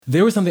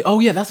There was something.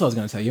 Oh yeah, that's what I was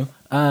gonna tell you.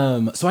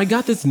 So I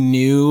got this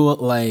new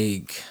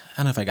I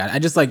don't know if I got it. I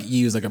just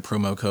used a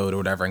promo code or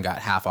whatever and got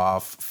half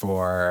off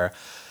for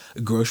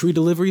grocery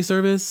delivery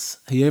service.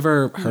 Have you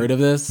ever heard of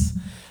this?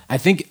 I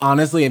think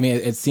honestly,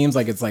 it seems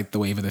like it's the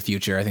wave of the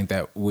future. I think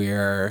that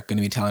we're going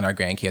to be telling our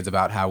grandkids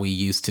about how we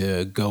used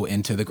to go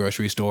into the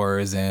grocery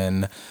stores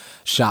and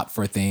shop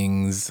for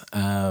things,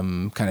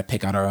 kind of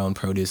pick out our own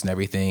produce and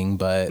everything.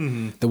 But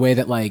the way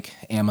that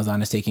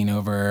Amazon is taking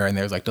over and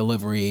there's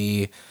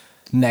delivery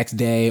next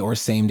day or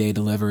same day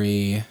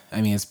delivery,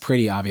 it's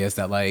pretty obvious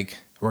that we're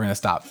going to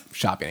stop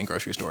shopping in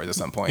grocery stores at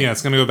some point. Yeah,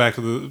 it's going to go back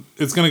to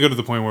it's going to go to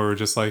the point where we're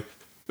just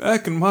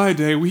back in my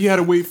day, we had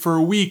to wait for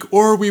a week,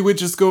 or we would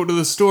just go to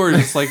the store.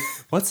 Just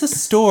what's a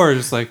store?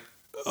 Just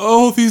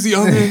oh, these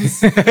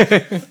youngins.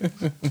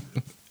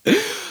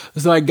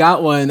 So I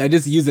got one. I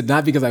just used it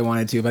not because I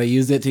wanted to, but I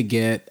used it to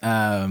get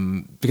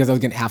because I was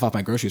getting half off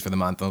my groceries for the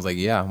month. I was like,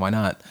 yeah, why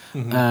not?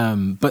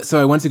 But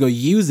so I went to go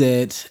use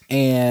it,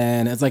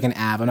 and it's an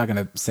app. I'm not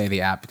gonna say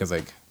the app because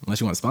unless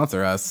you want to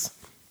sponsor us,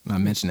 I'm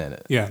not mentioning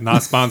it. Yeah,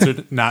 not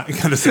sponsored. Not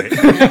gonna say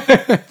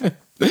it.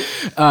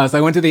 So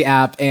I went to the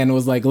app and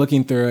was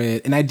looking through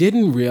it, and I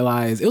didn't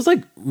realize it was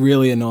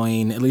really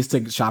annoying, at least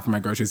to shop for my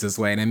groceries this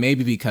way. And it may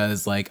be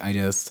because I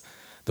just,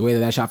 the way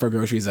that I shop for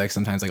groceries,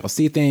 sometimes I'll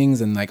see things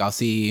and I'll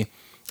see,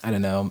 I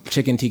don't know,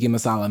 chicken tikka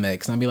masala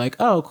mix, and I'll be like,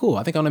 oh cool,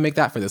 I think I want to make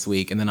that for this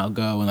week, and then I'll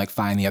go and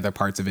find the other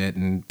parts of it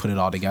and put it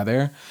all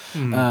together.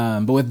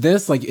 But with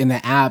this, in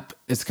the app,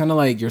 it's kind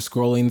of you're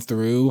scrolling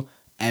through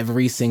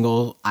every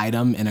single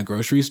item in a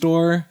grocery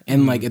store,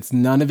 and it's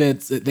none of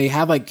it. They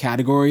have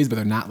categories, but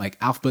they're not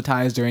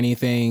alphabetized or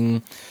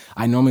anything.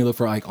 I normally look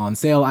for on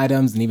sale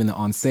items, and even the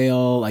on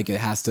sale, it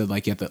has to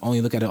you have to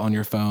only look at it on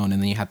your phone,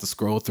 and then you have to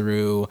scroll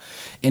through,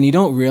 and you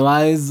don't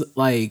realize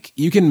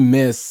you can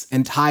miss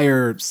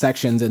entire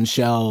sections and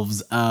shelves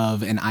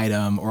of an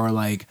item, or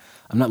I'm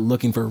not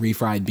looking for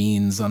refried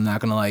beans, so I'm not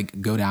gonna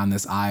go down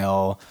this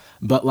aisle.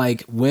 But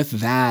with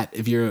that,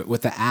 if you're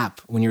with the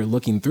app, when you're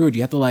looking through it,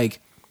 you have to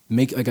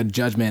make a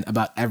judgment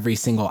about every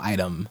single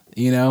item,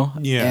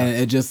 Yeah. And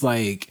it just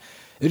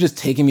it was just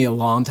taking me a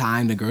long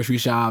time to grocery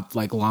shop,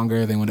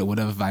 longer than what it would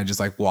have if I just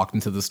walked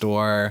into the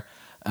store.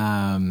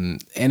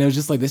 And it was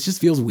just this just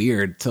feels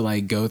weird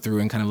to go through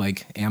and kind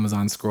of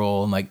Amazon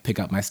scroll and pick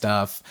up my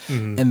stuff.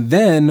 And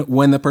then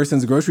when the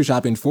person's grocery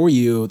shopping for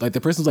you,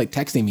 the person's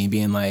texting me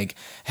being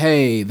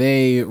hey,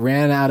 they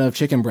ran out of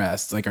chicken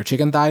breasts. Are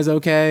chicken thighs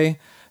okay?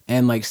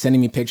 And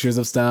sending me pictures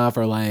of stuff,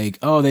 or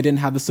oh, they didn't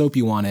have the soap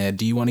you wanted.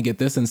 Do you want to get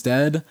this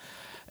instead?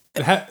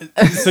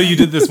 So you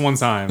did this one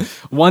time.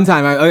 One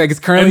time, it's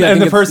currently.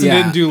 And the person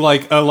didn't do a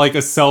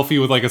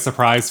selfie with a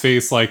surprise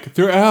face,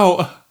 they're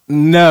out.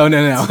 No.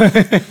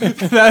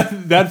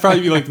 That'd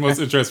probably be the most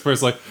interesting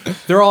person.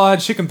 They're all out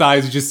of chicken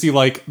thighs. You just see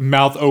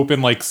mouth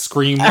open,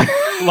 scream,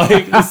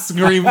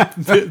 scream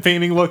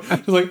painting look.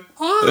 It's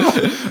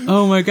ah.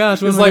 Oh my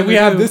gosh! It's we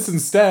have this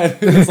instead.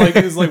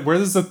 It's where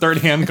does the third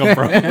hand come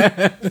from?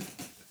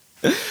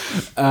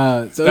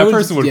 So that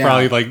person would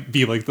probably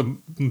be the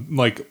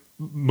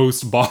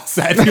most boss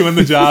at doing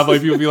the job.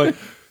 People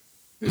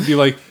be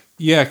like,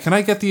 yeah, can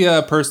I get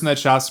the person that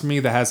shops for me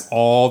that has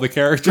all the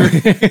character?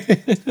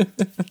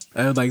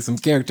 I would like some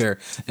character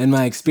and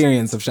my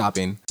experience of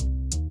shopping.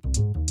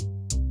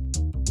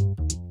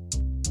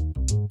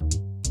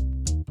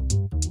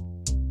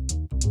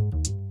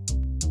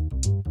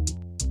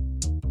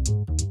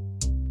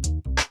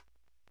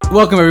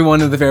 Welcome everyone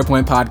to the Fair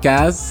Point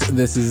Podcast.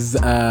 This is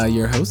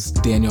your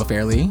host, Daniel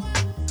Fairley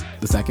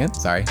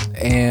II,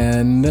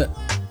 and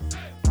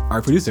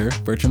our producer,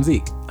 Bertram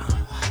Zeek.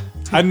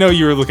 I know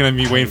you were looking at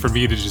me waiting for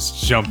me to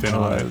just jump in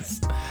on it.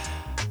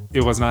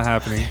 It was not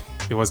happening.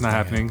 It was not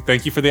happening.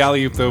 Thank you for the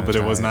alley-oop though, but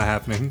it was not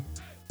happening.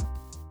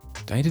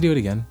 Do I need to do it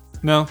again?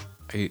 No.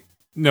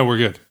 No, we're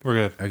good. We're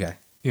good. Okay.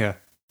 Yeah.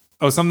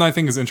 Oh, something I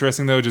think is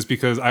interesting though, just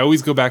because I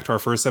always go back to our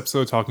first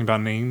episode talking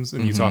about names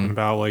and you talking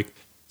about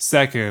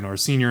second or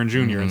senior and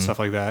junior and stuff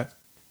like that.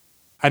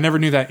 I never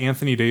knew that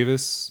Anthony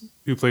Davis,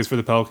 who plays for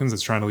the Pelicans,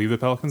 is trying to leave the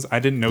Pelicans. I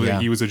didn't know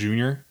that he was a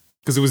junior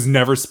because it was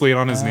never splayed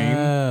on his name.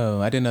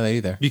 Oh, I didn't know that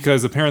either.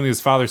 Because apparently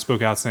his father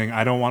spoke out saying,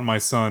 I don't want my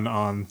son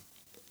on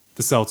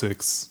the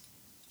Celtics.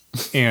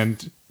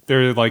 And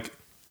they're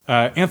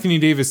Anthony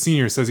Davis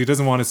Sr. says he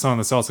doesn't want his son on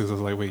the Celtics. I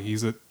was like, wait,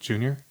 he's a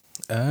junior?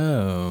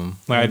 Oh.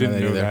 I didn't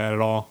know that at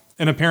all.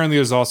 And apparently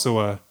there's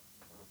also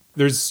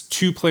there's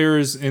two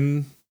players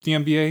in the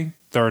NBA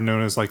that are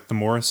known as the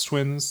Morris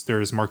twins.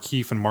 There's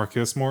Markieff and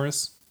Marcus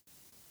Morris.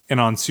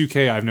 And on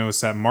 2K, I've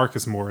noticed that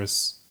Marcus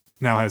Morris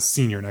now has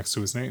senior next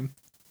to his name.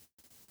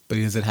 But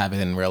does it have it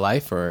in real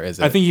life, or is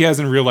it? I think he has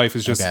in real life.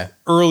 Is just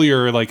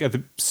earlier, at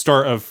the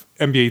start of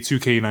NBA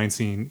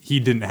 2K19, he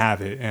didn't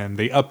have it, and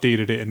they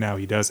updated it, and now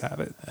he does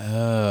have it.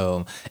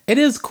 Oh, it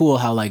is cool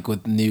how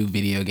with new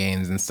video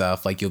games and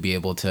stuff, you'll be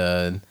able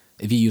to,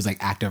 if you use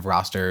active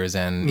rosters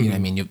and you know what I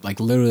mean, you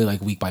literally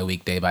week by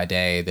week, day by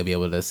day, they'll be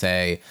able to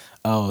say,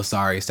 oh,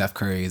 sorry, Steph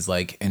Curry's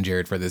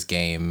injured for this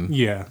game.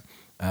 Yeah.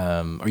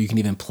 Or you can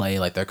even play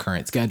like their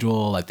current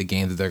schedule, like the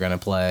games that they're going to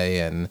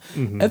play. And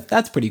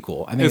that's pretty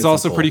cool. I think it's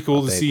also pretty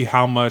cool to see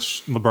how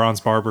much LeBron's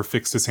barber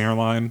fixed his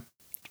hairline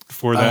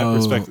for that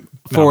respect.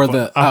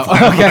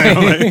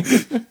 Okay.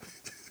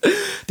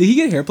 Did he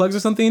get hair plugs or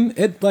something?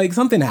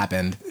 Something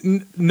happened.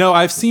 No,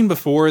 I've seen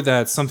before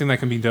that something that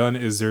can be done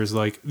is there's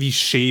like these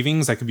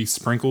shavings that can be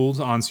sprinkled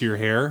onto your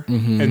hair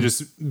and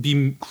just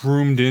be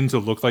groomed in to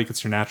look like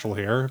it's your natural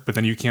hair, but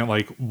then you can't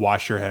like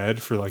wash your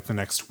head for like the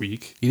next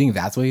week. You think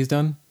that's what he's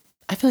done?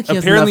 I feel like he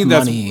has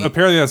enough money.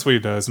 Apparently that's what he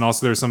does. And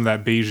also there's some of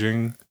that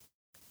Beijing.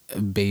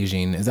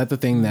 Is that the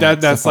thing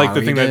that's Safari like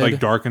the thing that like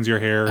darkens your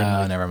hair?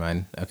 Oh, never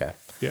mind. Okay.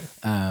 Yeah.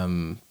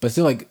 But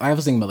still, like, I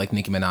was thinking about like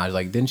Nicki Minaj.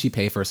 Like, didn't she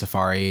pay for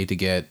Safari to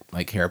get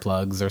like hair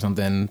plugs or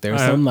something?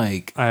 There's some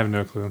like I have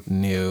no clue.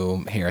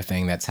 New hair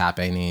thing that's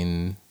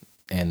happening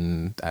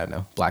in, I don't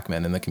know, black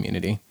men in the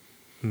community.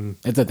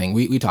 It's a thing.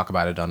 We talk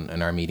about it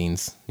in our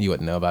meetings. You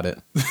wouldn't know about it.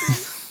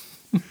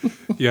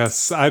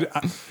 Yes,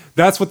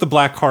 that's what the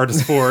black card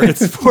is for.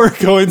 It's for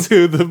going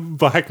to the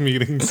black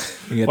meetings.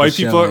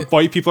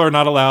 White people are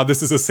not allowed.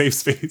 This is a safe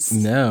space.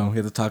 No, we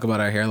have to talk about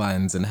our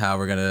hairlines and how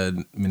we're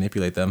gonna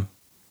manipulate them.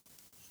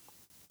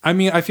 I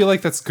mean, I feel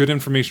like that's good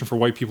information for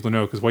white people to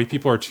know because white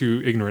people are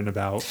too ignorant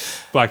about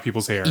black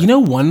people's hair. You know,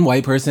 one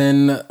white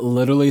person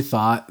literally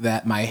thought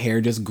that my hair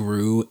just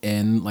grew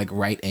in like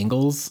right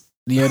angles.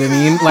 You know what I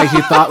mean? Like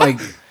he thought like,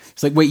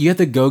 it's like, wait, you have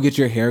to go get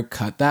your hair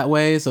cut that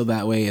way. So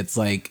that way it's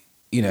like,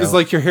 you know. It's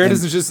like your hair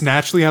doesn't just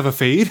naturally have a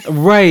fade?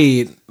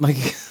 Right.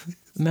 Like,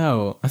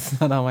 no,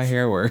 that's not how my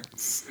hair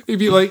works. It'd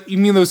be like, you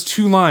mean those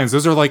two lines?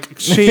 Those are like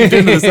shaved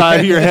into the side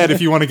of your head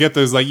if you want to get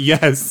those. Like,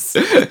 yes.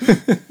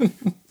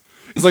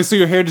 It's like, so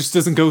your hair just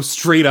doesn't go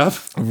straight up?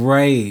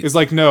 Right. It's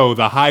like, no,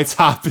 the high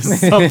top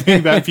is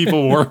something that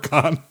people work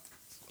on.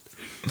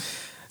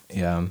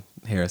 Yeah,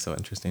 hair is so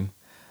interesting.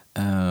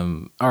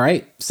 All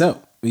right, so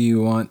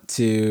you want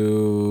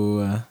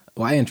to...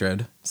 I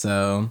introed,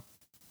 so...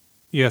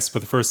 Yes,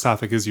 but the first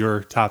topic is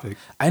your topic.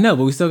 I know,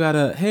 but we still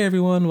gotta... Hey,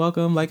 everyone,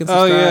 welcome, like, and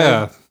subscribe. Oh,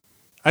 yeah.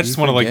 I just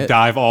want to, like,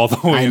 dive all the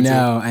way into it.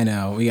 I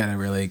know. We gotta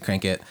really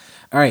crank it.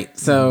 All right,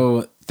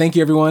 so... Thank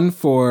you, everyone,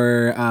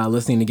 for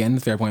listening again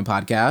to the Fairpoint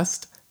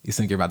Podcast. You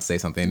think you're about to say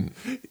something.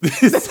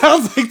 It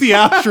sounds like the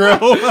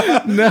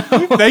outro. No.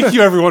 Thank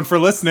you, everyone, for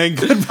listening.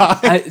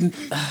 Goodbye.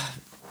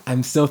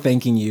 I'm still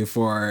thanking you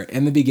for,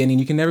 in the beginning,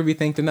 you can never be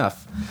thanked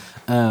enough.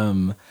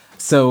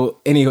 So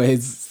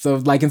anyways,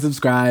 like and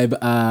subscribe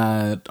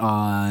on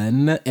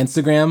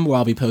Instagram, where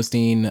I'll be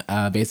posting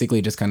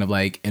basically just kind of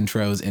like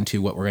intros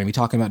into what we're going to be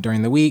talking about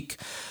during the week.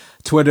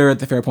 Twitter at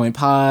the Fairpoint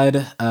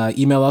Pod.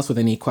 Email us with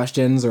any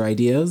questions or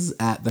ideas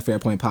at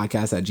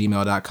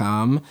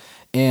thefairpointpodcast@gmail.com.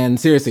 And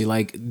seriously,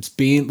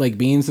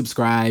 being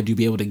subscribed, you'll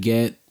be able to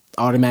get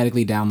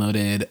automatically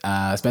downloaded,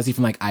 especially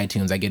from like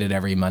iTunes. I get it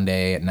every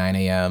Monday at 9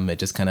 a.m. It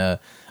just kind of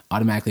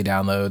automatically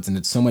downloads, and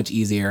it's so much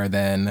easier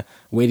than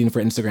waiting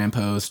for Instagram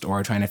post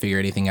or trying to figure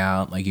anything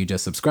out. Like, you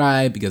just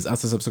subscribe, because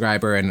us a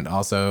subscriber, and it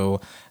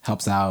also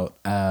helps out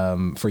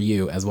for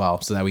you as well,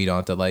 so that way you don't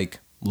have to like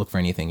look for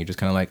anything. You're just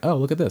kind of like, oh,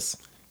 look at this.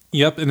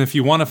 Yep, and if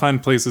you want to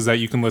find places that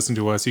you can listen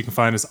to us, you can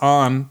find us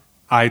on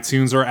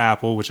iTunes or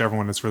Apple, whichever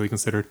one is really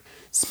considered,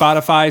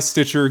 Spotify,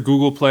 Stitcher,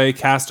 Google Play,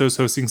 Castos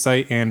hosting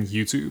site, and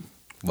YouTube.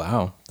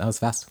 Wow, that was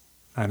fast.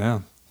 I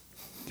know.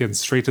 Getting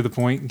straight to the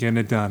point, getting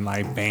it done,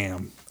 like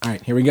bam. All right,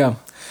 here we go.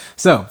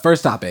 So,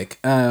 first topic.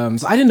 So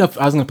I didn't know if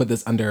I was going to put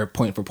this under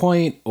point for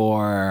point,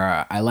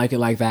 or I like it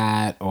like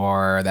that,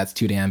 or that's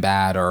too damn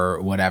bad,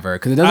 or whatever.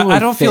 Because it doesn't really I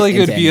don't feel like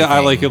it'd be anything. I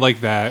like it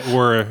like that,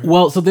 or...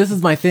 Well, so this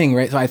is my thing,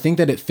 right? So I think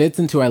that it fits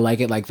into I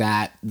like it like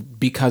that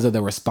because of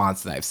the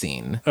response that I've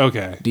seen.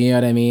 Okay. Do you know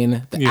what I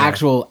mean? The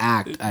actual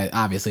act,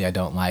 obviously I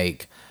don't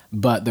like,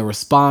 but the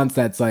response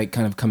that's like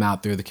kind of come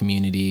out through the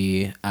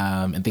community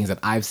and things that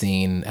I've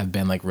seen have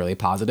been like really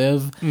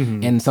positive,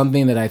 and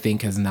something that I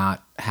think has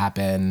not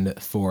happened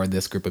for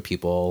this group of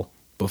people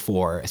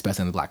before,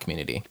 especially in the Black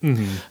community.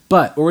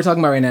 But what we're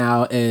talking about right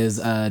now is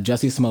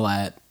Jussie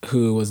Smollett,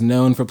 who was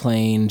known for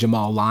playing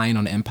Jamal Lyon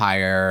on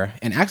Empire,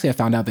 and actually I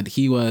found out that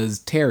he was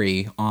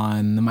Terry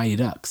on The Mighty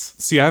Ducks.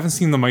 See, I haven't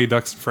seen The Mighty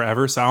Ducks in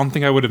forever, so I don't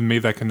think I would have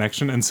made that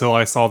connection until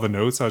I saw the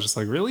notes. I was just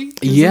like, really?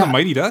 He's in The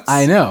Mighty Ducks?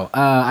 I know.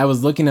 I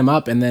was looking him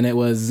up, and then it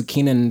was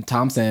Kenan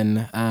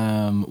Thompson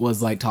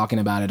was like talking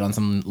about it on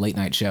some late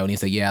night show, and he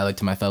said, yeah, like,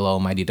 to my fellow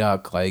Mighty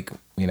Duck, like,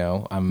 you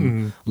know,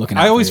 I'm looking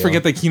out I always for you.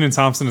 forget that Kenan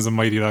Thompson is a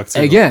Mighty Duck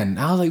too. Again,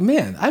 I was like,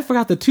 man, I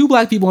forgot the two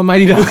Black people in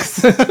Mighty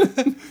Ducks.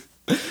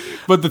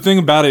 But the thing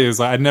about it is,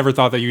 like, I never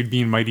thought that you'd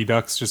be in Mighty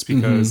Ducks just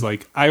because,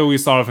 like, I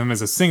always thought of him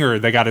as a singer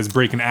that got his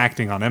break in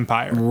acting on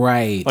Empire.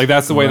 Right. Like,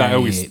 that's the way that I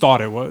always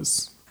thought it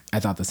was. I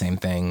thought the same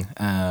thing.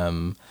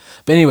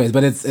 But anyways,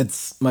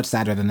 it's much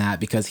sadder than that,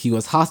 because he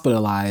was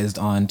hospitalized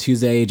on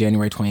Tuesday,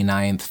 January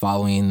 29th,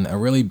 following a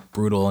really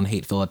brutal and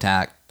hateful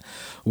attack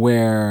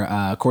where,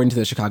 according to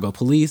the Chicago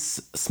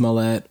police,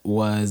 Smollett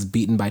was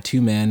beaten by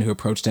two men who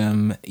approached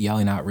him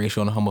yelling out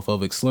racial and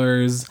homophobic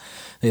slurs.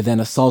 They then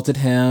assaulted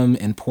him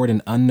and poured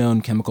an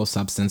unknown chemical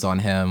substance on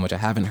him, which I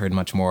haven't heard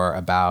much more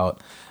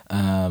about.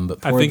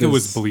 But I think it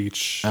was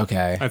bleach.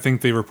 Okay. I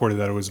think they reported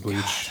that it was bleach.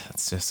 God,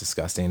 that's just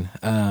disgusting.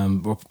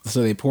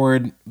 So they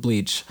poured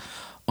bleach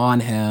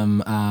on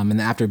him,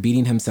 and after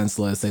beating him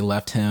senseless, they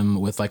left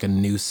him with like a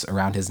noose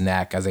around his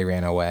neck as they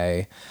ran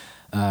away.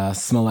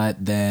 Smollett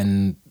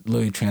then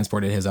literally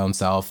transported his own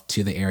self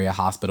to the area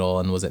hospital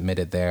and was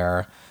admitted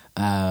there.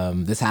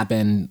 This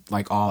happened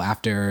like all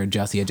after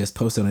Jussie had just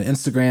posted on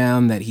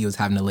Instagram that he was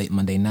having a late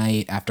Monday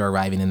night after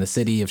arriving in the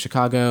city of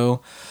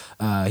Chicago.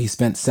 He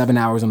spent 7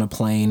 hours on a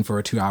plane for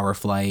a 2-hour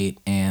flight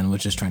and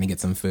was just trying to get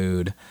some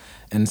food.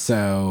 And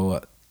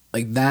so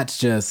like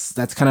that's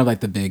kind of like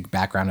the big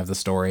background of the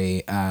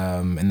story.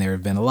 And there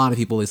have been a lot of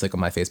people, at least like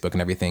on my Facebook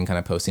and everything, kind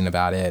of posting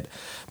about it.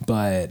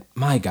 But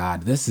my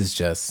God, this is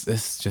just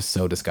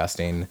so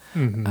disgusting.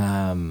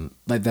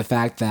 Like the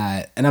fact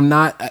that, and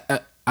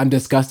I'm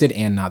disgusted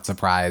and not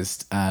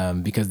surprised,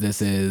 because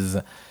this is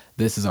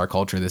our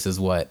culture. This is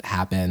what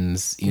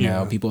happens. You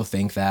know, people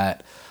think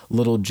that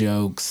little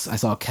jokes. I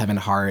saw Kevin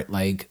Hart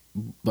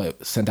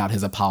sent out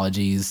his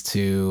apologies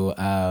to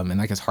and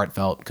like his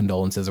heartfelt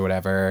condolences or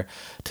whatever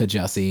to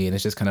Jussie, and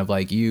it's just kind of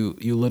like you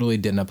literally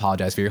didn't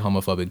apologize for your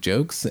homophobic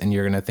jokes, and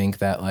you're gonna think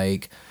that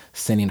like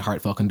sending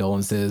heartfelt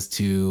condolences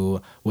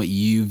to what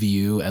you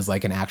view as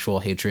like an actual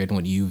hatred and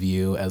what you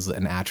view as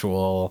an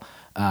actual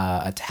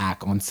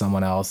attack on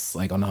someone else,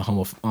 like on a that's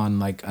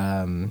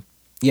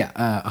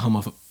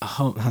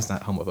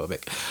not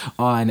homophobic,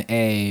 on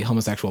a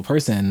homosexual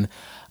person,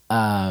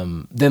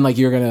 then like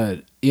you're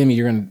gonna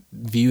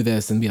view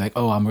this and be like,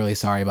 oh, I'm really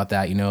sorry about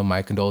that,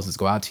 my condolences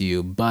go out to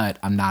you, but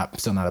I'm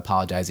still not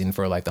apologizing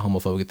for like the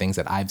homophobic things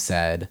that I've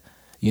said.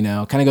 Kind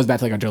of goes back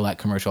to like our Gillette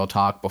commercial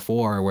talk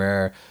before,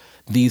 where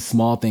these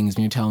small things,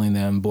 when you're telling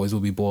them boys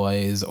will be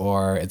boys,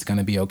 or it's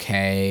gonna be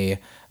okay,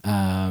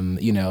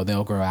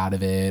 they'll grow out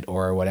of it,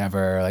 or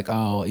whatever, like,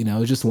 oh, it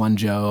was just one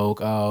joke,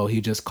 oh,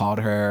 he just called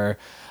her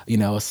a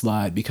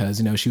slut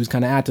because she was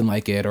kind of acting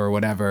like it, or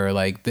whatever.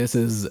 Like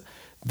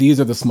these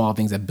are the small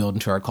things that build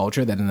into our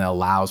culture that then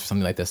allows for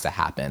something like this to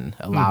happen,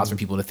 allows for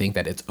people to think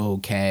that it's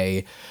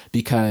okay,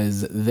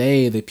 because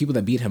the people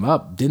that beat him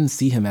up didn't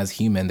see him as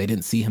human. They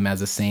didn't see him as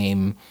the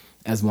same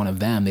as one of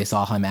them. They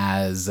saw him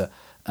as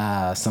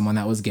someone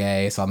that was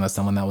gay, saw him as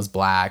someone that was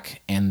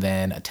black, and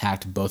then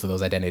attacked both of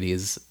those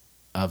identities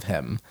of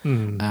him.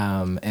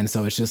 And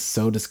so it's just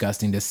so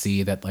disgusting to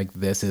see that like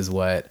this is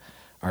what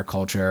our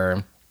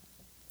culture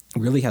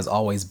really has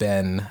always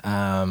been,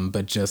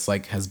 but just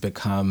like has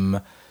become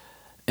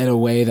in a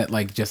way that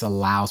like just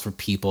allows for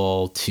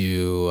people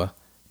to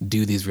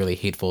do these really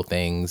hateful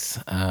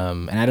things.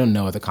 And I don't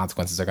know what the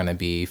consequences are going to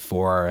be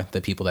for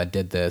the people that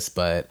did this,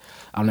 but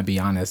I'm going to be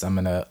honest, I'm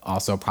going to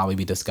also probably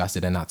be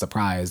disgusted and not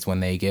surprised when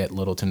they get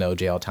little to no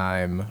jail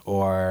time,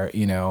 or,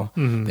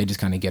 they just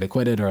kind of get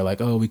acquitted, or like,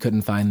 oh, we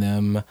couldn't find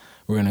them,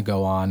 we're going to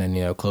go on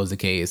and, close the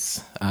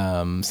case.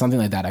 Something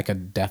like that I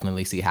could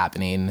definitely see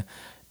happening.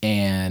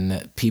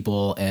 And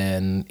people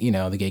in,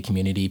 the gay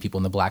community, people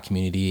in the black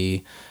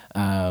community,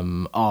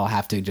 all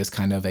have to just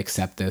kind of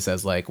accept this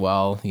as like,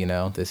 well,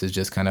 this is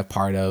just kind of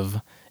part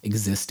of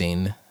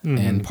existing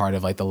and part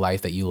of like the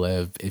life that you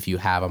live if you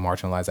have a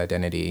marginalized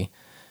identity.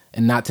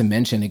 And not to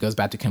mention, it goes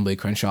back to Kimberly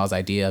Crenshaw's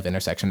idea of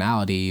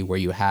intersectionality, where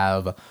you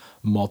have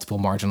multiple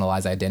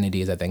marginalized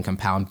identities that then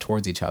compound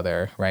towards each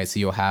other, right? So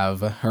you'll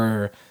have,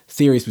 her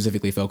theory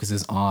specifically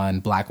focuses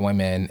on black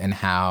women and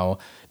how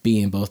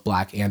being both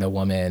black and a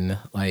woman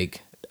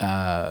like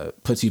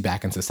puts you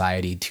back in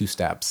society 2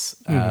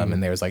 steps.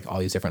 And there's like all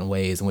these different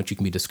ways in which you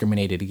can be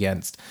discriminated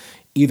against,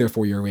 either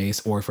for your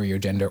race or for your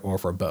gender or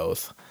for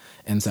both.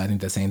 And so I think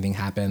the same thing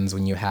happens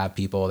when you have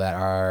people that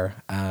are,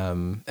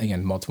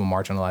 again, multiple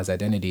marginalized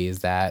identities,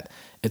 that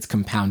it's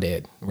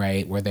compounded,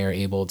 right? Where they're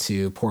able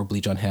to pour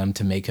bleach on him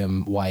to make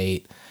him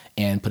white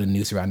and put a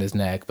noose around his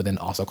neck, but then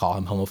also call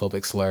him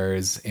homophobic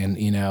slurs and,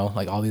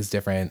 like all these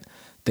different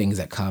things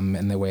that come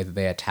in the way that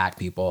they attack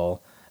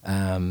people.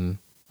 It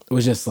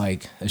was just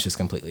like, it's just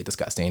completely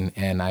disgusting.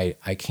 And I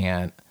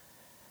can't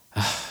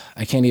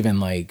even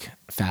like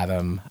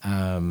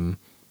fathom,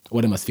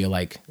 what it must feel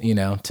like,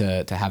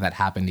 to have that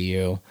happen to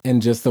you.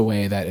 And just the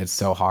way that it's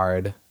so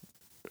hard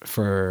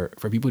for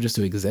people just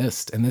to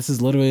exist. And this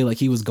is literally like,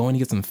 he was going to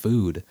get some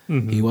food.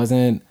 He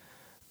wasn't,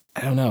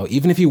 I don't know,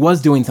 even if he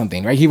was doing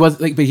something, right? He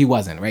was like, but he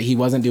wasn't, right? He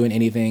wasn't doing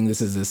anything.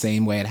 This is the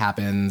same way it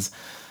happens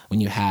when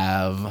you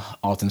have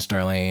Alton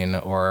Sterling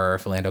or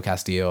Philando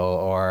Castile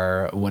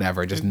or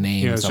whatever, just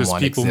name it's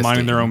someone just people existing.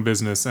 minding their own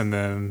business, and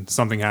then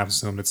something happens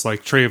to them. It's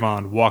like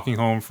Trayvon walking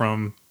home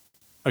from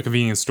a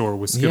convenience store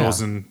with Skittles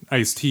and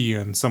iced tea,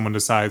 and someone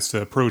decides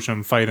to approach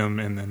him, fight him,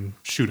 and then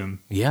shoot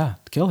him. Yeah,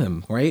 kill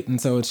him, right?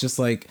 And so it's just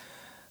like,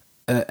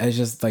 it's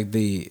just like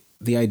the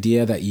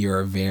idea that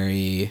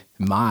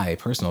my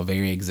personal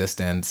very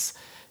existence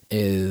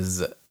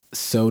is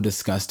so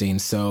disgusting,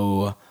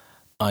 so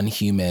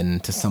unhuman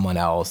to someone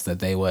else, that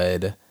they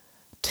would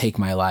take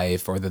my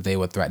life, or that they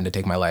would threaten to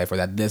take my life, or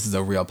that this is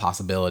a real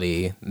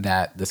possibility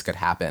that this could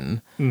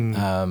happen,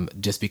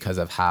 just because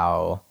of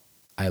how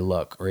I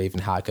look or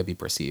even how I could be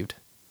perceived.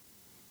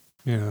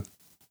 Yeah.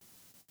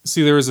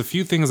 See, there was a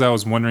few things I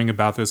was wondering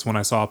about this when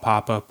I saw it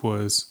pop up.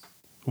 Was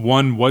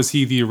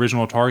he the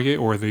original target,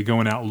 or are they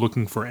going out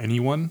looking for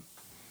anyone?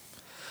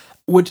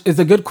 Which is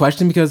a good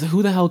question, because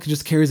who the hell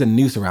just carries a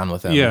noose around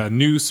with them? Yeah,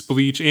 noose,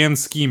 bleach, and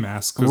ski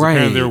masks. Because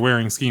apparently they're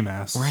wearing ski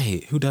masks.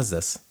 Right. Who does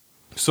this?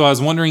 So I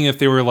was wondering if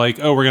they were like,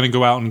 oh, we're going to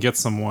go out and get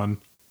someone.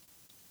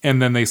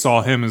 And then they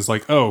saw him as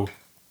like, oh,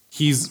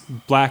 he's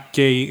black,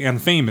 gay, and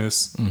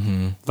famous.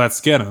 Mm-hmm. Let's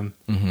get him.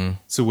 Mm-hmm.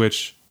 To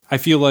which I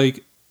feel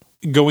like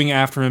going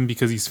after him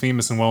because he's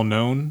famous and well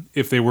known,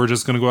 if they were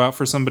just going to go out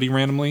for somebody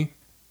randomly,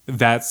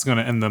 that's going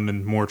to end them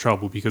in more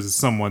trouble, because it's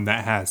someone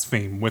that has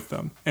fame with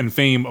them. And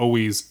fame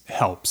always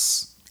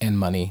helps. And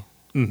money.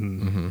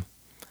 Mm-hmm.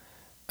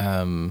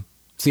 Mm-hmm.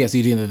 So yeah, so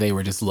you think that they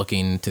were just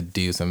looking to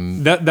do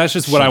some That's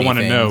just what I want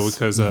to know,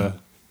 because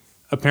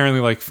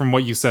apparently, like, from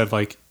what you said,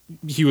 like,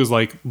 he was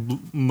like,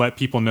 let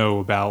people know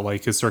about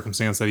like his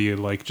circumstance, that he had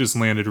like just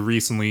landed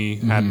recently,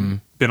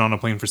 had been on a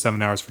plane for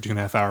 7 hours for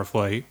 2.5 hour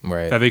flight.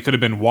 Right. That they could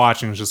have been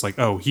watching. It was just like,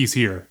 oh, he's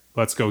here.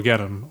 Let's go get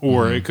him.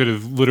 Or it could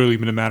have literally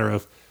been a matter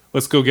of,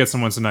 let's go get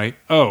someone tonight.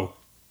 Oh,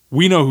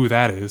 we know who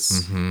that is.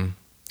 Mm-hmm.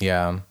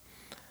 Yeah.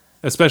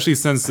 Especially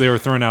since they were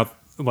throwing out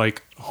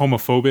like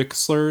homophobic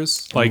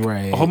slurs. Like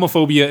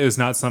homophobia is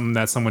not something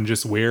that someone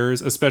just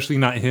wears, especially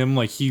not him.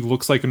 Like, he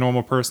looks like a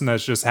normal person that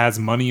just has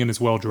money and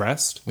is well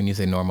dressed. When you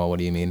say normal, what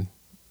do you mean?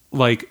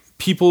 Like,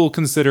 people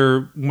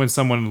consider when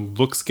someone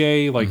looks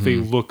gay, like they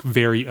look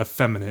very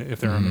effeminate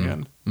if they're a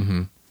man.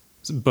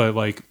 Mm-hmm. But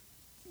like,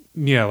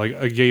 yeah, like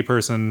a gay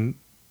person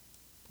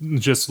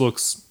just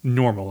looks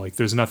normal. Like,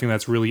 there's nothing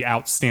that's really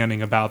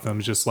outstanding about them.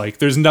 Just like,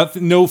 there's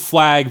no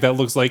flag that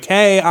looks like,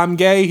 hey, I'm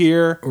gay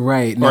here,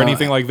 right? Or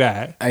anything like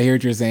that. I hear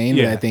what you're saying,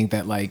 but I think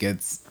that like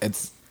it's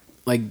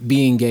like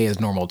being gay is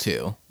normal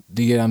too.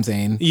 Do you get what I'm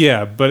saying?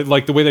 Yeah, but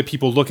like the way that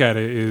people look at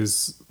it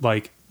is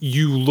like,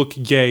 you look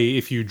gay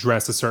if you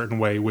dress a certain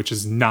way, which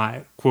is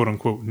not quote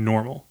unquote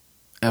normal.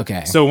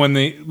 Okay. So when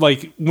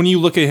you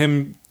look at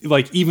him,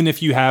 like, even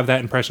if you have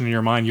that impression in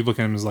your mind, you look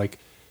at him as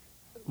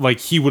like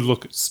he would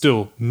look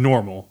still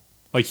normal.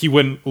 Like, he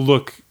wouldn't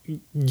look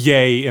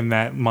gay in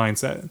that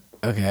mindset.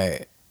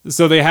 Okay.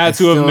 So they had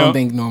to have known. I don't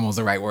think normal is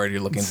the right word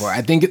you're looking for.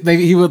 I think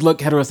he would look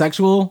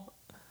heterosexual.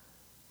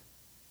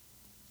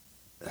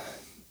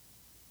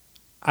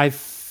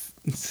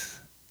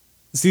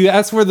 See,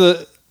 that's where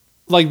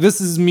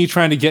this is me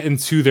trying to get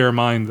into their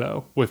mind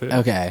though with it.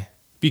 Okay.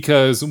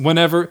 Because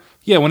whenever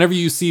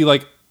you see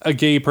like a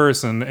gay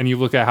person and you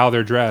look at how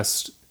they're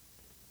dressed,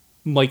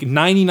 like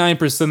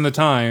 99% of the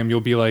time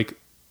you'll be like,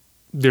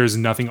 there's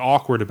nothing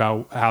awkward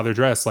about how they're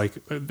dressed. Like,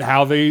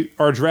 how they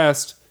are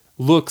dressed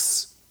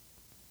looks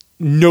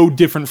no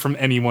different from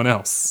anyone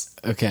else.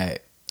 Okay.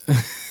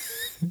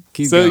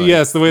 So going.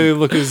 Yes, the way they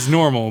look is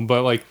normal,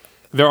 but like,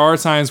 there are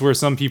times where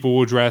some people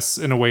will dress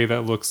in a way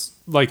that looks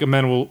like a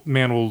man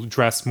will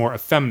dress more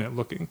effeminate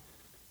looking,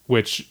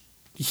 which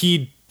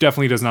he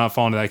definitely does not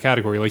fall into that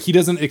category. Like, he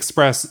doesn't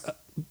express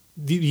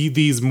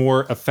these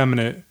more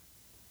effeminate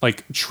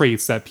like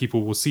traits that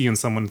people will see in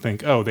someone and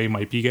think, oh, they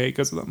might be gay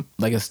because of them.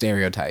 Like a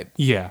stereotype.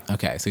 Yeah.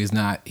 Okay, so he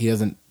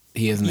isn't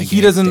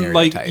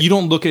like, you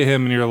don't look at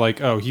him and you're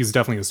like, oh, he's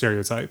definitely a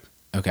stereotype.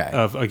 Okay.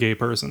 Of a gay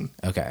person.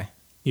 Okay.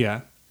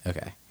 Yeah.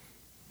 Okay.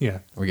 Yeah.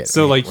 We're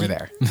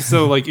there.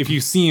 So like, if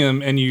you see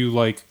him and you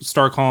like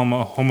start calling him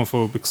a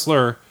homophobic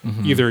slur,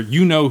 either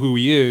you know who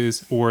he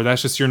is, or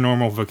that's just your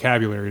normal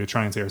vocabulary to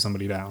try and tear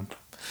somebody down.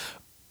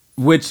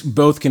 Which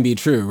both can be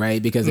true,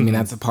 right? Because I mean,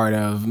 that's a part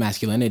of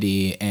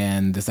masculinity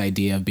and this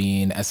idea of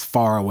being as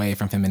far away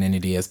from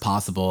femininity as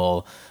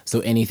possible. So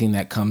anything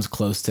that comes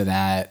close to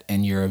that,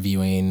 and you're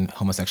viewing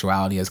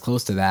homosexuality as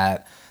close to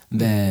that,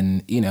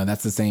 then,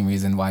 that's the same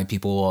reason why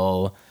people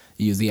will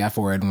use the F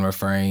word when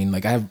referring,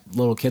 like, I have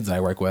little kids that I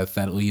work with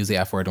that will use the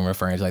F word when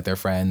referring to like their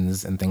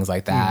friends and things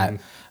like that.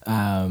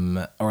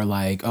 Or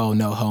like, oh,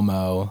 no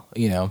homo,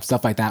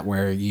 stuff like that,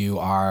 where you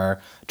are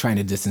trying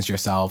to distance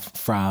yourself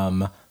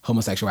from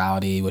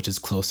homosexuality, which is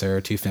closer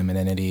to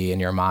femininity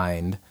in your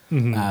mind.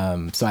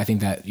 So I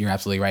think that you're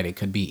absolutely right. It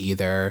could be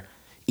either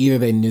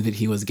they knew that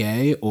he was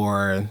gay,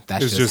 or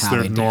that's just how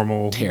their they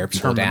normal tear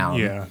people down.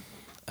 Yeah.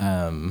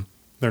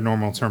 Their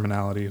normal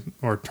terminology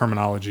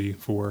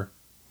for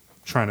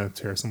trying to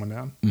tear someone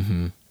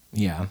down.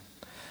 Yeah.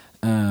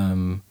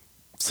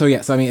 So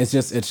I mean, it's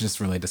just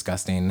really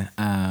disgusting.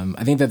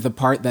 I think that the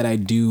part that I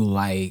do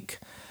like,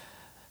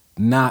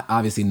 not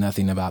obviously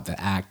nothing about the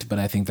act, but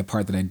I think the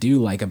part that I do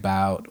like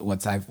about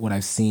what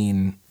I've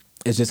seen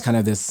is just kind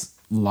of this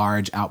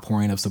large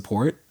outpouring of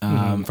support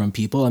from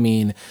people. I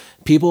mean,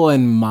 people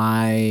in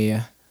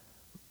my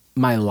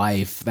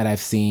life that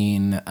I've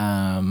seen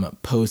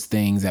post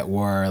things that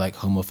were like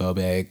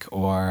homophobic,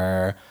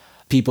 or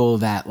people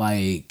that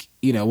like,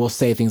 will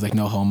say things like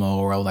no homo,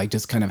 or like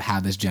just kind of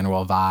have this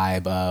general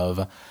vibe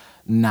of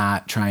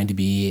not trying to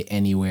be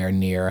anywhere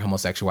near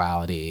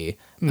homosexuality,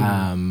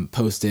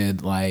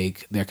 posted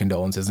like their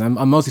condolences. And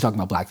I'm mostly talking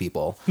about Black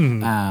people,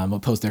 but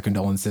post their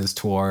condolences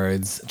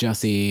towards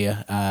Jussie,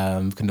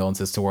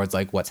 condolences towards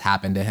like what's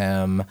happened to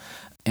him.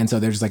 And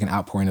so there's just like an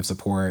outpouring of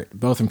support,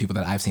 both from people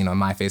that I've seen on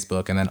my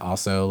Facebook and then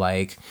also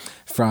like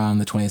from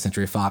the 20th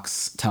Century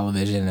Fox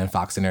Television and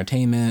Fox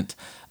Entertainment.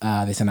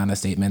 They sent out a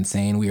statement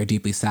saying, "We are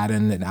deeply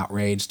saddened and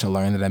outraged to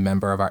learn that a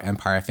member of our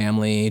Empire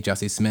family,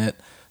 Jussie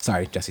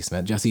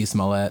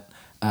Smollett,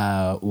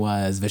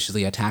 was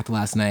viciously attacked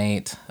last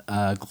night.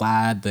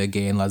 GLAAD, the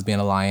Gay and Lesbian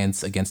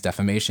Alliance Against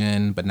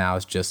Defamation, but now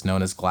it's just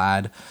known as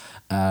GLAAD,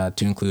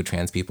 to include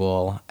trans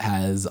people,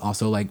 has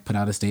also like put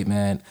out a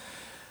statement.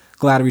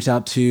 GLAAD reached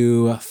out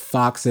to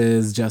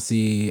Fox's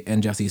Jussie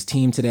and Jussie's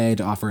team today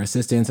to offer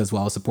assistance as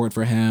well as support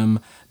for him.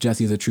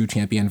 Jussie is a true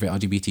champion for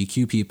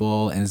LGBTQ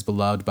people and is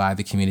beloved by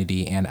the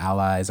community and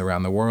allies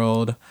around the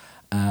world."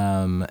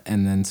 And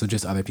then so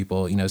just other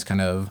people, you know, just kind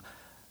of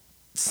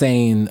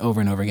saying over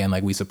and over again,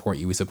 like, we support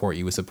you, we support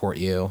you, we support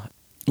you,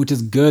 which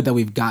is good that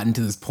we've gotten to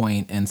this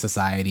point in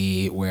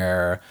society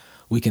where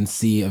we can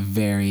see a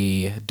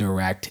very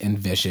direct and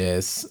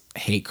vicious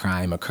hate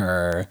crime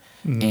occur,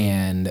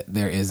 and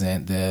there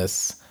isn't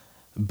this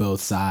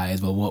both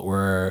sides, but what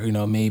were, you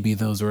know, maybe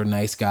those were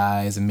nice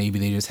guys and maybe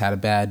they just had a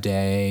bad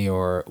day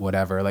or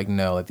whatever. Like,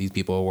 no, like these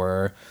people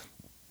were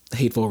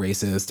hateful,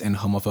 racist, and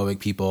homophobic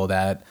people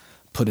that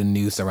put a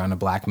noose around a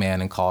Black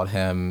man and called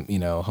him, you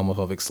know,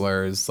 homophobic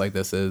slurs. Like,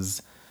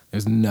 there's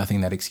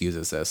nothing that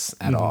excuses this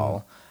at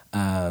all.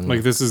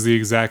 Like, this is the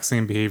exact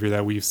same behavior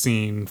that we've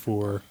seen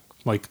for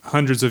like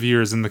hundreds of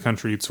years in the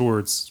country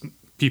towards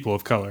people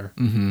of color.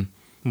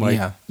 Like,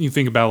 you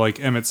think about like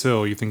Emmett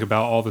Till, you think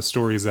about all the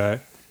stories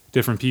that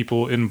different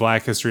people in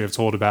Black history have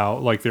told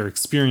about, like their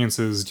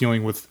experiences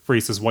dealing with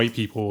racist white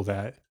people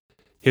that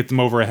hit them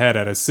over a head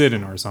at a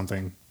sit-in or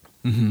something.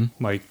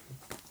 Like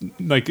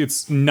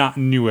it's not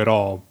new at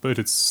all, but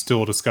it's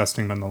still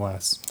disgusting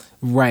nonetheless.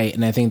 Right.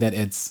 And I think that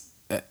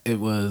it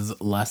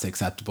was less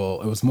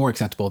acceptable. It was more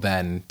acceptable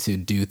then to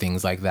do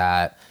things like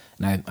that.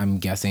 And I'm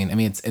guessing, I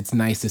mean, it's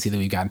nice to see that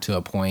we've gotten to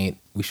a point,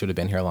 we should have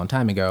been here a long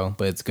time ago,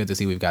 but it's good to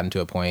see we've gotten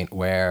to a point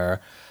where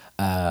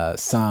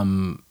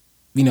some,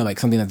 you know, like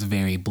something that's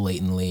very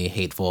blatantly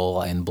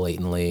hateful and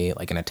blatantly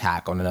like an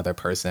attack on another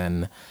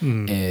person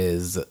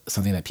is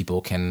something that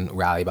people can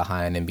rally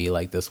behind and be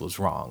like, this was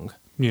wrong.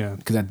 Yeah.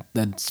 Because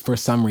that's for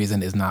some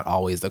reason is not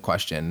always the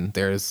question.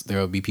 There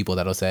will be people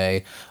that'll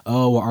say,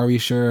 oh, well, are we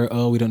sure?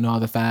 Oh, we don't know all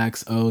the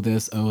facts. Oh,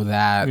 this, oh,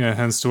 that. Yeah,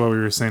 hence to what we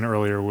were saying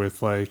earlier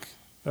with like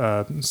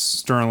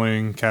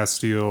Sterling,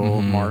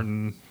 Castile,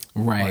 Martin.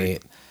 Right.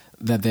 Like,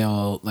 that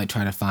they'll like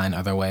try to find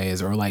other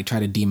ways or like try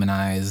to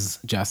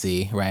demonize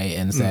Jussie, right?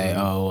 And say,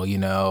 oh, you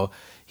know,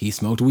 he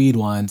smoked weed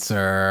once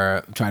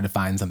or try to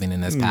find something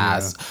in his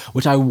past,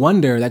 which I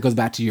wonder, that goes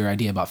back to your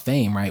idea about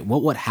fame, right?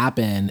 What would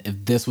happen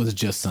if this was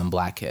just some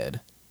Black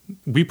kid?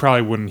 We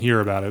probably wouldn't hear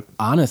about it.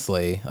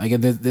 Honestly,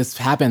 like this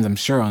happens, I'm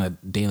sure, on a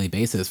daily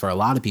basis for a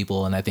lot of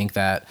people. And I think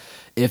that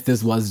if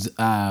this was,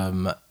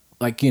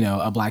 like, you know,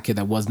 a Black kid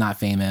that was not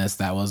famous,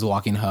 that was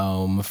walking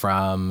home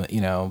from,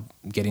 you know,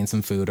 getting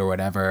some food or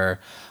whatever,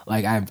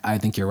 like, I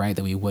think you're right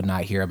that we would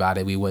not hear about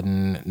it. We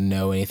wouldn't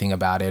know anything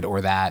about it, or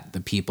that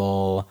the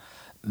people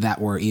that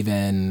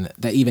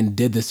even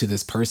did this to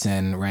this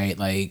person, right?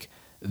 Like,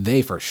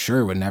 they for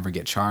sure would never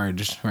get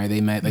charged, right? They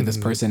might, like, this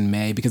person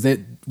may, because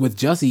with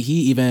Jussie,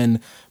 he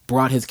even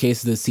brought his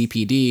case to the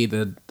CPD,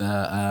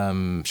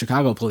 the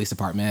Chicago Police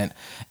Department,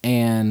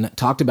 and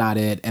talked about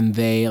it. And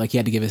they, like, he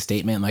had to give a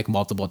statement like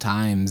multiple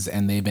times,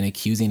 and they've been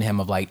accusing him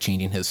of like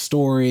changing his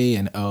story.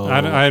 And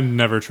I've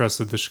never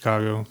trusted the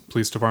Chicago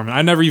Police Department.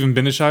 I've never even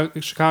been to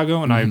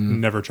Chicago, and I've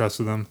never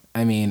trusted them.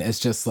 I mean, it's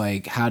just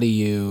like, how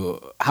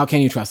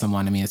can you trust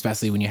someone? I mean,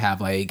 especially when you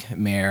have like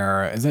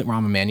Mayor, is it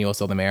Rahm Emanuel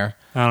still the mayor?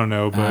 I don't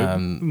know, but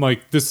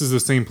like, this is the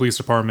same police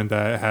department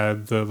that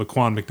had the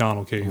Laquan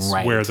McDonald case,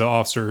 right, where the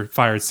officer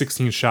fired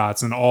 16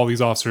 shots and all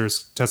these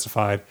officers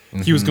testified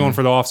he was going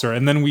for the officer.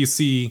 And then we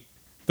see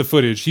the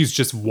footage. He's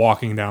just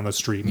walking down the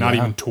street, not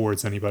even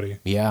towards anybody.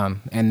 Yeah.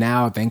 And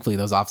now, thankfully,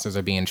 those officers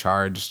are being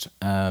charged.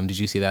 Did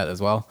you see that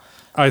as well?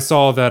 I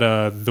saw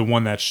that the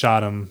one that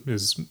shot him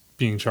is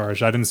being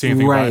charged. I didn't see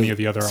anything about any of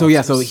the other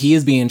officers. So he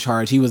is being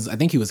charged. I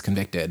think he was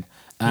convicted.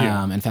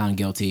 And found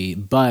guilty,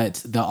 but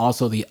the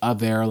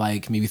other,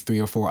 like, maybe 3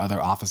 or 4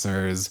 other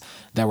officers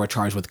that were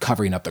charged with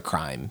covering up the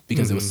crime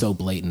because it was so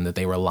blatant that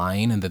they were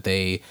lying, and that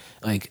they,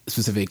 like,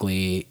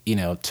 specifically, you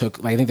know,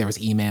 took, like, I think there was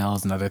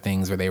emails and other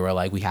things where they were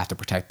like, we have to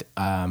protect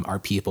our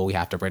people, we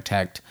have to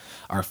protect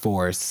our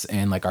force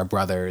and like our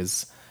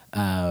brothers.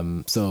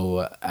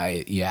 So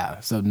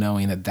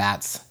knowing that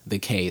that's the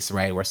case,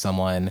 right, where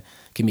someone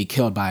can be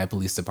killed by a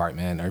police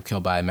department or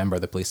killed by a member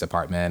of the police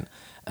department,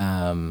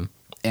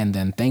 and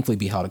then thankfully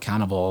be held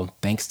accountable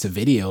thanks to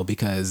video,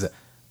 because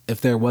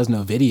if there was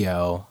no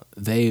video,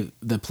 the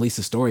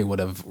police's story would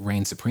have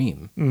reigned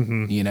supreme.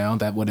 You know,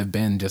 that would have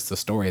been just the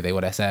story. They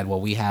would have said,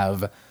 well, we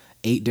have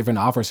 8 different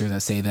officers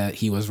that say that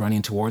he was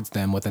running towards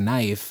them with a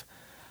knife,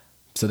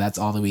 so that's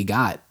all that we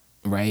got.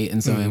 right?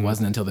 And so it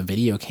wasn't until the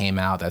video came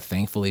out that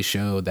thankfully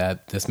showed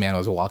that this man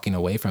was walking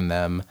away from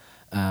them,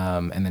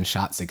 and then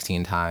shot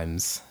 16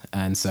 times.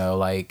 And so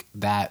like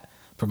that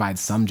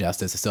provides some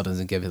justice. It still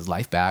doesn't give his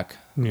life back.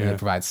 Yeah. It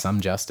provides some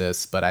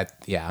justice, but I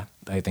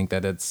think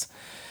that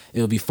it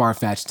would be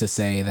far-fetched to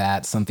say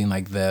that something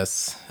like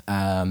this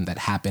that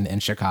happened in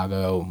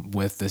Chicago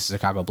with the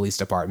Chicago Police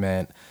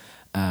Department,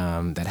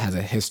 that has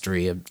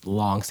a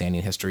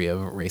long-standing history of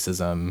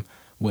racism,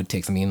 would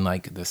take something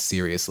like this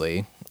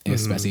seriously,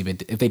 especially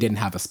if they didn't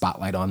have a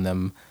spotlight on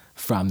them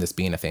from this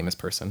being a famous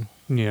person.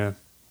 Yeah.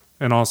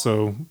 And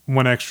also,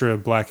 one extra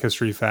Black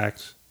History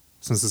fact,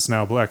 since it's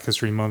now Black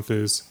History Month,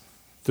 is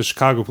the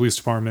Chicago Police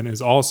Department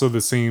is also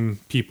the same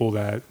people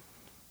that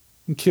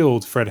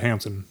killed Fred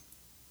Hampton.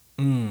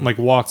 Like,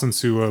 walked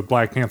into a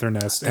Black Panther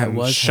nest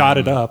and shot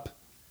it up.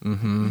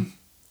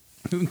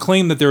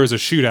 Claimed that there was a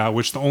shootout,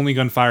 which the only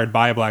gun fired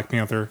by a Black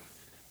Panther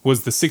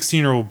was the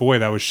 16-year-old boy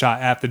that was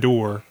shot at the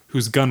door,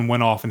 whose gun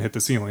went off and hit the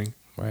ceiling.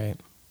 Right.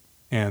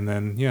 And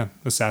then,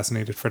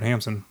 assassinated Fred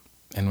Hampton.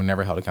 And were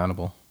never held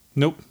accountable.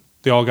 Nope.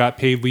 They all got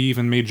paid leave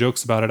and made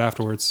jokes about it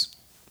afterwards.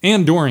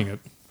 And during it.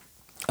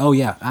 Oh,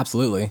 yeah,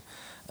 absolutely.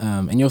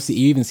 And you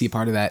even see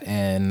part of that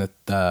in the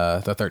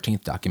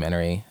 13th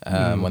documentary,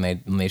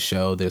 when they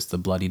show there's the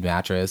bloodied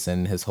mattress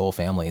and his whole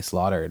family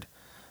slaughtered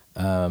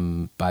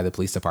by the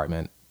police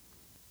department.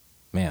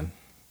 Man.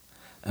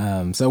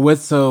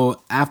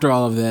 So after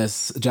all of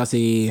this,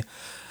 Jussie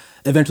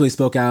eventually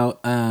spoke out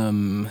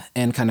and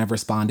kind of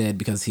responded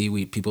because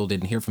people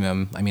didn't hear from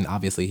him. I mean,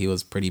 obviously he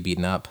was pretty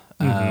beaten up.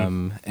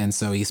 And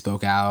so he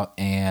spoke out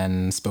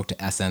and spoke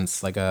to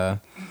Essence, like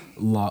a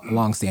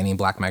long-standing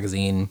Black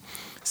magazine,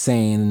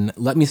 saying,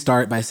 "Let me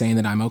start by saying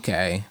that I'm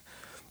okay.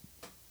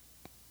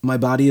 My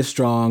body is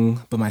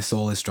strong, but my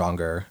soul is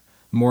stronger.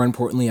 More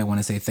importantly, I want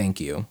to say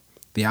thank you.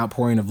 The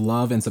outpouring of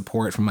love and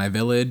support from my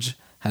village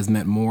has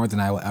meant more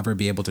than I will ever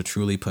be able to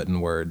truly put in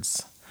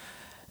words."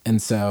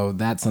 And so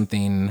that's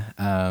something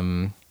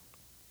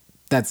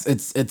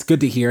it's good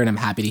to hear, and I'm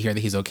happy to hear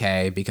that he's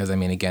okay, because I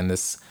mean, again,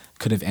 this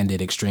could have ended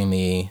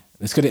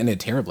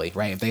terribly,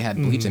 right? If they had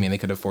bleach, I mean, they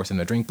could have forced him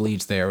to drink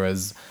bleach.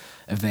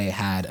 If they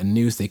had a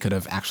noose, they could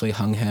have actually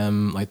hung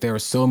him. Like, there were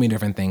so many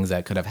different things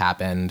that could have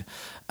happened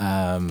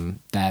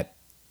that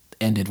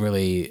ended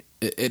really.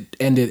 It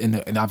ended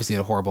in obviously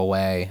a horrible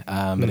way,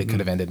 but it could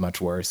have ended much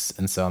worse.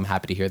 And so I'm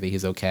happy to hear that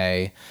he's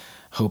okay,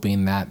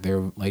 hoping that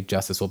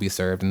justice will be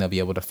served and they'll be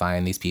able to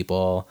find these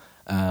people.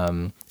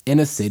 In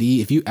a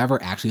city, if you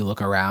ever actually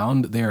look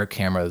around, there are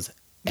cameras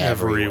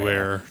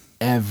everywhere.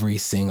 Every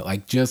single,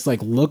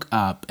 look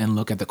up and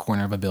look at the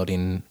corner of a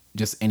building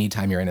just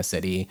anytime you're in a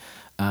city,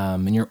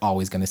 and you're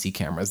always going to see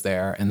cameras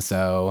there. And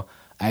so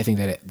I think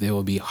that it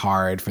will be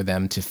hard for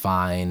them to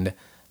find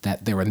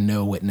that there were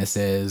no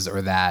witnesses,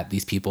 or that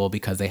these people,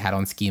 because they had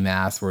on ski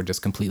masks, were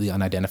just completely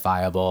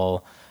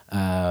unidentifiable.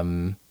 I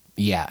mean,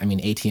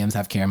 ATMs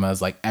have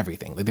cameras, like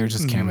everything. Like, there's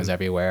just cameras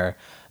everywhere.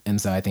 And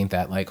so I think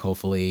that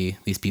hopefully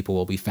these people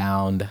will be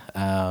found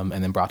and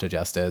then brought to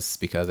justice,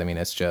 because I mean,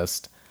 it's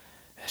just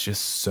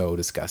so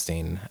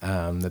disgusting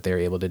that they're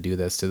able to do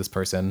this to this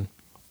person.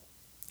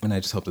 And I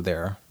just hope that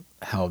they're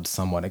held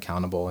somewhat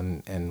accountable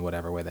in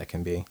whatever way that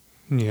can be.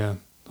 Yeah.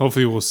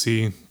 Hopefully we'll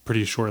see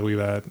pretty shortly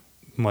that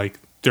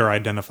they're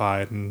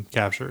identified and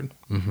captured.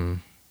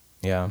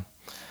 Yeah.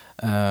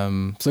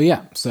 So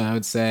I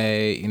would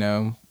say,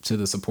 to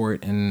the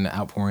support and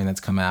outpouring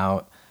that's come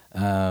out,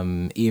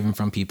 even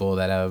from people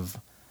that have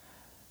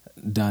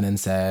done and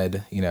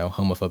said,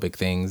 homophobic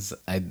things,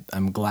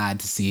 I'm glad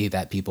to see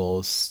that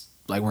people,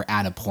 we're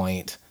at a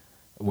point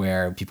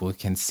where people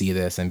can see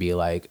this and be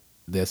like,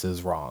 this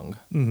is wrong,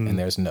 and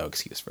there's no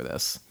excuse for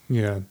this.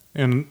 Yeah.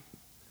 And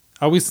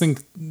I always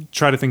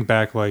try to think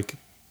back,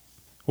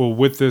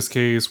 with this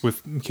case,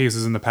 with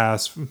cases in the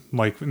past,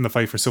 like in the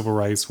fight for civil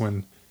rights,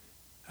 when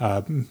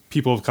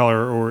people of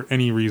color or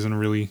any reason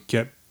really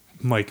get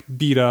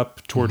beat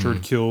up,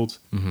 tortured, killed.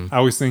 I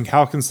always think,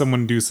 how can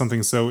someone do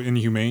something so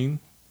inhumane?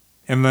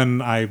 And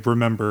then I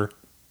remember,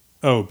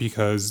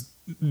 because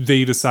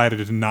they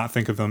decided to not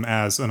think of them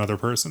as another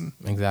person.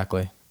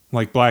 Exactly.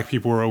 Black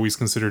people were always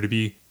considered to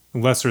be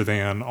lesser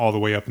than, all the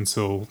way up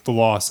until the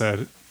law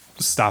said,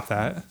 stop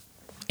that.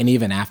 And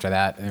even after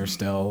that, they're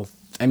still,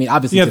 I mean,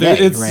 obviously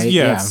today, right?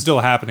 Yeah, it's still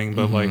happening,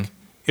 but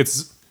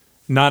it's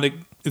not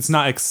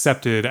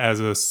accepted as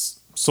a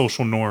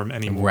social norm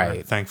anymore,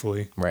 right.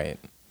 Thankfully. Right.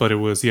 But it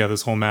was,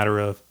 this whole matter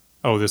of,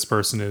 this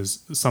person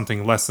is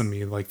something less than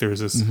me. There's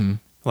this,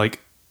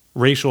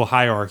 racial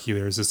hierarchy.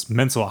 There's this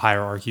mental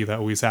hierarchy that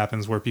always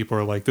happens, where people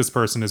are like, this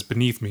person is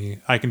beneath me.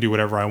 I can do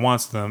whatever I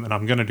want to them, and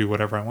I'm going to do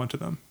whatever I want to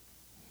them.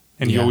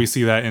 And you always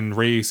see that in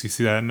race. You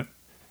see that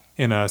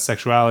in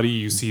sexuality.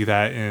 You see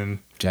that in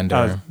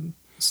gender,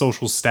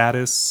 social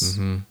status.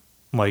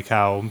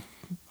 How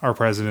our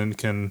president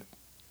can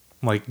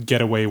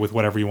get away with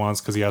whatever he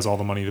wants because he has all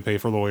the money to pay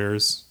for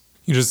lawyers.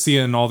 You just see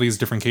it in all these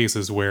different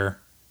cases where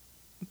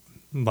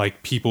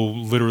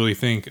people literally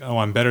think, oh,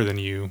 I'm better than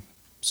you,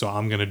 so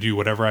I'm going to do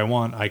whatever I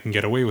want. I can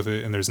get away with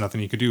it, and there's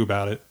nothing you could do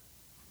about it.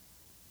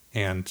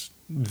 And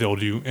they'll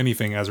do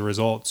anything as a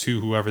result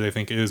to whoever they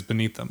think is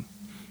beneath them.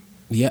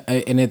 Yeah,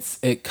 and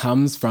it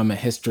comes from a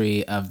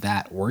history of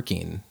that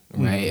working,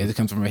 right? It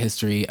comes from a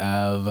history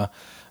of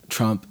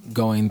Trump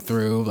going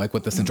through like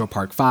with the Central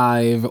Park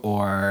Five,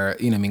 or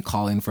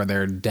calling for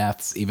their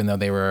deaths even though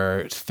they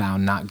were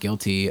found not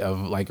guilty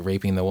of like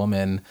raping the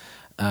woman.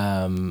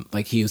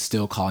 Like he was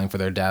still calling for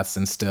their deaths,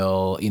 and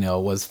still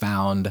was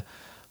found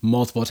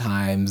multiple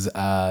times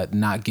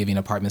not giving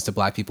apartments to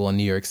Black people in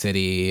New York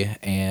City.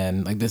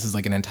 And like this is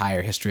like an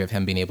entire history of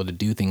him being able to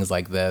do things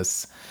like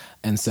this.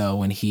 And so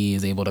when he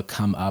is able to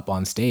come up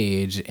on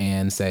stage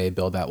and say,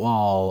 build that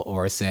wall,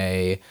 or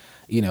say,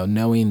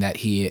 knowing that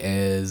he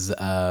is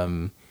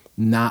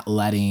not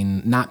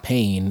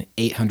paying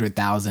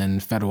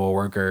 800,000 federal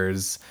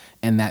workers,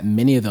 and that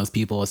many of those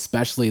people,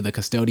 especially the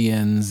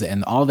custodians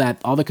and all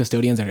the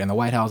custodians that are in the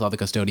White House, all the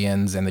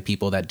custodians and the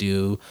people that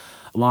do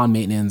lawn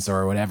maintenance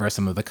or whatever,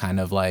 some of the kind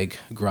of like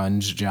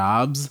grunge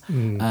jobs,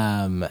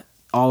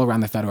 all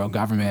around the federal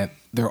government,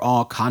 they're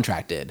all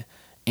contracted.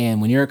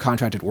 And when you're a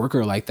contracted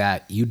worker like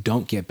that, you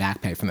don't get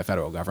back pay from the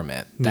federal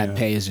government. That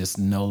pay is just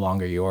no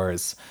longer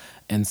yours.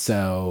 And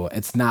so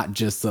it's not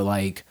just the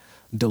like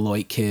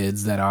Deloitte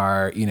kids that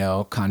are,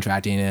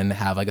 contracting and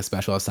have like a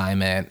special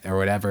assignment or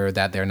whatever,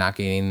 that they're not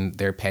getting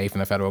their pay from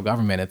the federal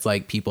government. It's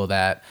like people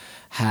that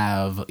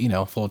have,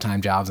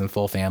 full-time jobs and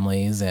full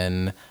families,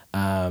 and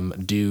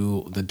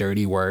do the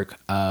dirty work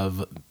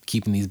of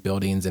keeping these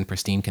buildings in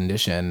pristine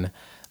condition,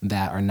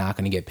 that are not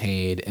going to get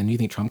paid. And do you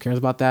think Trump cares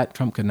about that?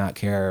 Trump could not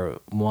care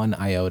one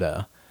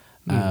iota.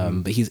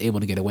 But he's able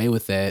to get away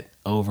with it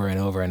over and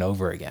over and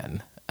over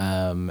again.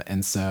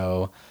 And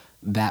so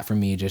that for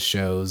me just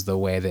shows the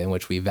way that in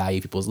which we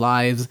value people's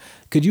lives.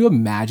 Could you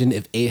imagine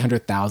if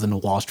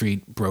 800,000 Wall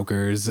Street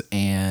brokers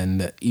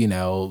and,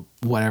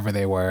 whatever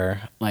they were,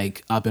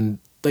 like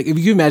if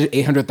you imagine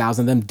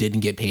 800,000 of them didn't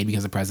get paid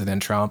because of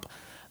President Trump,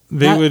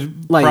 they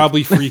would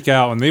probably freak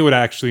out, and they would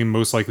actually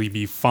most likely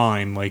be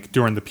fine, like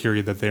during the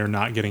period that they're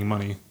not getting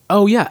money.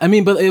 Oh yeah,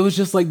 but it was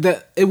just like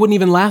that. It wouldn't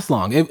even last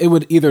long. It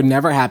would either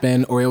never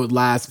happen, or it would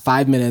last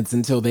 5 minutes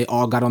until they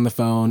all got on the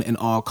phone and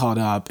all called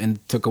up and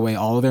took away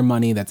all of their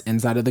money that's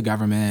inside of the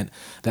government,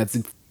 that's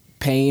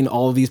paying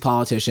all of these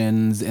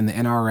politicians and the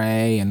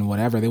NRA and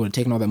whatever. They would have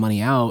taken all that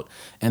money out,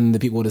 and the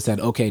people would have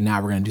said, okay,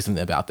 now we're going to do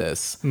something about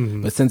this.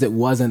 But since it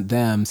wasn't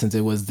them, since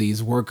it was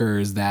these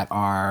workers that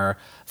are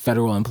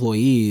federal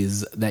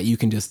employees, that you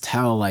can just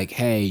tell like,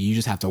 hey, you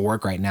just have to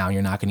work right now,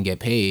 you're not going to get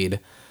paid.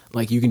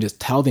 Like you can just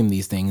tell them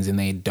these things and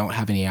they don't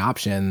have any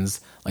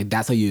options. Like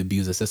that's how you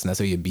abuse the system. That's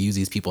how you abuse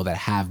these people that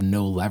have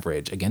no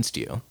leverage against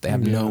you. They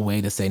have no way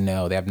to say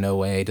no. They have no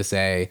way to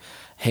say,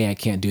 hey, I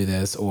can't do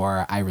this,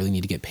 or I really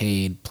need to get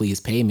paid.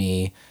 Please pay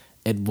me.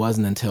 It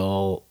wasn't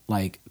until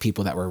like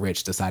people that were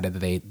rich decided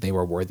that they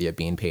were worthy of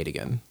being paid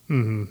again.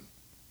 And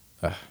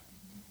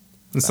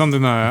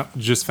something that I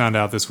just found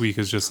out this week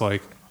is just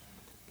like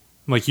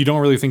you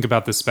don't really think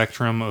about the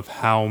spectrum of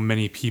how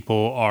many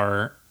people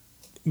are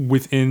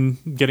within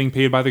getting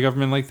paid by the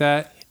government like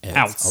that. It's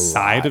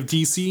outside of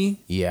DC.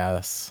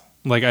 Yes.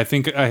 Like I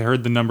think I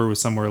heard the number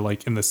was somewhere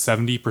like in the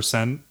 70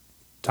 percentile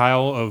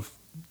of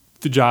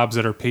the jobs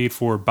that are paid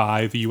for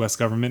by the US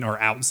government are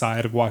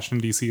outside of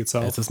Washington DC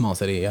itself. It's a small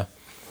city, yeah.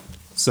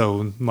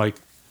 So like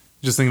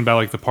just thinking about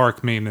like the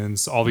park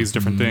maintenance, all these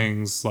different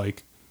things,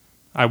 like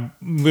I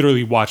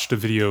literally watched a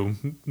video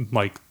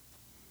like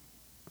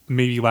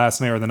maybe last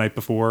night or the night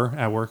before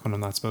at work when I'm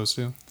not supposed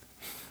to,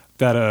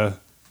 that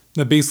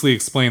basically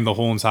explained the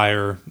whole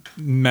entire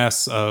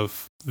mess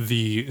of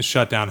the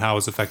shutdown, how it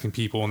was affecting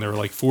people. And there were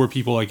like 4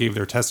 people that gave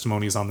their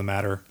testimonies on the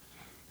matter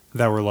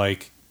that were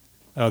like,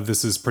 oh,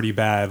 this is pretty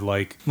bad.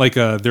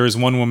 There was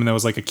one woman that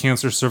was like a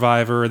cancer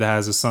survivor that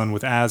has a son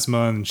with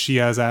asthma, and she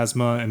has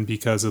asthma. And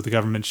because of the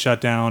government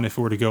shutdown, if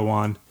it were to go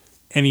on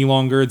any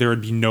longer, there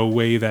would be no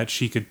way that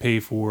she could pay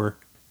for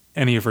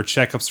any of her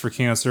checkups for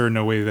cancer,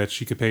 no way that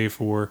she could pay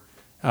for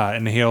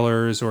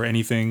inhalers or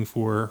anything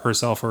for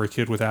herself or a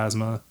kid with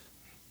asthma.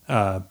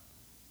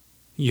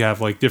 You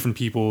have like different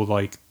people,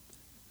 like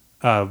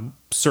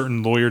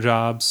certain lawyer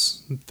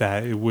jobs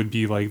that it would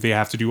be like they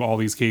have to do all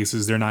these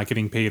cases. They're not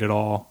getting paid at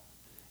all.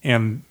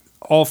 And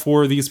all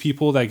 4 of these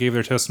people that gave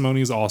their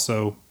testimonies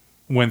also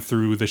went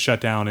through the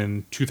shutdown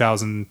in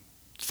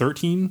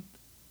 2013.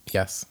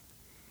 Yes.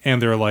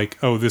 And they're like,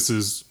 oh,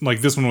 this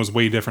one was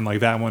way different.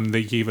 Like that one,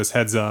 they gave us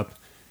heads up,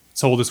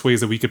 told us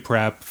ways that we could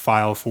prep,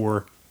 file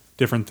for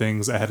different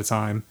things ahead of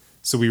time.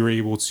 So we were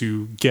able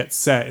to get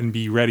set and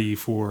be ready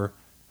for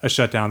a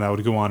shutdown that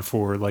would go on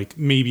for like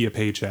maybe a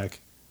paycheck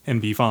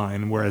and be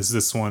fine. Whereas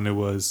this one,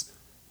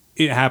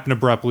 it happened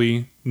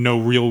abruptly, no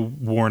real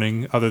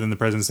warning other than the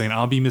president saying,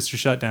 I'll be Mr.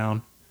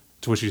 Shutdown,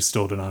 to which he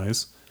still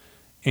denies.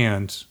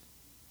 And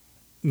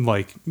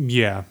like,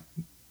 yeah,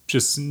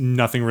 just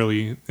nothing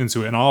really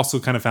into it. And I also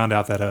kind of found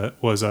out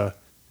that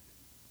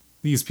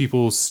these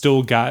people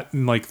still got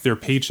like their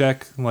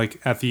paycheck like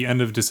at the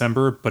end of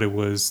December, but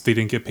they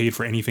didn't get paid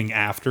for anything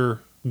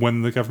after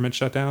when the government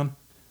shut down.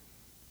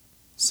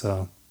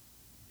 So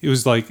it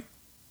was like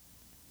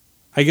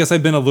I guess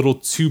I've been a little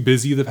too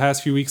busy the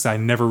past few weeks. I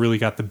never really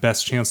got the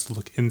best chance to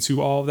look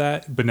into all of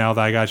that. But now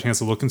that I got a chance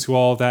to look into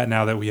all of that,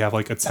 now that we have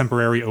like a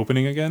temporary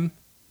opening again.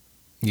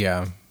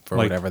 Yeah, for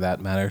like, whatever that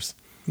matters.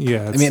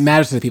 Yeah. I mean, it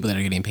matters to the people that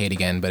are getting paid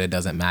again, but it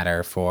doesn't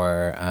matter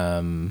for...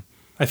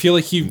 I feel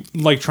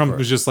like Trump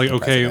was just like,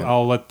 okay,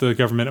 I'll let the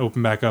government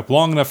open back up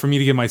long enough for me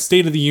to get my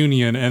State of the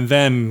Union, and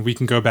then we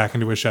can go back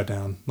into a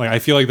shutdown. Like, I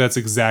feel like that's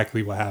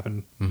exactly what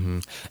happened. Mm-hmm.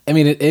 I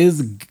mean, it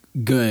is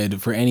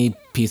good for any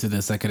piece of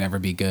this that could ever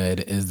be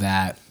good is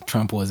that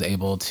Trump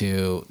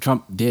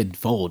did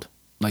fold,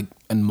 like,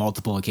 on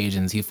multiple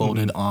occasions. He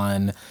folded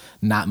on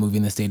not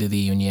moving the State of the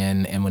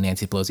Union, and when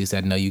Nancy Pelosi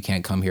said, no, you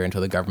can't come here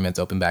until the government's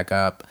open back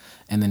up,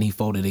 and then he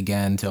folded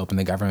again to open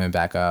the government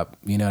back up.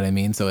 You know what I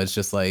mean? So it's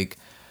just like...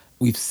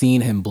 We've seen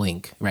him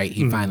blink, right?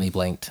 He finally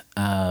blinked.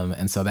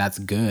 And so that's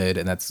good.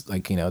 And that's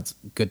like, it's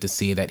good to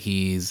see that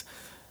he's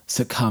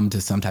succumbed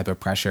to some type of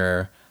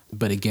pressure.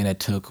 But again,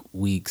 it took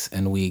weeks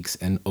and weeks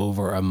and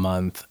over a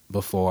month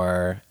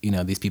before,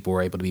 these people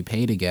were able to be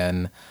paid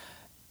again.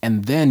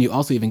 And then you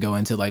also even go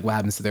into like what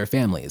happens to their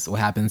families, what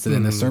happens to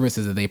then the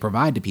services that they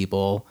provide to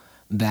people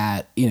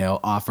that,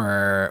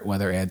 offer,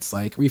 whether it's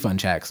like refund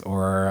checks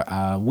or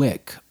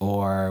WIC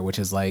or which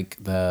is like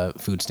the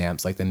food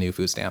stamps, like the new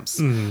food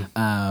stamps,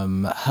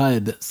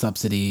 HUD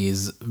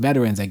subsidies,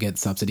 veterans that get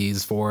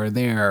subsidies for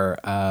their,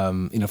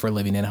 for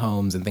living in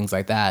homes and things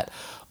like that.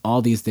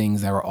 All these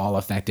things that were all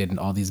affected and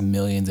all these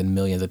millions and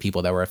millions of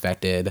people that were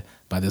affected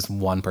by this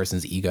one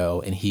person's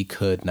ego, and he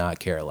could not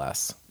care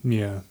less.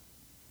 Yeah.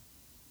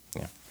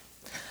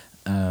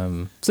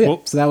 So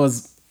that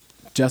was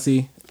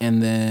Jussie. And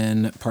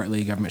then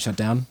partly government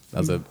shutdown.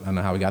 That was I don't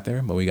know how we got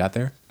there, but we got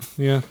there.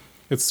 Yeah.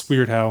 It's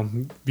weird how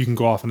you can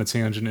go off on a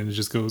tangent and it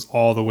just goes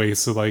all the way.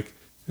 So like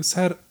this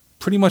had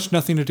pretty much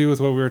nothing to do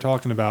with what we were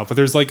talking about, but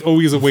there's like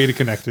always a way to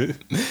connect it.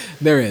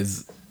 There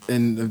is.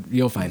 And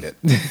you'll find it.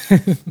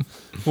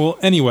 Well,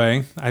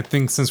 anyway, I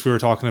think since we were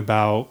talking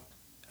about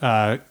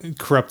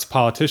corrupt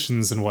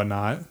politicians and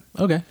whatnot.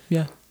 Okay.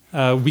 Yeah.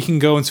 We can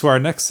go into our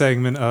next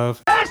segment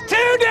of That's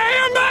Too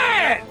Damn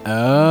Bad!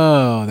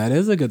 Oh, that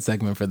is a good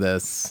segment for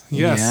this.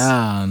 Yes.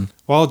 Yeah.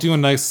 Well, I'll do a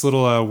nice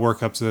little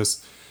work up to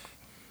this.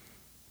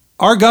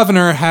 Our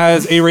governor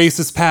has a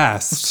racist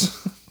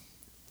past.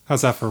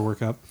 How's that for a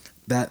workup?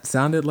 That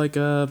sounded like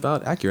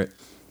about accurate.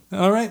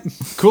 All right,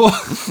 cool.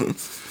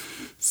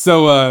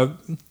 So,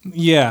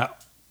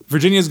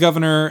 Virginia's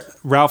governor,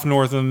 Ralph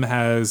Northam,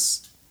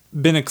 has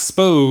been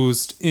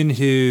exposed in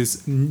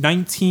his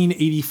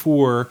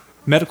 1984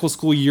 medical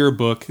school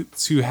yearbook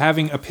to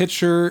having a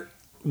picture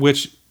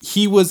which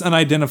he was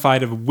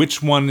unidentified of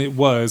which one it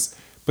was,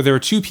 but there were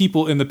two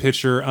people in the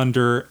picture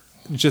under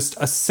just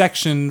a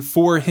section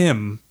for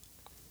him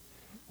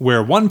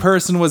where one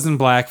person was in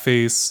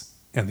blackface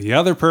and the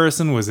other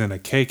person was in a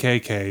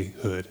KKK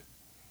hood.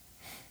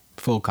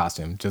 Full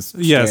costume, just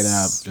straight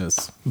up,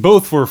 just...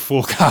 Both were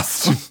full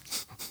costume.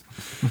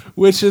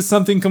 Which is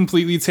something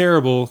completely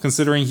terrible,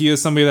 considering he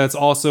is somebody that's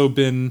also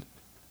been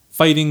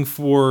fighting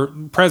for,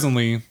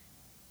 presently,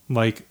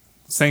 like,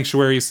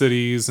 sanctuary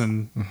cities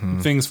and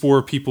things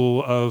for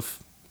people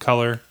of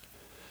color.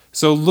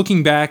 So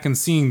looking back and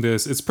seeing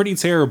this, it's pretty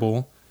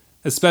terrible,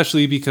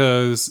 especially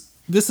because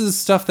this is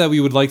stuff that we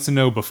would like to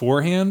know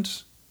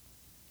beforehand.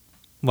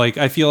 Like,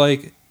 I feel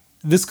like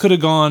this could have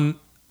gone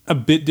a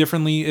bit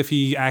differently if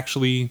he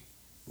actually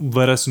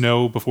let us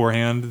know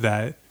beforehand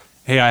that,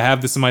 hey, I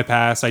have this in my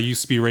past. I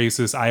used to be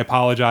racist. I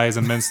apologize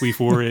immensely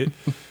for it.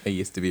 I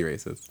used to be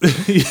racist.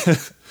 Yeah.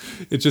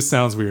 It just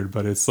sounds weird,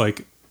 but it's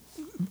like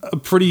a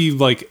pretty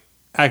like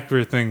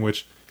accurate thing,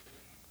 which,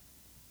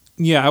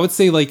 yeah, I would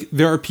say like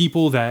there are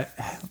people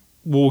that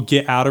will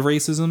get out of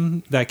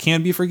racism that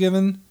can be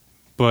forgiven,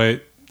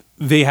 but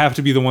they have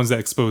to be the ones that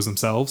expose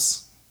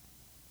themselves.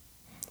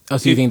 Oh,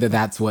 so you think that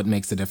that's what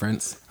makes the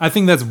difference? I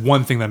think that's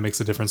one thing that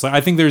makes a difference. Like,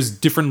 I think there's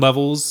different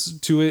levels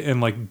to it,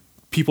 and like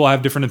people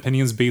have different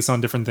opinions based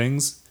on different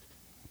things.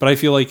 But I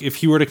feel like if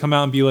he were to come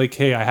out and be like,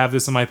 hey, I have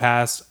this in my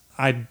past,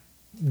 I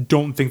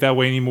don't think that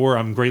way anymore,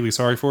 I'm greatly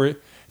sorry for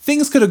it,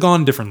 things could have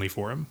gone differently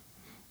for him.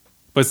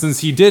 But since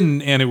he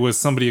didn't, and it was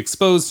somebody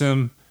exposed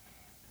him,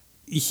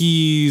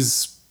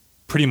 he's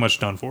pretty much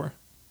done for.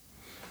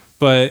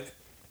 But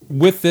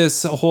with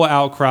this whole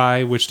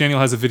outcry, which Daniel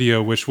has a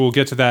video, which we'll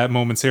get to that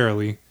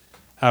momentarily,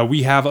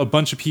 we have a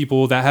bunch of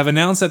people that have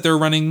announced that they're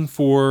running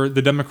for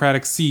the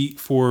Democratic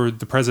seat for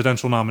the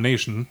presidential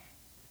nomination.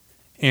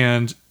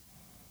 And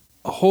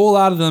a whole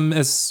lot of them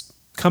has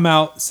come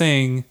out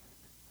saying,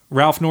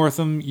 Ralph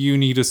Northam, you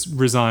need to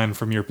resign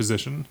from your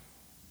position.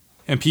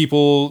 And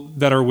people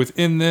that are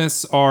within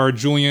this are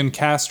Julian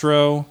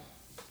Castro.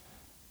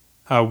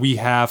 We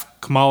have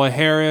Kamala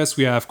Harris.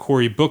 We have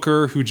Cory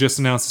Booker, who just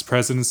announced his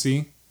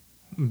presidency.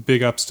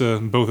 Big ups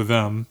to both of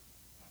them.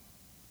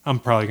 I'm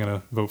probably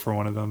going to vote for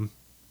one of them.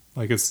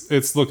 Like,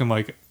 it's looking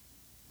like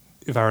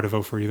if I were to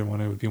vote for either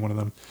one, it would be one of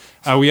them.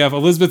 We have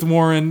Elizabeth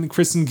Warren,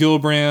 Kristen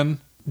Gillibrand,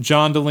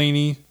 John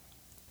Delaney.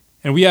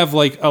 And we have,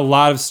 like, a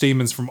lot of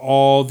statements from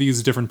all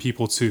these different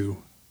people,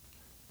 too.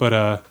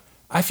 But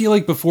I feel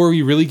like before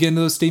we really get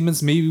into those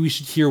statements, maybe we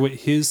should hear what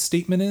his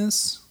statement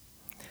is.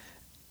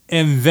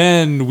 And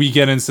then we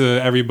get into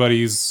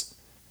everybody's,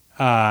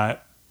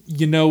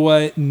 you know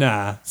what?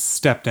 Nah,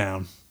 step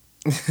down.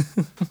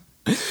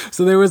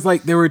 So there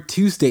were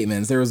two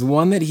statements. There was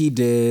one that he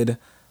did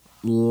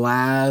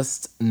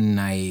last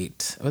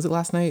night. Was it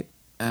last night?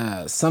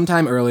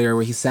 Sometime earlier,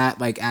 where he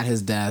sat like at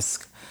his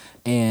desk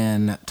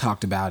and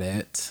talked about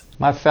it.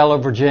 My fellow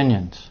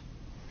Virginians,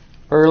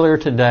 earlier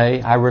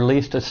today I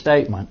released a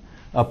statement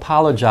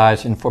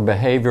apologizing for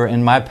behavior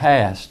in my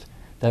past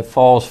that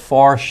falls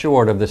far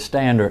short of the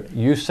standard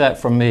you set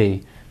for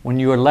me when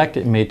you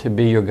elected me to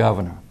be your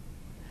governor.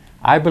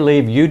 I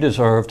believe you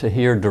deserve to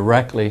hear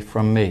directly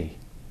from me.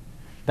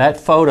 That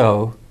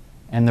photo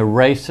and the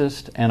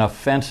racist and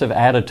offensive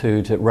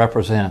attitudes it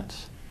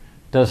represents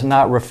does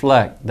not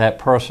reflect that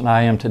person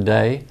I am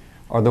today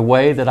or the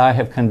way that I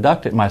have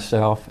conducted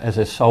myself as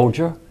a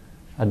soldier,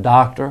 a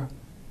doctor,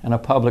 and a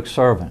public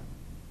servant.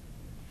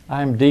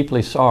 I am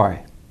deeply sorry.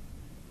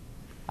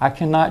 I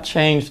cannot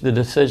change the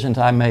decisions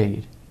I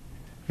made,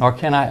 nor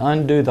can I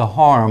undo the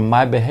harm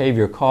my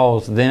behavior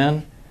caused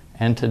then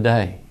and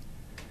today.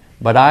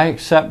 But I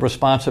accept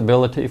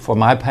responsibility for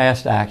my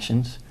past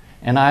actions,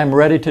 and I am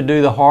ready to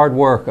do the hard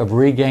work of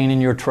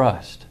regaining your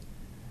trust.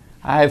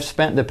 I have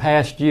spent the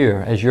past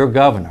year as your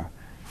governor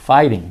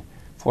fighting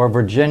for a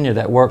Virginia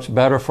that works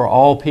better for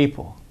all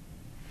people.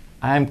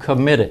 I am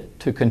committed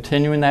to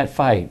continuing that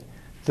fight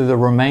through the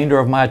remainder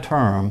of my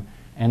term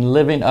and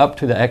living up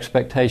to the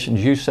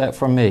expectations you set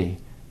for me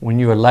when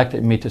you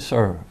elected me to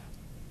serve.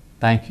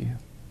 Thank you.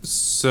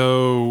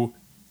 So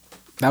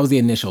that was the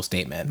initial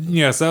statement.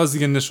 Yes, that was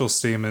the initial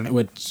statement.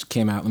 Which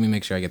came out, let me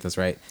make sure I get this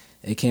right.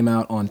 It came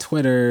out on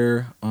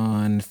Twitter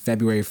on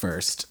February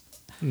 1st.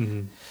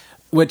 Mm-hmm.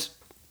 Which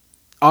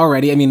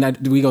already, I mean,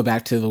 we go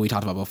back to what we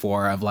talked about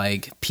before of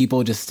like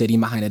people just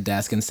sitting behind a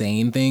desk and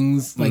saying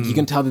things. Like you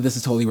can tell that this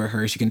is totally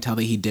rehearsed. You can tell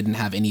that he didn't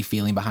have any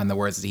feeling behind the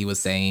words that he was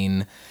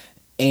saying.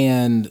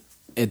 And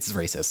it's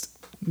racist.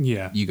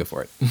 Yeah. You go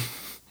for it.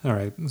 All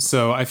right.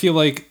 So I feel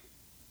like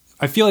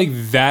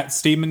that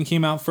statement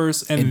came out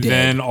first, and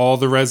then all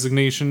the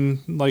resignation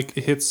like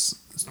hits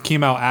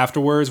came out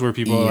afterwards, where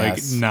people are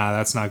like, "Nah,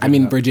 that's not good." I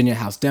mean, enough. Virginia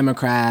House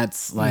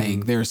Democrats,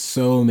 like there's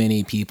so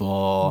many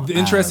people. The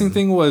interesting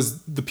thing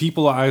was the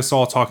people I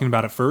saw talking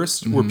about it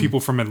first were people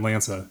from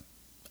Atlanta.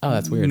 Oh,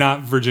 that's weird.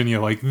 Not Virginia.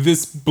 Like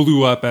this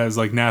blew up as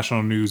like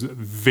national news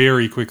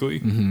very quickly.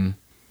 Mm-hmm.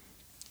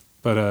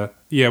 But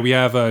yeah, we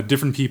have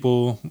different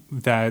people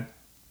that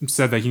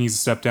said that he needs to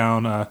step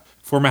down.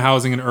 Former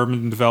Housing and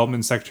Urban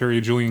Development Secretary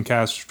Julian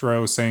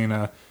Castro saying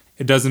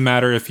it doesn't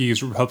matter if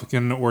he's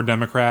Republican or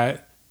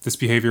Democrat. This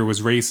behavior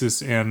was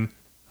racist and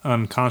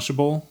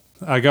unconscionable.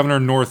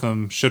 Governor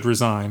Northam should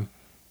resign.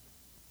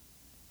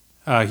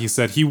 He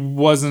said he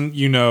wasn't,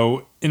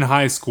 in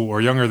high school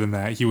or younger than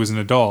that. He was an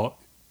adult.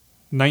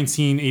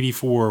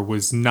 1984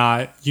 was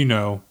not,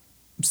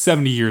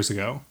 70 years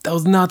ago. That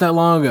was not that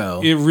long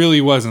ago. It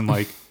really wasn't.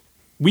 Like,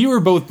 we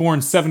were both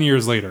born 7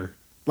 years later.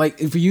 Like,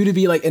 for you to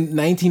be, like, in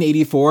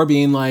 1984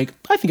 being like,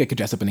 I think I could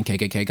dress up in a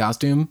KKK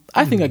costume.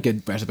 I think I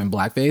could dress up in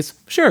blackface.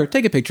 Sure,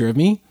 take a picture of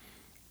me.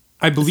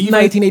 I believe... It's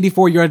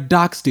 1984, you're a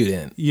doc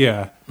student.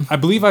 Yeah. I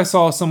believe I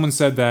saw someone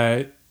said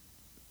that,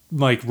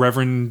 like,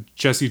 Reverend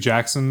Jesse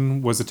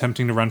Jackson was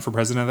attempting to run for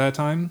president at that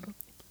time.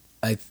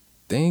 I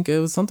think it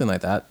was something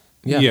like that.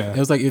 Yeah. It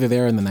was, like, either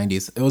there or in the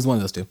 90s. It was one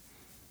of those two.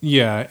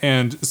 Yeah,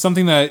 and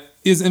something that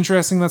is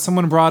interesting that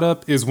someone brought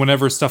up is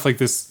whenever stuff like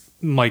this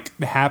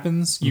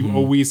happens, you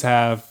always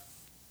have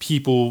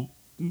people,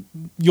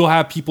 you'll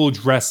have people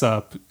dress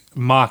up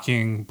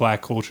mocking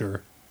black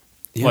culture,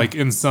 like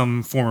in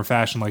some form or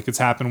fashion. Like it's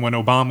happened when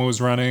Obama was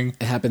running.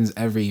 It happens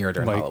every year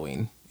during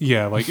Halloween.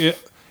 Yeah, like it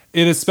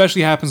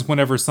especially happens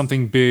whenever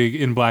something big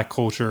in black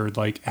culture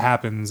like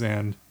happens,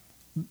 and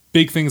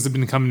big things have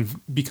been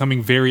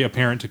becoming very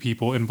apparent to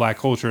people in black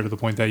culture to the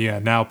point that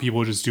now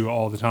people just do it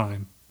all the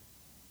time.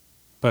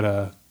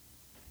 But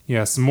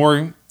some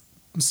more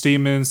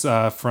statements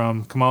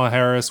from Kamala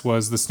Harris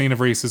was the stain of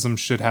racism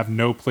should have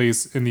no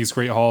place in these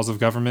great halls of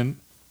government.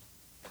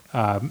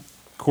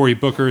 Cory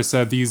Booker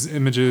said these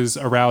images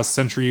arouse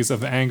centuries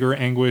of anger,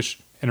 anguish,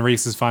 and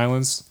racist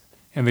violence,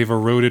 and they've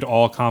eroded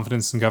all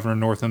confidence in Governor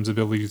Northam's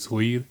ability to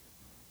lead.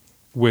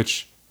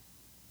 Which,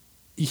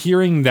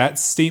 hearing that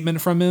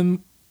statement from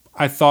him,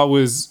 I thought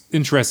was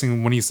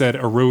interesting when he said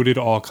eroded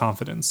all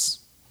confidence.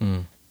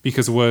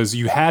 Because it was,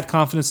 you had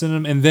confidence in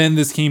him, and then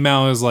this came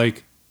out as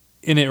like,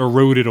 and it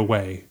eroded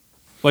away.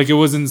 Like, it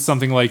wasn't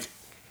something like,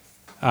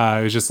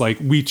 it was just like,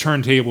 we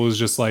turned tables,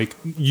 just like,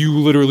 you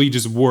literally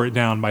just wore it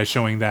down by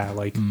showing that.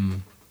 Like,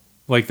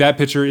 like that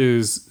picture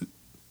is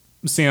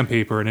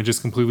sandpaper, and it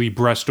just completely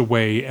brushed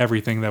away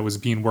everything that was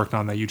being worked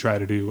on that you try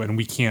to do, and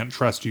we can't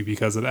trust you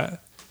because of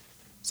that.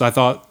 So I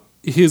thought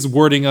his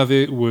wording of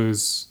it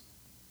was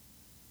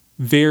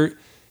it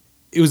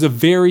was a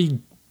very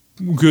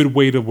good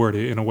way to word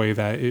it in a way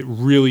that it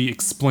really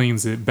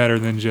explains it better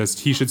than just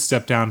he should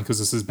step down because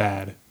this is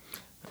bad.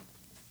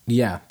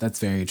 Yeah, that's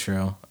very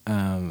true.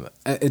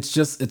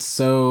 It's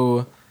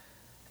so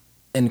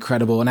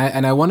incredible. And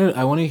I want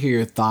to hear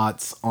your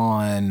thoughts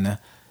on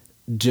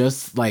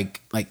just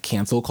like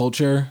cancel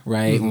culture,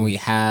 right? When we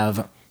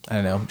have, I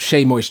don't know,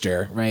 Shea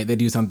Moisture, right? They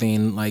do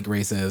something like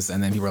racist,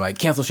 and then people are like,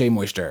 cancel Shea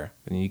Moisture.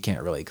 And you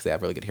can't really, because they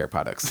have really good hair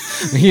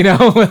products. You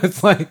know?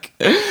 It's like,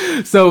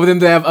 so then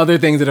they have other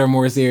things that are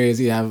more serious.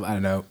 You have, I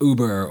don't know,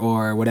 Uber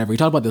or whatever. We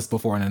talked about this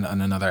before in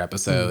another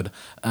episode.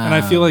 And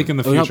I feel like in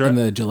the future, in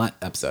the Gillette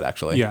episode,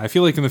 actually. Yeah, I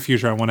feel like in the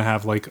future, I want to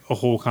have like a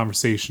whole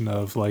conversation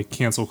of like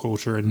cancel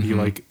culture and be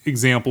like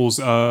examples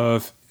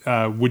of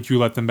would you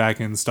let them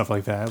back in, stuff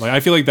like that. Like, I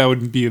feel like that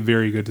would be a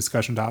very good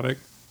discussion topic.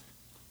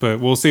 But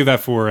we'll save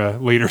that for a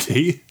later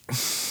date.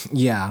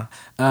 Yeah.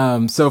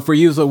 So for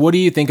you, so what do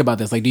you think about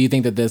this? Like, do you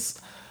think that this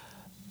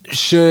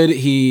should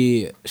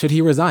he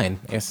resign?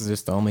 I guess is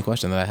just the only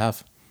question that I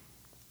have.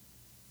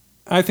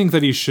 I think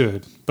that he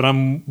should, but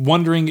I'm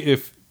wondering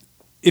if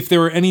there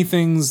were any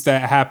things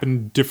that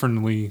happened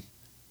differently,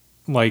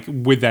 like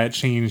would that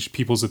change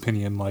people's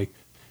opinion? Like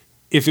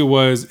if he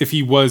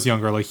was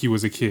younger, like he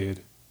was a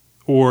kid,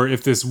 or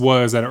if this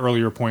was at an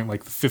earlier point,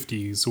 like the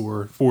 50s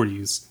or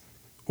 40s.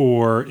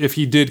 Or if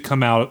he did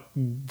come out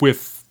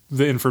with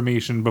the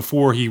information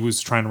before he was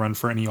trying to run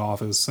for any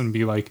office and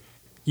be like,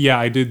 yeah,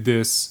 I did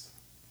this.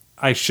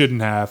 I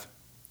shouldn't have.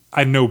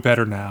 I know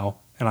better now,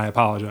 and I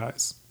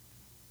apologize.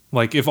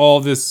 Like, if all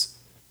these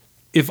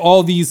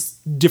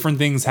different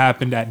things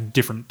happened at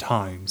different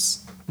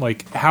times,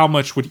 like, how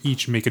much would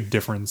each make a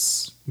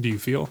difference, do you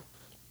feel?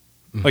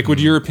 Like,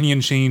 would your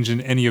opinion change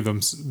in any of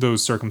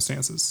those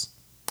circumstances?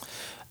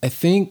 I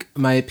think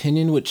my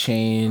opinion would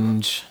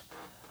change...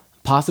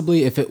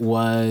 possibly if it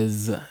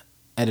was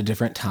at a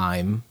different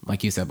time,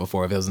 like you said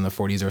before, if it was in the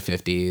 40s or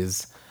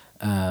 50s.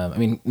 I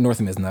mean,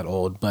 Northam isn't that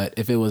old, but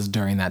if it was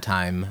during that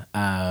time,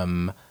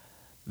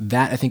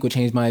 that I think would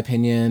change my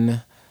opinion.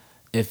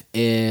 If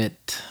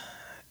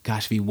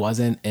he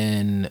wasn't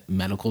in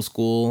medical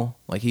school,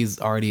 like he's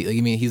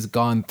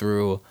gone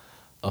through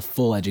a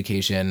full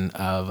education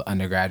of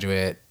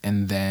undergraduate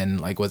and then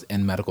like was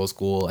in medical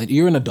school. And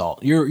you're an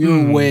adult.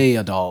 You're way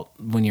adult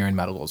when you're in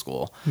medical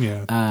school.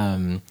 Yeah.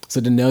 So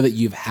to know that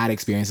you've had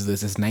experiences this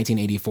is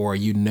 1984,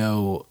 you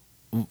know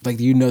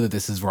that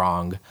this is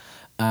wrong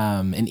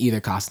in either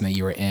costume that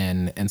you were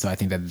in. And so I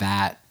think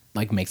that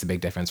like makes a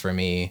big difference for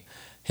me,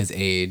 his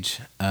age.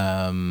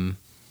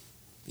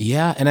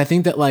 Yeah. And I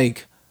think that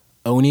like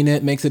owning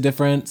it makes a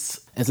difference.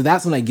 And so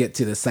that's when I get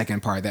to the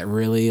second part that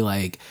really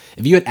like,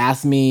 if you had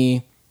asked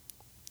me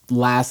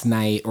last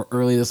night or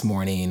early this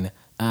morning,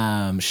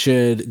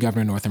 should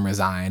Governor Northam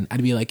resign?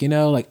 I'd be like, I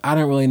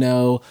don't really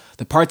know.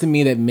 The parts of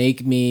me that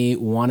make me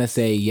want to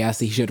say yes,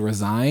 he should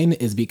resign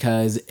is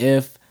because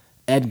if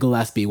Ed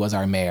Gillespie was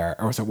our mayor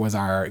or was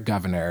our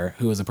governor,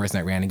 who was the person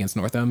that ran against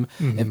Northam,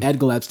 if Ed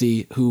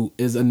Gillespie, who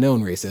is a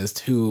known racist,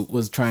 who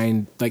was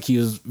he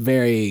was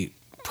very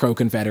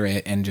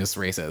pro-Confederate and just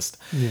racist.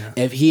 Yeah.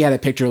 If he had a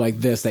picture like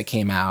this that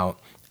came out,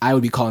 I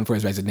would be calling for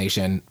his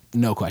resignation,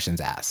 no questions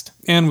asked.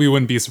 And we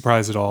wouldn't be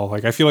surprised at all.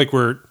 Like, I feel like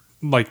we're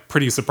like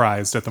pretty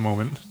surprised at the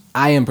moment.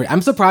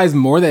 I'm surprised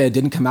more that it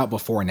didn't come out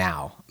before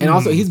now. And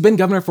also, he's been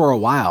governor for a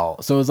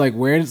while. So it's like,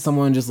 where did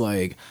someone just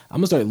like, I'm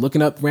going to start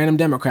looking up random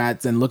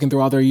Democrats and looking through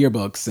all their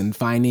yearbooks and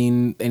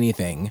finding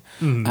anything.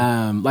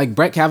 Like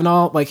Brett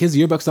Kavanaugh, like his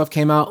yearbook stuff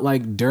came out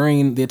like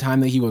during the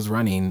time that he was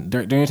running,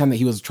 during the time that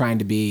he was trying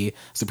to be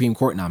Supreme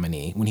Court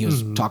nominee, when he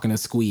was talking to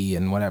Squee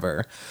and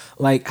whatever.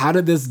 Like, how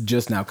did this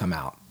just now come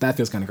out? That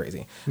feels kind of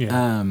crazy.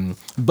 Yeah.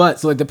 But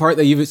so like the part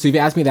that if you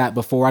asked me that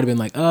before, I'd have been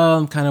like, oh,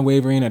 I'm kind of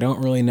wavering. I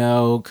don't really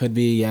know. Could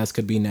be yes,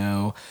 could be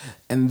no.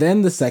 And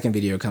then the second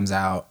video comes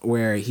out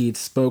where he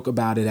spoke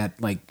about it at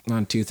like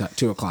on 2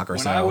 o'clock or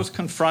so. When I was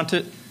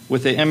confronted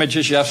with the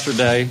images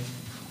yesterday,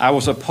 I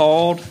was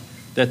appalled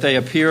that they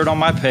appeared on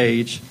my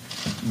page,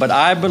 but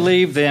I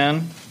believe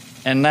then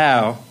and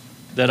now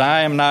that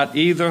I am not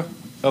either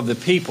of the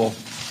people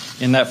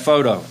in that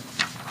photo.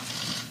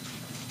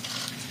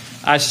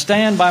 I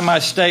stand by my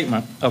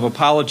statement of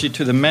apology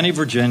to the many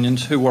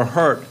Virginians who were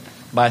hurt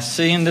by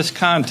seeing this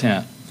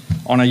content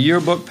on a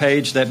yearbook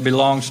page that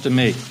belongs to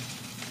me.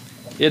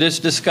 It is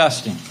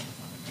disgusting.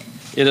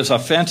 It is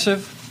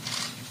offensive.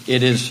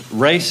 It is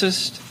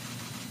racist.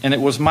 And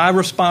it was my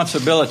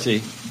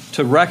responsibility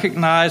to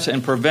recognize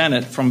and prevent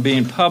it from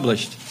being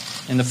published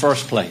in the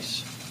first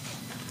place.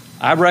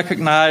 I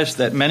recognize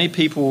that many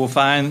people will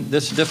find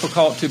this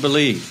difficult to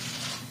believe.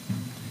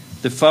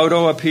 The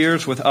photo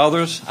appears with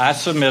others I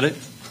submitted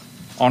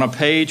on a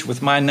page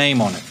with my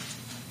name on it.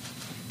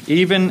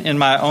 Even in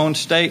my own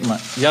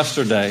statement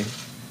yesterday,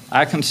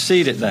 I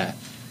conceded that,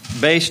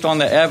 based on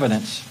the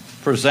evidence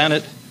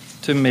presented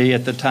to me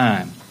at the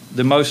time,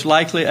 the most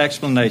likely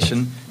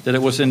explanation that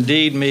it was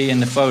indeed me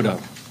in the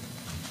photo.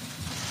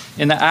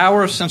 In the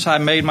hours since I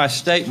made my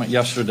statement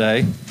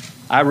yesterday,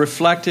 I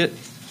reflected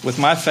with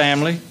my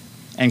family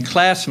and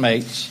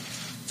classmates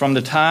from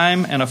the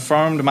time and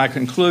affirmed my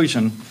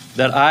conclusion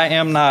that I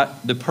am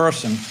not the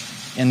person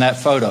in that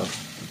photo.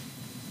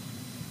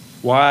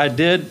 While I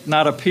did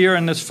not appear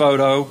in this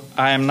photo,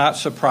 I am not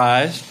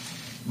surprised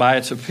by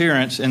its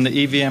appearance in the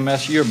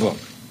EVMS yearbook.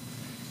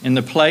 in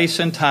the place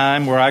and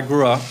time where I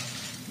grew up,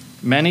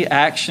 many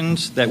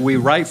actions that we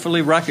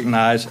rightfully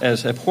recognize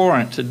as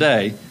abhorrent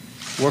today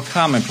were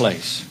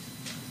commonplace.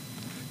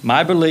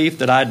 My belief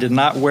that I did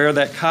not wear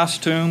that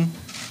costume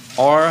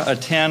or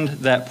attend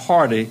that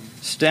party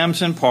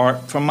stems in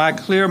part from my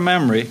clear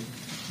memory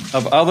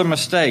of other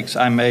mistakes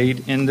I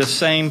made in this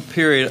same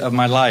period of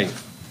my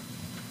life.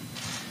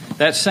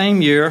 That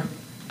same year,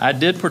 I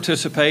did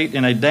participate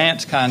in a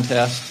dance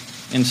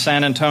contest in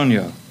San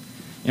Antonio,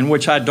 in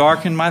which I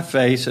darkened my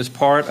face as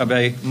part of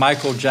a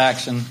Michael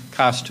Jackson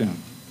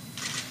costume.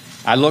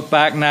 I look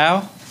back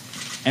now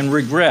and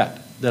regret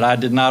that I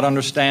did not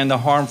understand the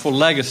harmful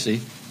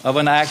legacy of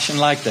an action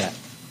like that.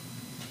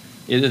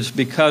 It is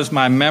because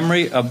my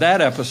memory of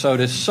that episode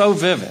is so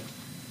vivid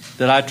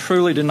that I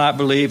truly do not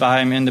believe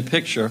I am in the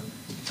picture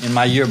in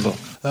my yearbook.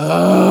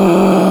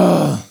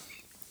 God,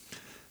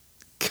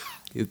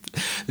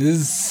 this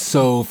is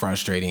so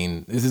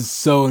frustrating. This is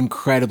so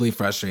incredibly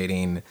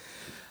frustrating.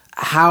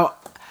 How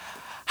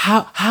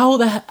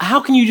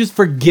can you just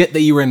forget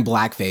that you were in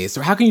blackface?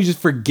 Or how can you just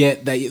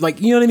forget that, you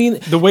know what I mean?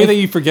 The way that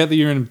you forget that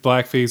you're in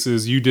blackface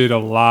is you did a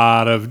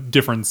lot of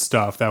different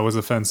stuff that was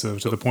offensive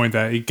to the point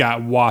that it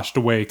got washed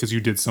away because you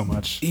did so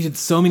much. You did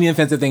so many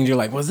offensive things. You're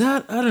like, was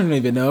that? I don't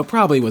even know. It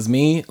probably was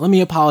me. Let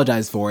me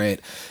apologize for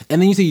it.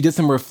 And then you say you did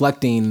some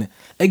reflecting.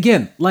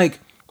 Again,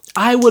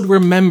 I would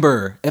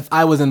remember if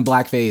I was in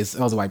blackface,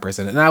 I was a white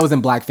person, and I was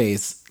in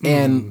blackface,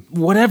 and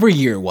whatever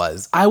year it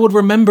was, I would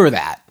remember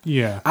that.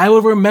 Yeah. I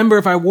would remember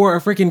if I wore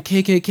a freaking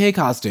KKK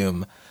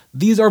costume.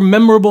 These are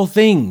memorable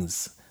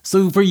things.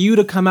 So for you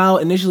to come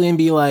out initially and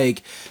be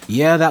like,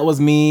 yeah, that was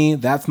me,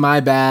 that's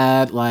my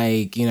bad,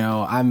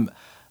 I'm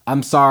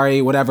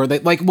sorry, whatever,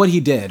 like what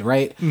he did,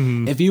 right?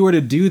 Mm-hmm. If you were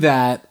to do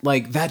that,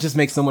 that just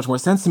makes so much more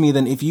sense to me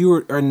than if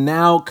you are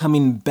now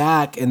coming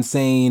back and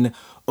saying,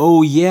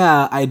 oh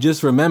yeah, I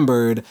just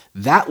remembered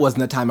that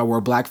wasn't the time I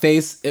wore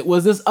blackface. It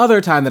was this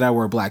other time that I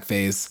wore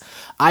blackface.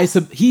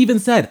 He even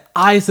said,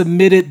 I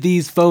submitted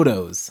these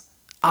photos.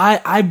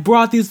 I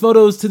brought these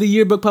photos to the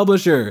yearbook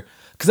publisher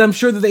because I'm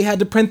sure that they had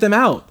to print them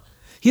out.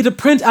 He had to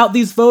print out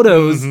these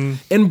photos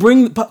and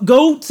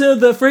go to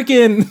the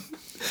freaking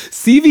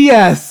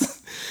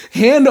CVS,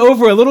 hand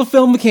over a little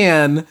film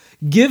can,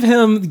 go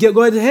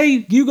ahead,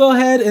 hey, you go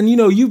ahead and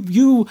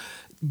you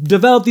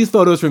develop these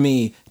photos for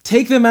me.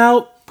 Take them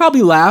out.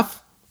 Probably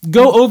laugh,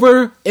 go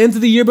over into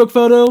the yearbook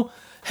photo.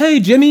 Hey,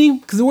 Jimmy,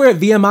 because we're at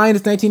VMI and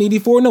it's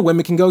 1984, no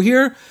women can go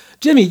here.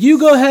 Jimmy, you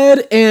go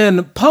ahead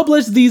and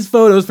publish these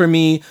photos for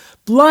me,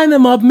 line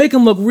them up, make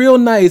them look real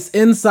nice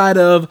inside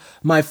of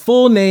my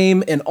full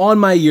name and on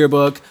my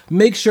yearbook.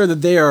 Make sure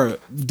that they are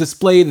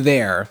displayed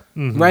there,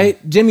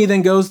 right? Jimmy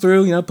then goes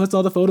through, puts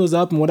all the photos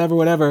up and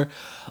whatever.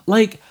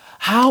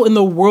 How in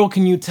the world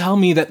can you tell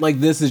me that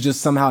this is just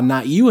somehow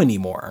not you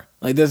anymore?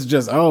 This is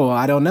just,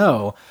 I don't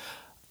know.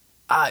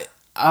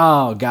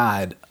 Oh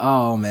God.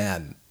 Oh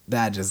man.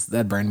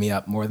 That burned me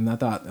up more than I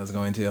thought it was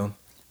going to.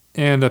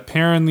 And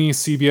apparently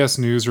CBS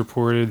News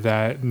reported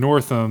that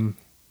Northam,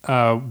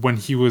 when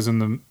he was in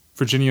the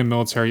Virginia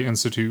Military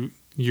Institute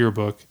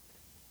yearbook,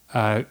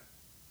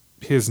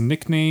 his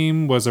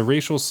nickname was a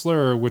racial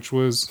slur, which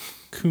was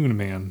Coon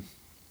Man.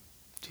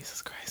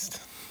 Jesus Christ.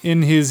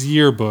 In his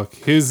yearbook,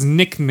 his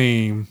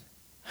nickname,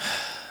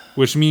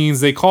 which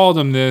means they called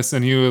him this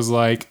and he was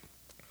like,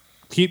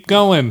 keep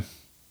going.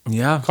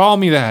 Yeah. Call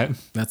me that.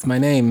 That's my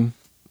name.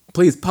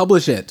 Please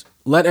publish it.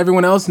 Let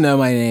everyone else know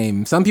my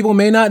name. Some people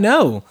may not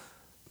know.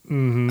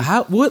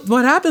 Mm-hmm.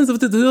 What happens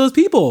to those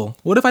people?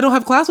 What if I don't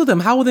have class with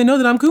them? How will they know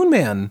that I'm Coon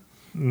Man?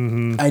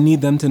 Mm-hmm. I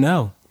need them to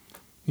know.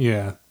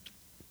 Yeah.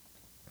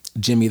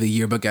 Jimmy, the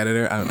yearbook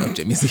editor. I don't know if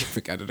Jimmy's the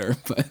yearbook editor,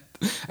 but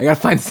I gotta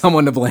find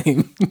someone to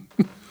blame.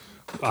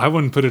 I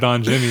wouldn't put it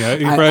on Jimmy.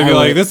 He'd probably be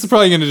like, this is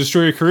probably going to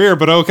destroy your career,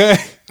 but okay.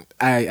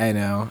 I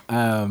know.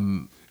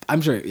 I'm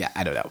sure. Yeah,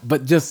 I don't know.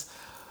 But just...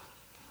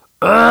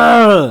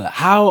 how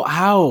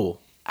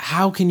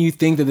can you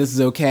think that this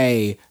is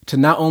okay to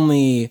not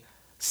only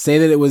say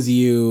that it was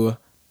you,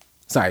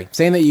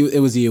 saying that it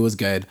was you was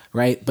good,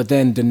 right? But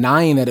then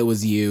denying that it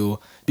was you,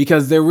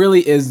 because there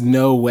really is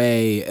no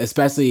way,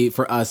 especially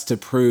for us to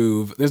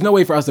prove, there's no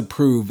way for us to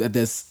prove that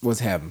this was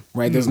him,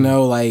 right? Mm. There's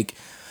no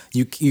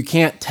you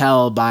can't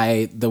tell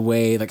by the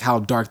way, how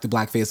dark the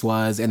blackface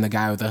was and the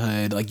guy with the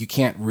hood. You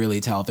can't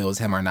really tell if it was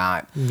him or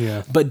not.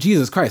 Yeah. But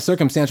Jesus Christ,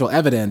 circumstantial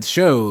evidence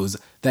shows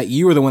that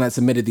you were the one that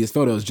submitted these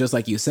photos, just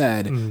like you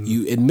said. Mm.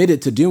 You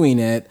admitted to doing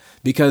it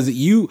because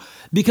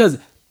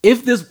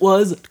if this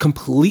was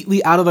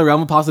completely out of the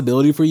realm of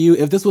possibility for you,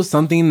 if this was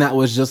something that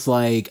was just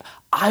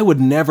I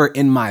would never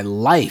in my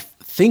life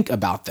think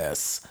about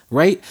this,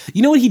 right?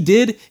 You know what he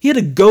did? He had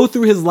to go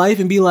through his life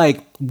and be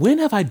like, when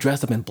have I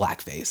dressed up in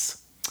blackface?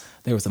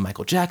 There was a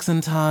Michael Jackson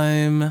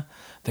time.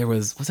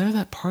 Was there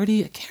that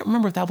party? I can't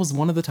remember if that was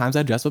one of the times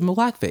I dressed up in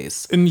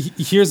blackface. And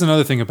here's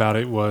another thing about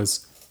it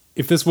was,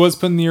 if this was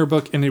put in the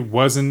yearbook and it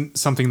wasn't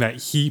something that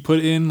he put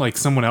in,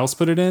 someone else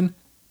put it in,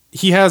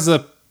 he has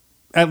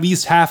at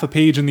least half a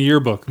page in the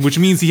yearbook, which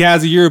means he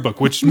has a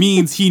yearbook, which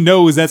means he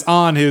knows that's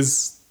on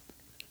his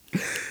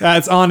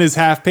That's on his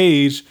half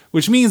page,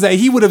 which means that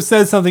he would have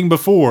said something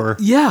before.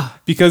 Yeah.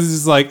 Because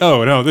it's like,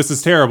 oh no, this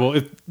is terrible.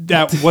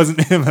 That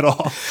wasn't him at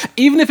all.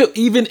 Even if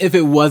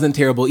it wasn't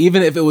terrible,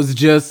 even if it was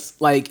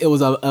just like it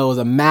was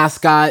a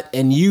mascot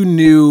and you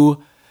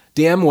knew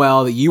damn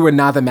well that you were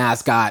not the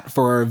mascot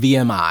for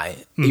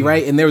VMI,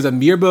 right? And there was a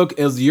yearbook,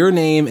 it was your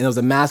name, and it was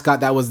a mascot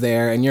that was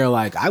there, and you're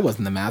like, I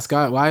wasn't the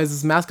mascot. Why is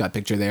this mascot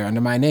picture there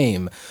under my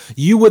name?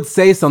 You would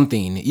say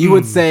something. You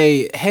would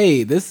say,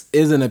 hey, this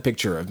isn't a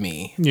picture of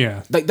me.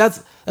 Yeah. Like,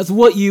 that's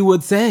what you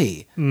would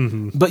say.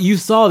 But you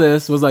saw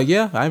this, was like,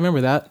 yeah, I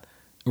remember that,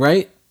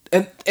 right?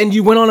 And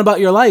you went on about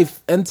your life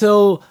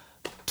until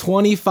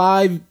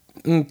 35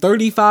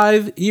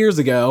 years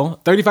ago,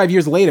 35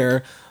 years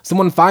later,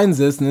 someone finds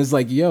this and is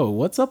like, yo,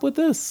 what's up with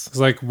this? It's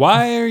like,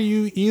 why are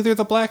you either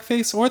the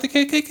blackface or the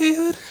KKK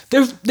hood?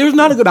 There's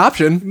not a good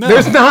option. No.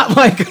 There's not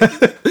like,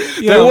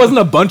 there wasn't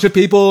a bunch of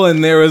people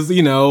and there was,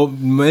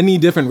 many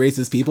different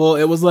racist people.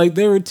 It was like,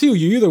 there were two.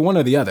 You're either one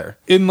or the other.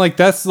 And like,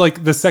 that's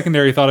like the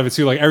secondary thought of it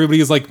too. Like everybody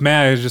is like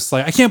mad. It's just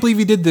like, I can't believe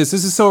he did this.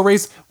 This is so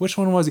racist. Which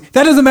one was he?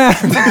 That doesn't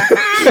matter.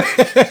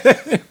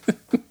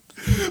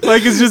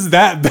 Like, it's just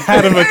that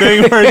bad of a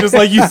thing where it's just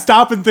like you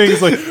stop and think,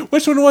 it's like,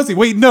 which one was he?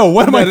 Wait, no,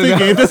 what am I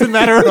thinking? It doesn't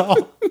matter at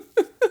all.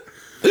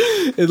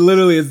 It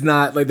literally is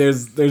not like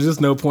there's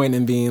just no point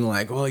in being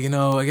like, well,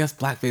 I guess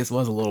blackface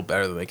was a little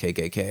better than the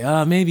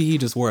KKK. Maybe he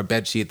just wore a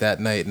bedsheet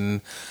that night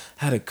and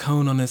had a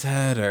cone on his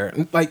head,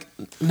 or like,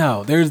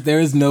 no, there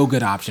is no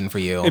good option for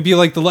you. It'd be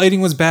like the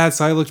lighting was bad,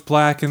 so I looked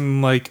black,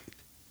 and like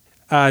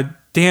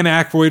Dan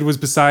Aykroyd was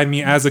beside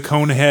me as a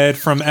conehead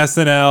from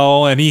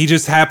SNL, and he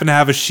just happened to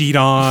have a sheet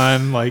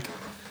on. Like,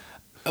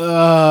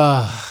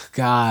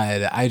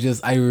 God, I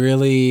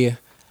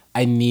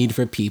need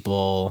for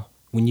people,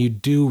 when you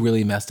do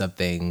really messed up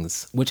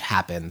things, which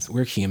happens,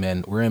 we're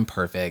human, we're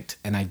imperfect,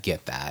 and I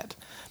get that.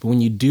 But when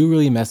you do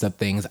really mess up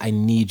things, I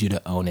need you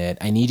to own it.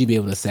 I need you to be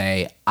able to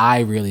say,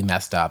 I really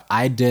messed up.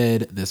 I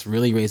did this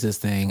really racist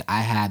thing.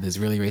 I had this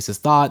really racist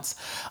thoughts.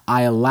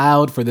 I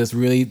allowed for this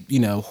really,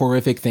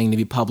 horrific thing to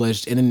be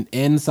published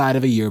inside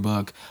of a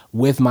yearbook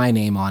with my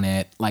name on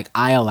it. Like,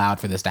 I allowed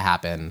for this to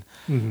happen.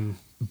 Mm-hmm.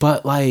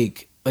 But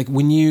like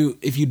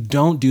if you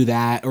don't do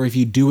that, or if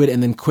you do it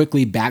and then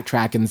quickly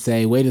backtrack and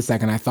say, wait a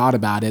second, I thought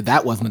about it.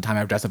 That wasn't the time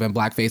I dressed up in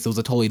blackface. It was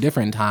a totally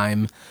different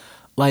time.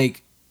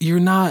 Like,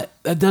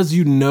 that does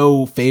you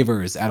no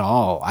favors at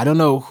all. I don't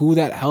know who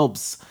that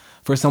helps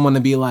for someone to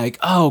be like,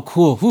 oh,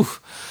 cool. Whew,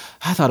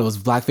 I thought it was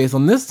blackface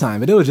on this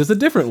time, but it was just a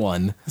different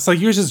one. It's like,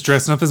 you're just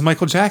dressing up as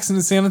Michael Jackson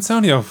in San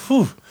Antonio.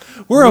 Whew.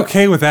 We're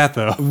okay with that,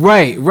 though.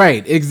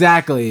 Right,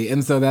 exactly.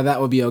 And so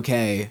that would be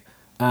okay.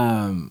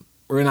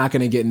 We're not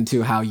going to get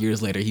into how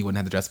years later he wouldn't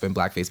have to dress up in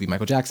blackface to be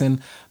Michael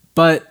Jackson,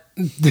 but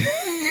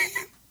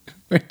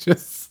we're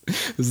just,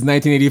 this is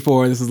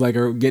 1984. This is like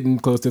getting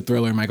close to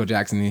Thriller. Michael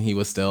Jackson, and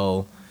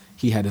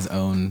he had his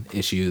own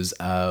issues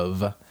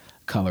of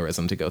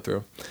colorism to go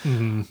through.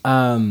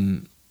 Mm-hmm.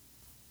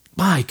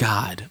 My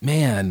God,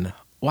 man,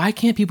 why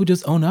can't people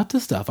just own up to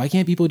stuff? Why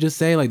can't people just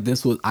say like,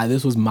 this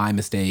was my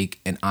mistake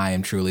and I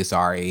am truly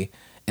sorry,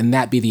 and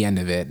that be the end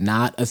of it?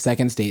 Not a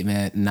second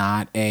statement,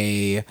 not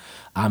I'm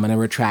gonna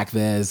retract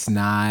this,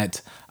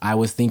 not I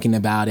was thinking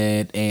about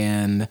it.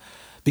 And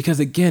because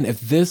again,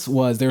 if there's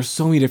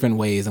so many different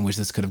ways in which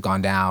this could have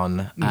gone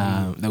down,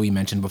 that we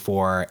mentioned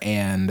before,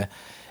 and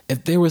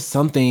if there was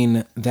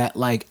something that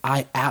like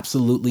I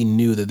absolutely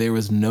knew that there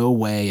was no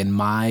way in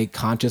my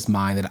conscious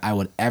mind that I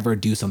would ever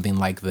do something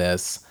like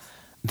this,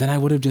 then I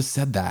would have just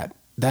said that.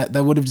 That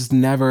would have just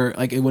never,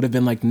 like, it would have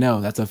been like,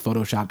 no, that's a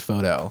photoshopped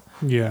photo.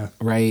 Yeah.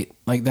 Right?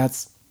 Like,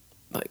 that's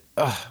like,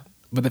 ugh.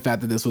 But the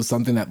fact that this was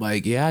something that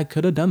like, yeah, I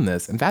could have done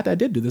this. In fact, I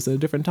did do this at a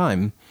different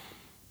time.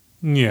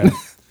 Yeah.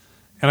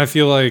 And I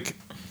feel like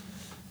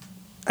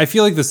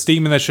the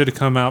statement that should have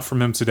come out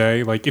from him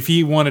today, like if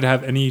he wanted to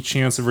have any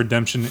chance of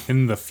redemption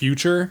in the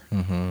future,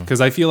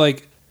 because I feel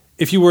like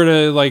if you were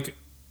to like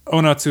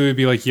own up to it,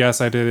 be like,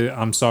 yes, I did it,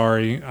 I'm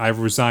sorry, I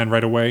resigned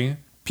right away,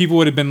 people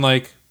would have been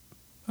like,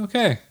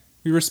 okay,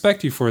 we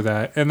respect you for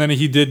that. And then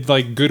he did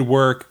like good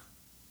work,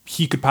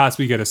 he could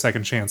possibly get a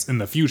second chance in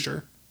the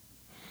future.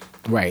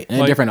 Right, in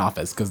a different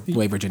office, because the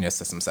way Virginia's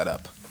system's set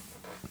up.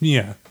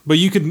 Yeah, but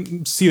you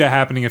could see that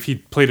happening if he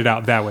played it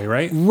out that way,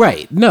 right?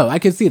 Right. No, I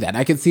could see that.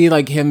 I could see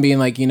like him being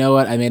like, you know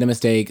what, I made a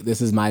mistake.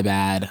 This is my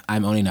bad.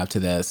 I'm owning up to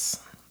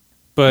this.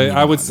 But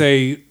I would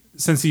say,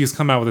 since he's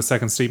come out with a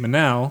second statement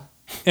now,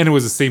 and it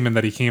was a statement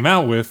that he came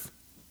out with,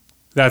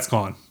 that's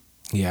gone.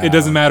 Yeah. It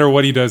doesn't matter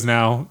what he does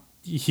now.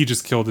 He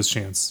just killed his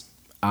chance.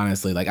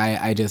 Honestly, like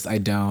I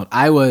don't.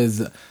 I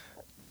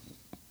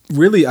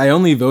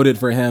only voted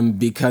for him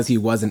because he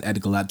wasn't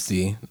Ed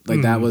Gillespie.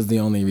 Like, that was the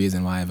only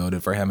reason why I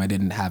voted for him. I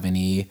didn't have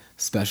any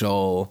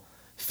special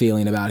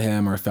feeling about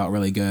him or felt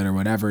really good or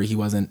whatever. He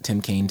wasn't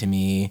Tim Kaine to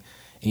me.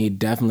 And he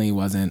definitely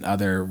wasn't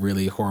other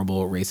really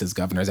horrible racist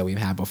governors that we've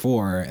had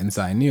before. And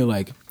so I knew,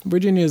 like,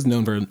 Virginia is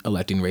known for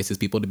electing racist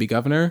people to be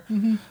governor.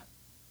 Mm-hmm.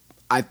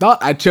 I thought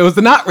I chose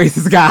the not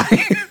racist guy.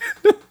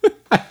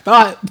 I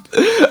thought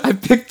I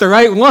picked the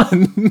right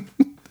one.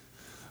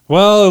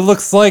 Well, it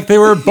looks like they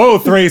were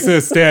both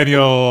racist,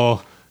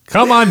 Daniel.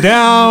 Come on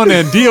down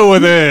and deal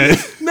with it.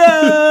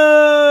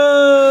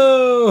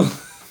 No!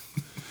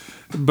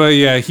 But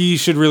yeah, he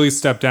should really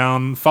step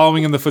down,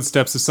 following in the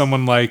footsteps of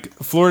someone like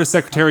Florida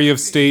Secretary of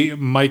State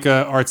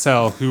Micah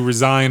Artell, who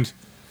resigned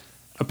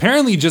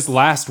apparently just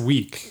last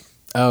week.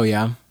 Oh,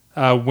 yeah?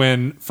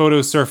 When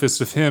photos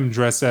surfaced of him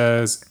dressed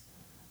as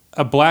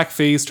a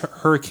black-faced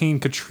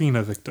Hurricane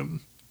Katrina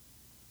victim.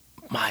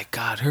 My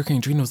God, Hurricane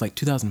Katrina was like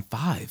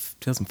 2005,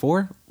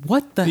 2004?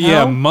 What the hell?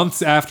 Yeah,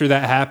 months after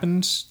that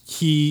happened,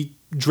 he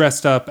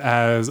dressed up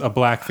as a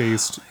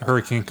black-faced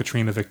Hurricane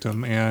Katrina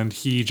victim, and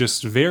he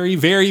just very,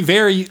 very,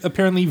 very,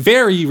 apparently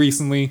very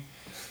recently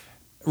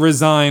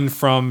resigned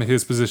from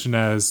his position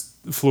as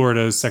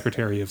Florida's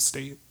Secretary of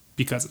State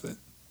because of it.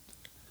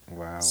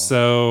 Wow.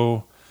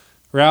 So,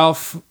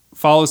 Ralph,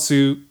 follow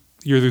suit.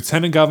 Your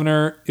lieutenant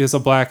governor is a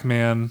black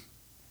man.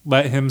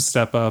 Let him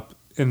step up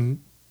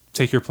and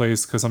take your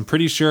place, because I'm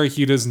pretty sure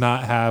he does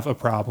not have a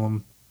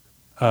problem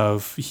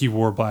of he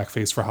wore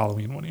blackface for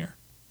Halloween one year.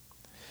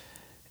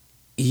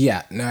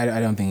 Yeah, no, I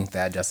don't think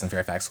that Justin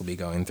Fairfax will be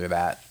going through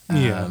that.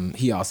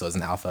 He also is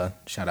an alpha.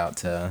 Shout out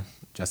to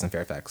Justin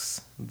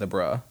Fairfax, the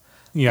bruh.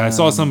 Yeah, I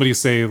saw somebody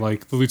say,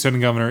 like, the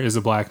lieutenant governor is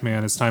a black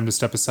man. It's time to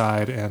step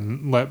aside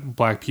and let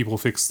black people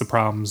fix the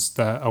problems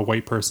that a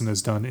white person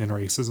has done in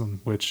racism,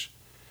 which,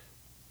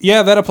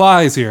 yeah, that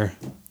applies here.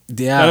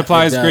 Yeah, that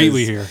applies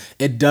greatly here.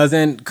 It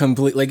doesn't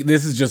complete, like,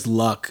 this is just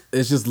luck.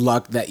 It's just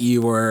luck that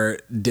you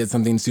did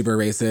something super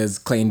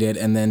racist, claimed it,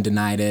 and then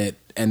denied it,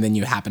 and then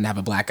you happen to have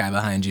a black guy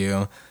behind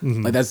you.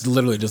 Mm-hmm. Like, that's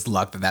literally just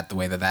luck that the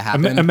way that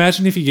happened.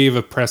 Imagine if he gave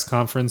a press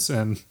conference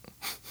and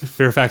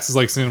Fairfax is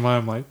like, sitting by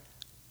him, like,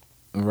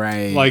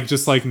 right, like,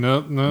 just like, no,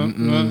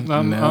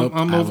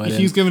 I'm over.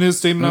 He's giving his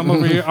statement. I'm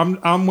over here.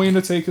 I'm waiting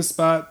to take his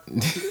spot.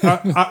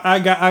 I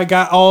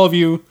got all of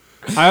you.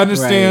 I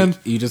understand.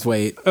 Right. You just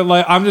wait.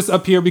 Like, I'm just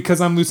up here because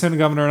I'm lieutenant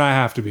governor and I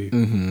have to be.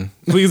 Mm-hmm.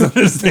 Please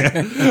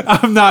understand.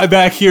 I'm not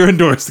back here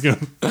endorsing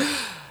him.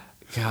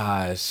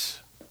 Gosh,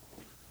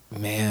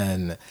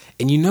 man.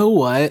 And you know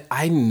what?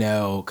 I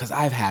know, because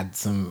I've had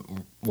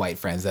some white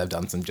friends that have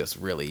done some just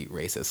really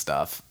racist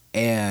stuff.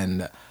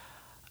 And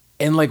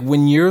like,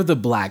 when you're the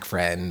black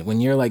friend,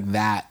 when you're like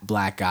that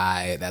black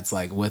guy that's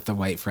like with the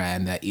white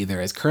friend that either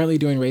is currently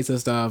doing racist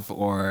stuff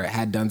or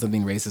had done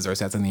something racist or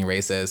said something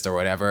racist or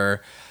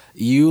whatever,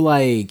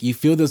 you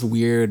feel this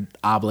weird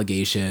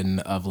obligation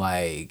of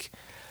like,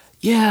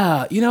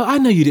 yeah, I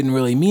know you didn't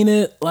really mean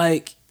it.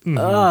 Like,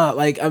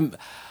 I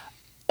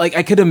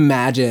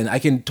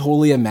can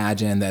totally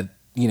imagine that,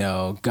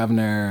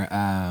 Governor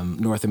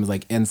Northam is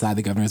like inside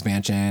the governor's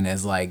mansion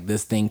as like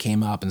this thing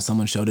came up and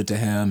someone showed it to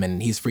him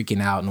and he's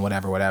freaking out and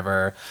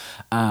whatever.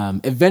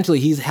 Eventually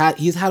he's had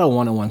a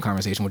one-on-one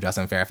conversation with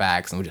Justin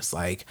Fairfax and we're just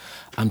like,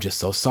 I'm just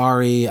so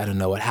sorry. I don't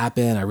know what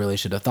happened. I really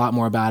should have thought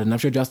more about it. And I'm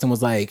sure Justin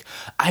was like,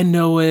 I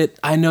know it.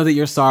 I know that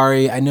you're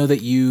sorry. I know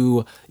that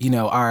you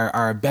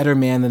are a better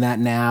man than that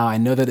now. I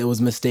know that it was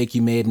a mistake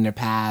you made in the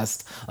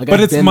past. Like, but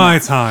it's my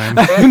time.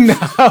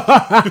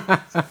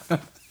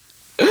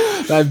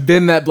 I've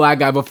been that black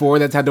guy before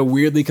that's had to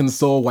weirdly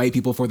console white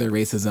people for their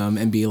racism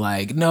and be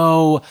like,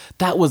 no,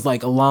 that was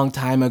like a long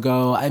time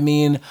ago. I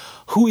mean,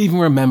 who even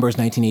remembers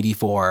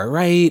 1984,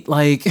 right?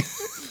 Like,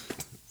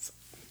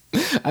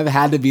 I've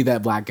had to be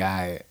that black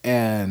guy.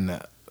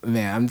 And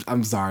man,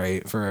 I'm sorry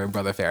for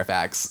Brother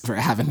Fairfax for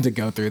having to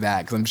go through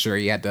that, because I'm sure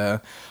he had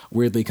to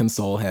weirdly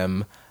console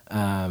him.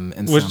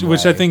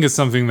 Which I think is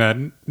something that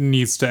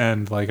needs to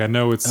end. Like, I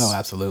know it's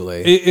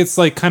absolutely. It's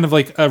like kind of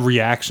like a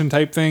reaction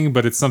type thing,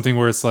 but it's something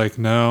where it's like,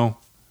 no,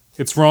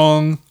 it's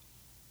wrong.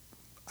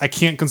 I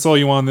can't console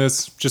you on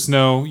this. Just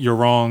know you're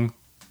wrong.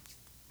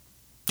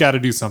 Got to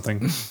do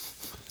something.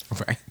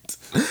 Right.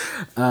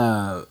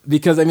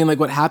 Because I mean,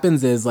 like, what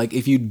happens is, like,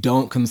 if you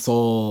don't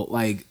console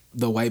like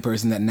the white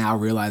person that now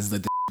realizes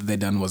that they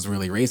done was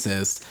really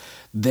racist,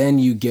 then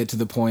you get to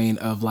the point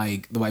of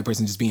like the white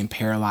person just being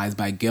paralyzed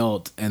by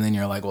guilt, and then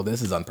you're like, well,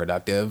 this is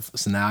unproductive,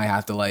 so now I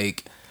have to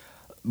like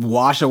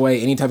wash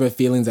away any type of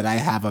feelings that I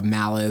have of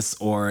malice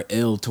or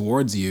ill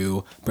towards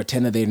you,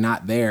 pretend that they're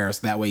not there,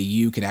 so that way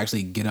you can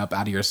actually get up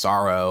out of your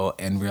sorrow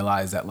and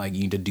realize that like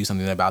you need to do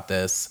something about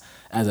this,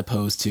 as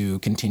opposed to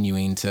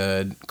continuing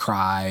to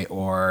cry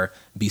or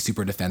be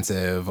super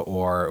defensive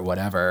or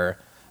whatever.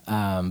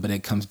 But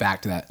it comes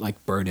back to that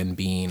like burden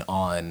being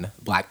on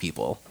black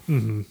people.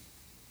 Mm-hmm.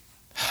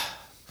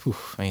 Whew,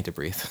 I need to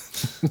breathe.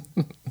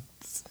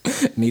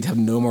 I need to have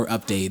no more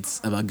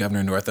updates about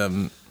Governor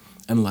Northam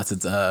unless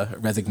it's a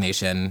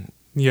resignation.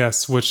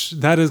 Yes, which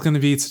that is going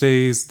to be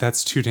today's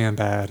That's Too Damn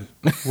Bad.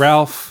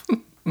 Ralph,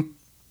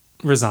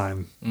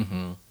 resign.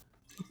 Mm-hmm.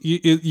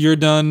 You're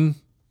done.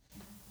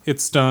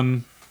 It's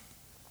done.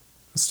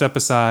 Step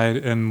aside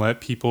and let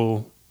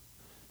people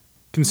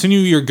continue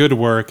your good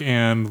work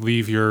and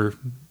leave your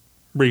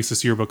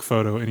racist yearbook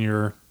photo in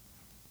your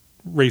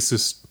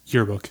racist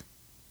yearbook.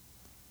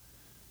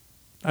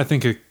 I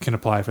think it can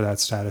apply for that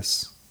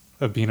status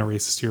of being a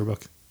racist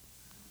yearbook.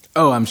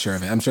 Oh, I'm sure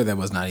of it. I'm sure that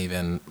was not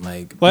even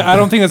like. I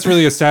don't think that's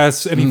really a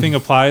status anything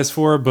applies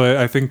for, but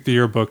I think the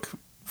yearbook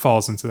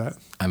falls into that.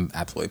 I'm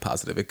absolutely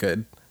positive it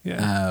could.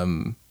 Yeah.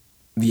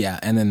 Yeah,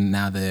 and then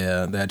now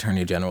the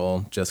Attorney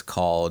General just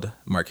called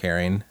Mark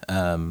Herring.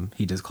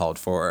 He just called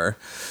for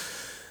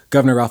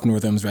Governor Ralph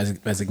Northam's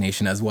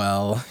resignation as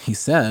well. He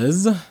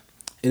says,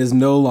 "It is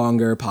no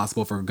longer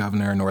possible for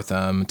Governor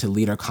Northam to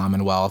lead our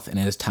Commonwealth, and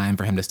it is time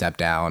for him to step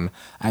down.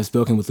 I've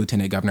spoken with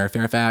Lieutenant Governor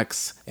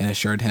Fairfax and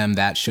assured him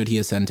that should he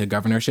ascend to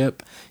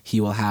governorship, he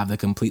will have the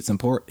complete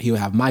support. He will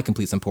have my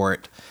complete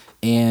support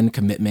and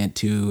commitment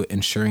to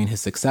ensuring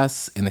his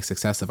success and the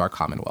success of our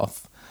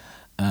Commonwealth."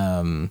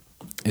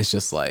 It's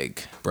just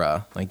like,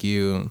 bruh, like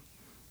you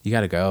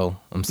gotta go.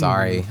 I'm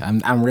sorry.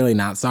 I'm really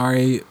not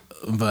sorry,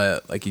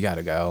 but like you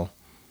gotta go.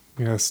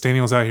 Yeah,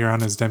 Staniel's out here on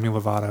his Demi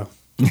Lovato.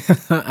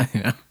 I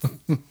know.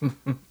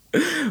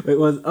 It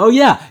was. Oh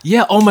yeah.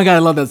 Oh my god, I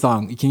love that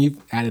song. Can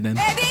you add it in?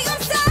 Baby,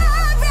 I'm sorry.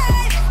 I'm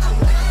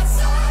not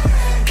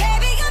sorry.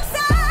 Baby, I'm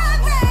sorry.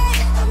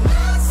 I'm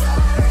not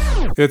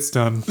sorry. It's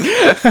done.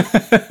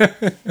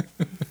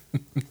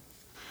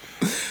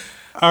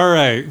 All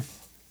right.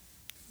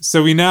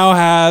 So we now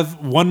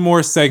have one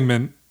more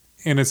segment,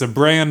 and it's a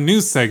brand new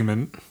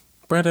segment.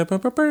 That's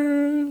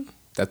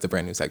the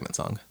brand new segment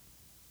song.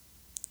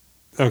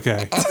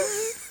 Okay.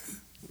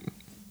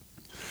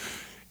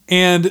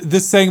 And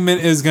this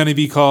segment is going to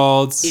be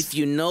called... If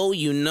you know,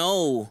 you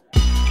know.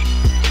 Yeah.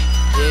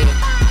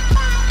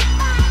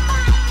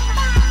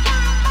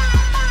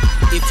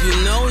 If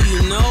you know,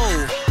 you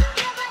know.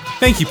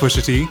 Thank you,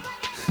 Pusha T.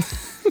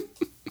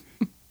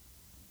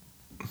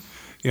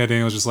 Yeah,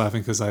 Daniel's just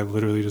laughing because I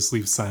literally just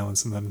leave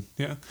silence and then,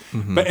 yeah.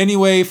 Mm-hmm. But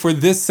anyway, for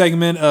this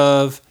segment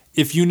of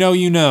If You Know,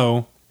 You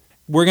Know,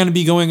 we're going to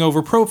be going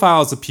over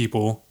profiles of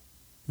people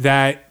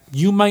that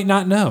you might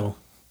not know.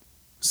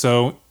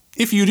 So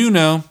if you do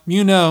know,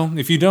 you know.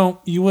 If you don't,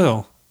 you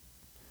will.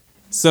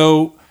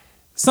 So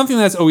something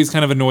that's always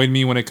kind of annoyed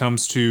me when it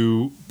comes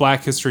to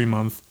Black History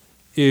Month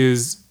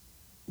is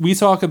we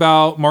talk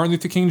about Martin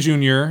Luther King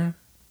Jr.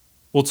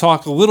 We'll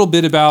talk a little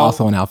bit about...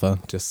 Also an alpha.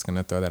 Just going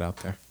to throw that out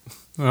there.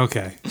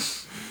 Okay.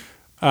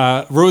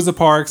 Rosa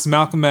Parks,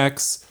 Malcolm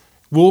X,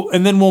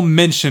 and then we'll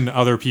mention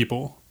other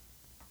people.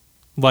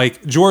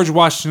 Like George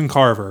Washington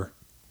Carver.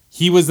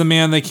 He was the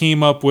man that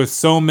came up with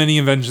so many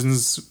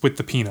inventions with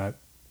the peanut.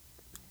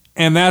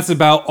 And that's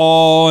about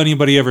all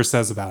anybody ever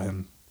says about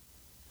him.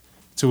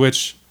 To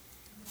which,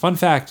 fun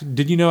fact,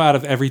 did you know out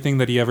of everything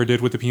that he ever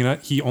did with the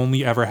peanut, he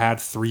only ever had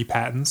 3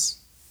 patents?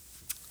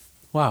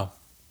 Wow.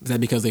 Is that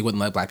because they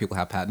wouldn't let black people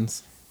have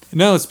patents?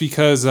 No, it's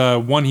because,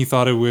 one, he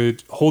thought it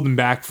would hold him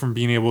back from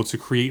being able to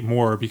create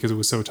more because it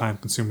was so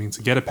time-consuming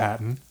to get a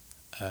patent.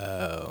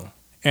 Oh.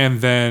 And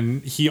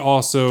then he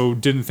also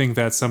didn't think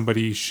that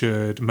somebody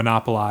should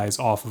monopolize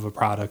off of a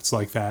product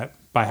like that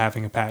by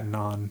having a patent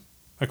on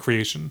a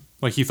creation.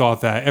 Like, he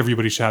thought that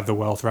everybody should have the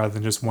wealth rather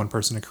than just one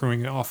person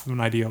accruing off of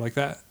an idea like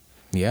that.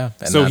 Yeah.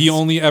 So he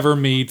only ever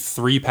made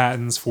 3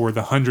 patents for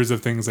the hundreds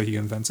of things that he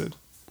invented.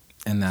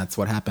 And that's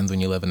what happens when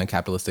you live in a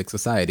capitalistic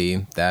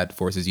society that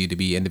forces you to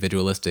be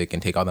individualistic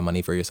and take all the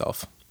money for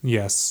yourself.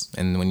 Yes.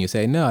 And when you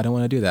say, no, I don't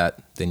want to do that,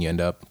 then you end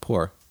up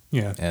poor.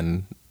 Yeah.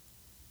 And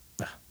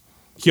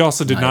he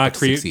also did not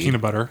create peanut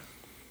butter,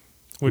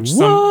 which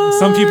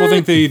some people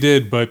think that he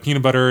did, but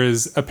peanut butter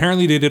is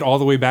apparently dated all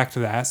the way back to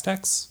the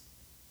Aztecs.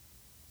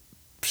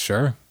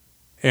 Sure.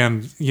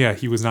 And yeah,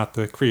 he was not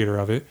the creator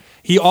of it.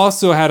 He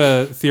also had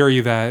a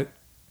theory that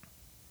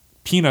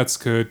peanuts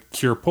could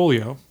cure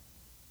polio.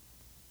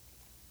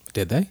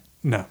 Did they?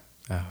 No.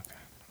 Oh, okay.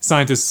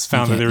 Scientists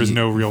found that there was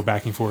no real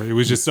backing for it. It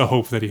was just a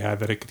hope that he had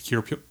that it could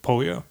cure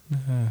polio.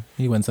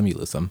 You win some, you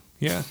lose some.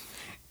 Yeah.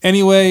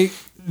 Anyway,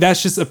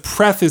 that's just a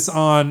preface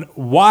on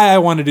why I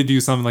wanted to do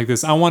something like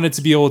this. I wanted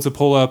to be able to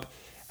pull up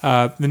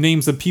the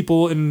names of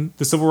people in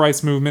the civil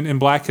rights movement in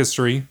Black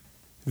history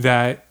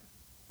that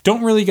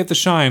don't really get the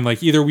shine.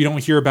 Like, either we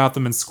don't hear about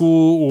them in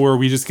school, or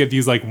we just get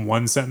these like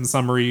 1-sentence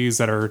summaries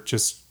that are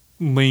just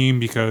lame,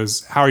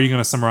 because how are you going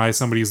to summarize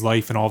somebody's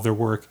life and all of their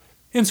work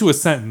into a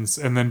sentence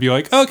and then be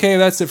like, okay,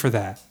 that's it for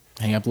that.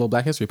 Hang up a little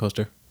Black History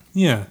poster.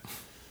 Yeah.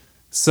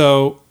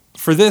 So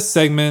for this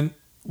segment,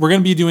 we're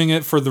going to be doing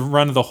it for the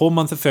run of the whole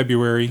month of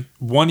February,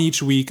 one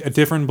each week, a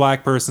different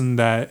Black person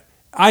that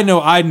I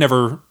know I'd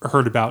never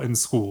heard about in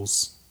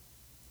schools.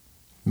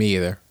 Me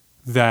either.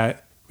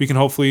 That we can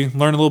hopefully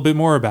learn a little bit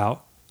more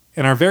about.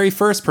 And our very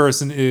first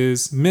person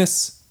is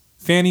Miss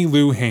Fannie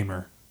Lou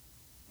Hamer.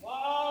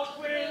 Walk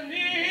with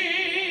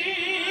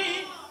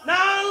me,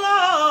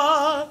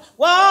 now Lord,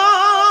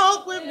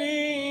 walk with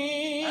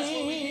me. That's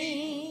what we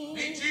need.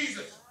 Need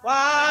Jesus. While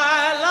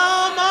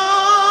I'm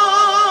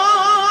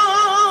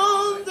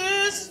on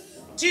this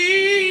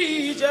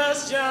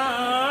Jesus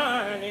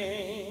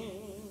journey,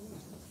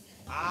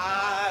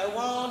 I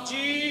want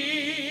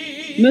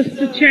Jesus.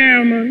 Mr.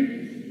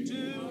 Chairman,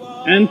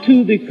 and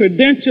to the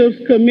Credentials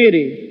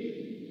Committee,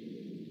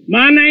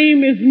 my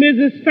name is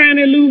Mrs.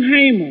 Fannie Lou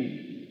Hamer,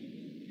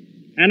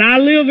 and I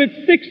live at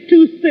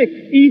 626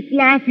 East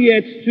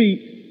Lafayette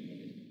Street,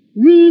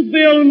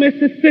 Rooseville,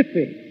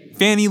 Mississippi.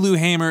 Fannie Lou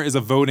Hamer is a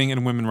voting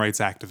and women's rights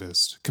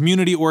activist,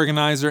 community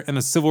organizer, and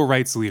a civil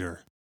rights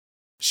leader.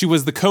 She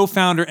was the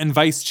co-founder and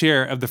vice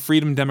chair of the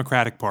Freedom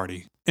Democratic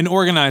Party, an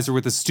organizer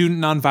with the Student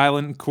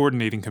Nonviolent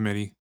Coordinating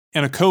Committee,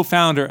 and a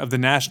co-founder of the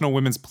National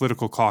Women's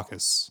Political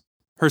Caucus.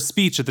 Her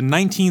speech at the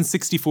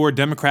 1964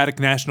 Democratic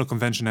National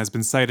Convention has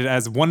been cited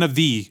as one of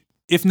the,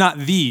 if not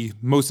the,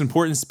 most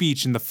important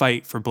speech in the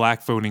fight for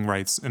black voting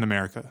rights in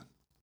America.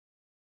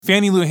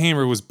 Fannie Lou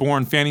Hamer was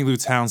born Fannie Lou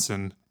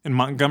Townsend in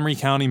Montgomery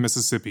County,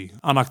 Mississippi,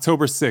 on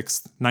October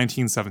 6,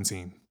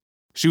 1917.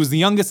 She was the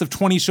youngest of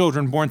 20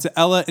 children born to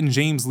Ella and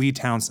James Lee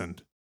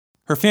Townsend.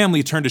 Her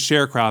family turned to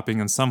sharecropping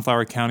in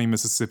Sunflower County,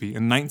 Mississippi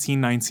in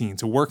 1919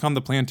 to work on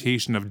the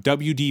plantation of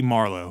W.D.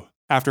 Marlowe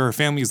after her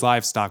family's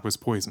livestock was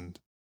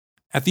poisoned.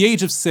 At the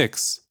age of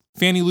 6,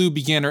 Fannie Lou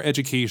began her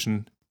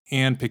education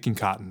and picking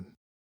cotton.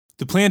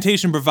 The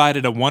plantation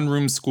provided a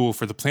one-room school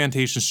for the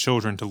plantation's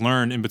children to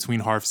learn in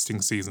between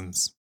harvesting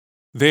seasons.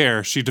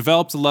 There, she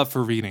developed a love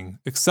for reading,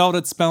 excelled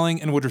at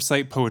spelling, and would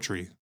recite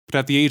poetry, but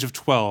at the age of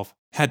 12,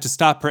 had to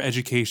stop her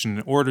education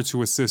in order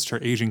to assist her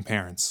aging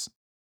parents.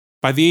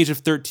 By the age of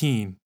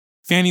 13,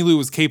 Fannie Lou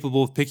was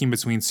capable of picking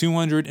between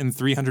 200 and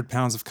 300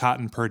 pounds of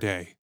cotton per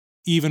day,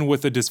 even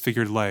with a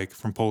disfigured leg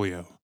from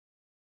polio.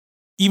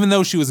 Even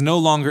though she was no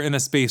longer in a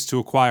space to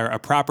acquire a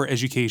proper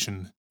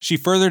education, she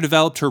further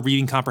developed her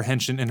reading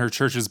comprehension in her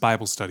church's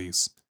Bible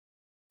studies.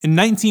 In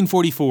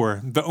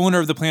 1944, the owner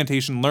of the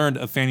plantation learned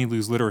of Fannie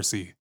Lou's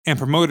literacy and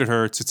promoted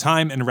her to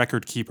time and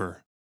record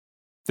keeper.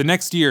 The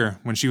next year,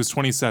 when she was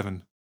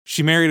 27,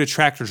 she married a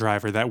tractor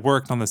driver that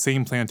worked on the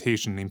same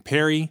plantation named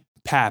Perry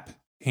Pap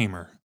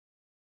Hamer.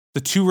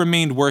 The two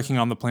remained working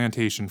on the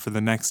plantation for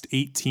the next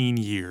 18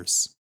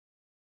 years.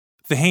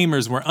 The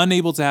Hamers were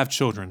unable to have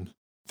children.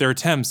 Their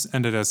attempts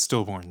ended as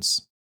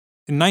stillborns.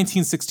 In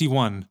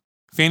 1961,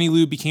 Fannie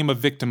Lou became a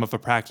victim of a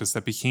practice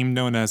that became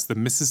known as the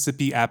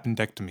Mississippi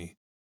appendectomy,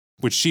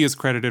 which she is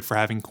credited for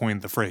having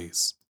coined the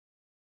phrase.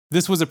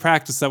 This was a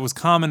practice that was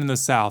common in the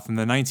South in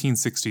the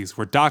 1960s,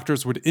 where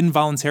doctors would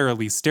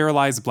involuntarily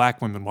sterilize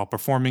black women while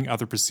performing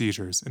other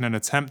procedures in an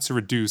attempt to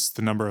reduce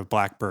the number of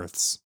black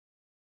births.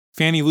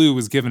 Fannie Lou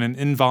was given an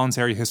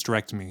involuntary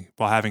hysterectomy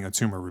while having a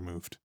tumor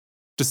removed.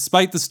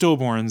 Despite the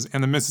stillborns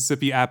and the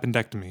Mississippi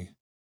appendectomy,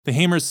 the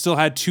Hamers still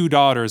had 2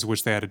 daughters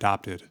which they had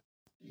adopted.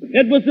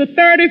 It was the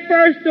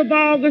 31st of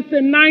August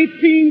in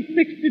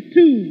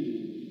 1962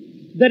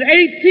 that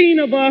 18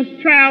 of us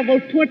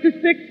traveled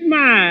 26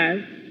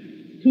 miles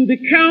to the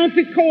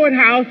county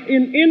courthouse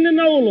in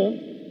Indianola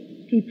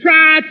to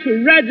try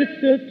to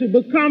register to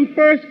become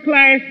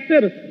first-class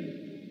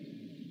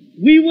citizens.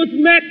 We was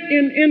met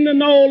in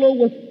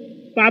Indianola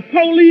by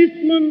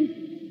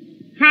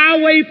policemen,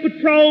 highway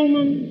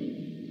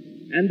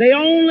patrolmen, and they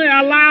only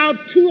allowed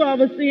 2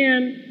 of us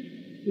in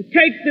to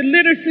take the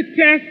literacy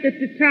test at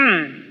the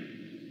time.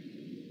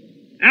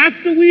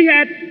 After we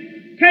had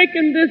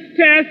taken this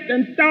test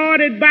and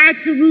started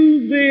back to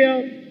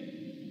Rooseville,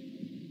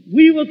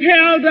 we was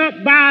held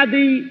up by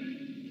the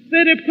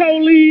city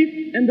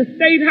police and the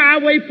state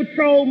highway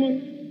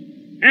patrolmen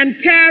and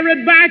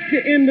carried back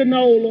to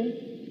Indianola,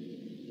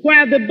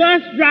 where the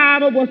bus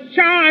driver was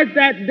charged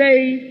that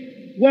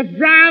day with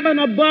driving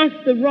a bus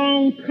the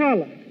wrong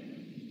color.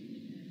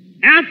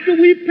 After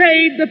we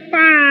paid the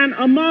fine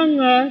among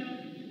us,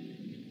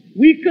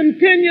 we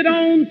continued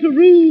on to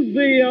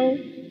Rooseville,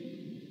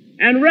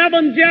 and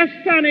Reverend Jeff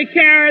Sonny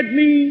carried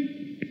me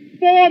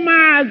 4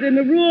 miles in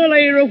the rural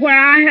area where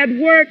I had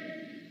worked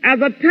as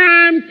a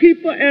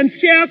timekeeper and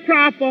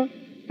sharecropper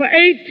for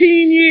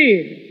 18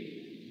 years.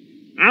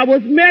 I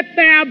was met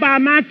there by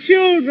my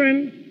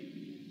children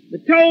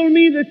that told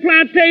me the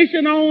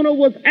plantation owner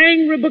was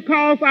angry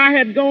because I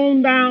had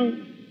gone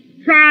down,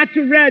 tried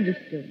to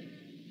register.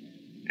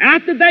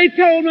 After they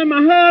told me,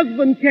 my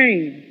husband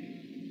came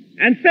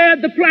and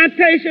said the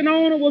plantation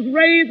owner was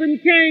raising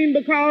Cain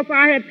because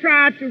I had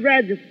tried to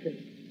register.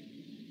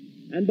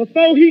 And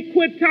before he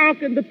quit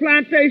talking, the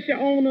plantation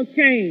owner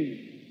came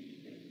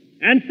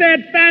and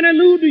said, Fannie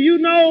Lou, do you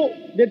know,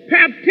 did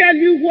Pap tell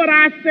you what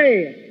I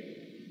said?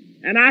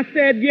 And I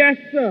said, yes,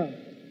 sir.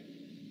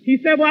 He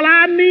said, well,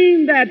 I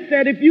mean that,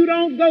 said, if you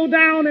don't go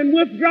down and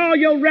withdraw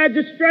your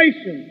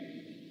registration,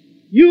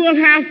 you will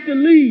have to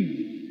leave.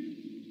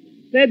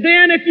 Said,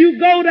 then if you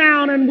go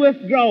down and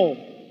withdraw,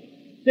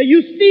 said,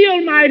 you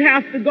still might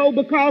have to go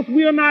because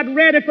we are not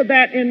ready for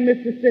that in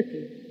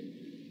Mississippi.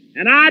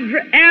 And I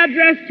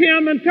addressed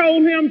him and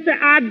told him, said,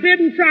 I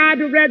didn't try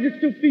to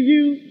register for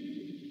you.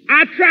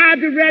 I tried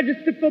to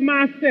register for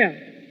myself.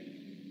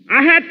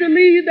 I had to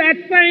leave that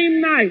same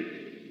night.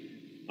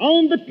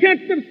 On the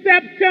 10th of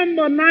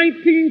September,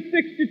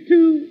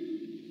 1962,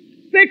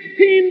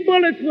 16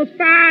 bullets was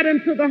fired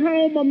into the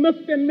home of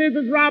Mr. and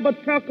Mrs.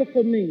 Robert Tucker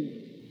for me.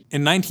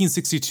 In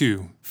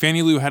 1962,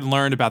 Fannie Lou had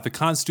learned about the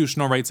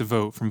constitutional right to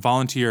vote from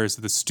volunteers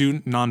at the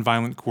Student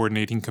Nonviolent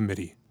Coordinating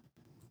Committee.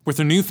 With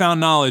her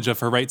newfound knowledge of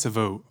her right to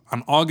vote,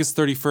 on August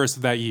 31st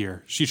of that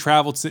year, she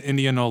traveled to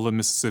Indianola,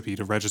 Mississippi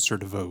to register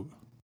to vote.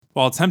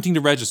 While attempting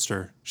to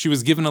register, she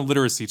was given a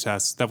literacy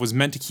test that was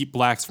meant to keep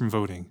blacks from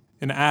voting,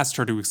 and asked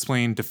her to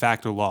explain de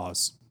facto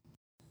laws.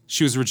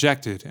 She was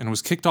rejected and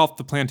was kicked off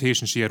the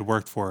plantation she had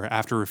worked for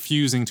after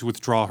refusing to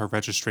withdraw her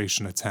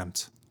registration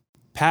attempt.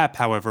 Pap,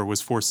 however,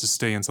 was forced to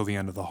stay until the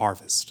end of the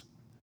harvest.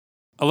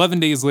 11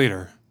 days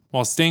later,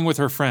 while staying with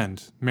her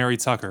friend, Mary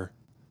Tucker,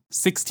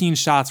 16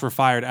 shots were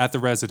fired at the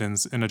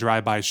residence in a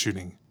drive-by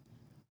shooting.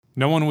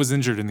 No one was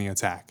injured in the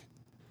attack.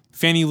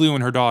 Fannie Lou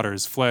and her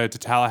daughters fled to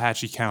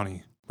Tallahatchie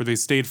County, where they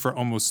stayed for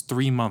almost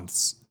 3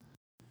 months.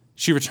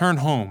 She returned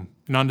home,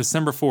 and on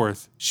December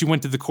 4th, she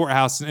went to the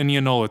courthouse in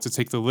Indianola to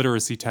take the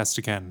literacy test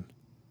again.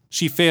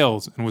 She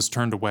failed and was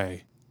turned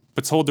away,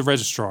 but told the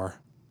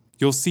registrar,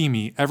 "You'll see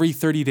me every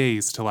 30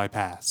 days till I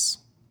pass."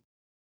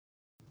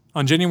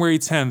 On January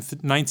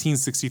 10th,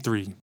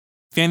 1963,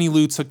 Fannie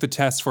Lou took the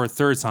test for a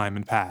third time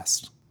and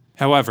passed.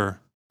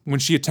 However, when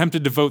she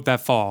attempted to vote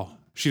that fall,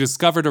 she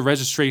discovered a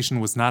registration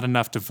was not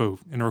enough to vote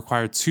and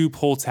required 2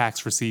 poll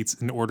tax receipts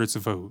in order to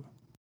vote.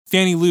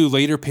 Fannie Lou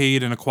later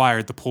paid and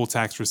acquired the poll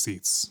tax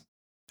receipts.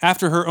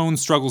 After her own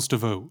struggles to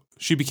vote,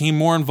 she became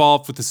more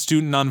involved with the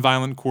Student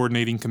Nonviolent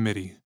Coordinating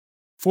Committee.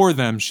 For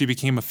them, she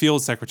became a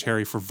field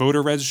secretary for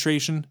voter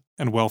registration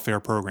and welfare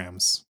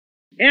programs.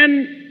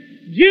 In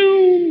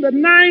June the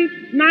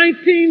 9th,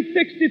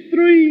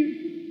 1963,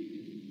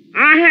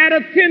 I had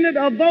attended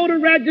a voter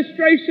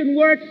registration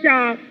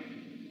workshop,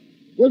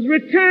 was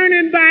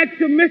returning back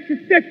to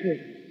Mississippi.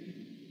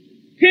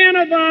 10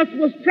 of us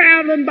was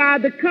traveling by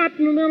the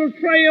Continental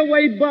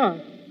Trailway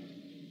bus.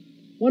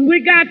 When we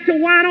got to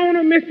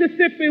Winona,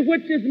 Mississippi,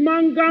 which is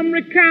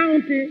Montgomery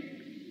County,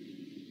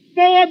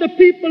 4 of the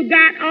people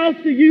got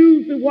off to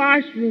use the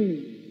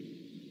washroom,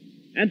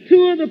 and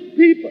 2 of the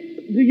people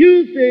to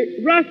use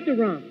the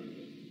restaurant.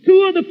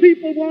 2 of the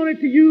people wanted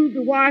to use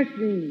the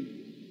washroom.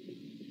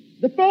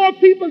 The 4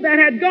 people that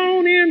had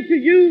gone in to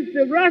use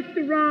the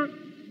restaurant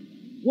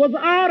was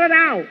ordered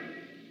out.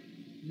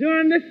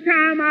 During this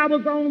time, I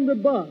was on the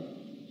bus.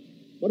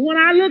 But when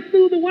I looked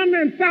through the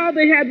window and saw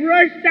they had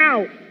rushed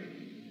out,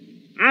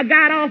 I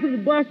got off of the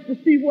bus to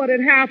see what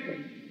had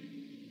happened.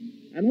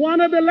 And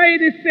one of the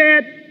ladies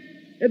said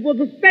it was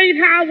a state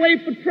highway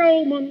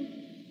patrolman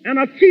and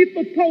a chief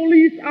of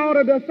police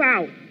ordered us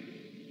out.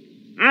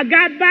 I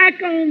got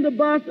back on the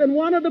bus, and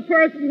one of the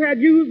persons who had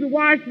used the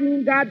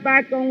washroom got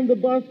back on the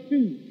bus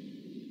too.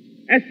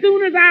 As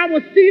soon as I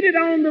was seated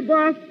on the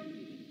bus,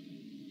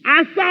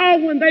 I saw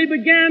when they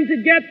began to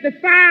get the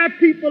 5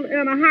 people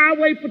in a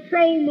highway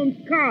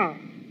patrolman's car.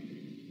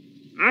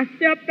 I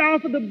stepped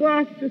off of the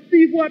bus to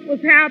see what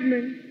was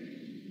happening,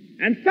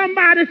 and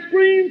somebody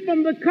screamed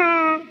from the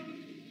car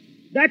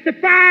that the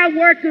fire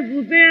workers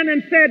was in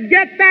and said,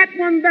 "Get that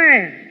one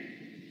there."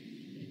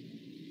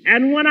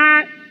 And when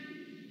I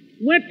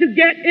went to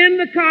get in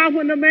the car,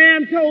 when the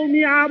man told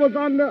me I was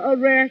under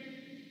arrest,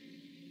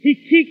 he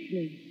kicked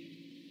me.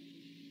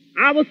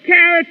 I was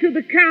carried to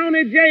the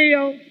county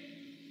jail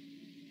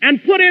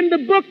and put in the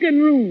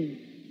booking room.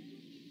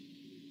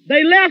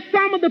 They left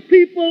some of the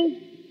people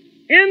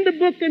in the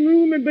booking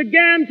room and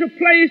began to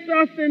place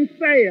us in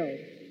cells.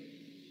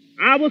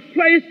 I was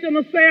placed in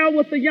a cell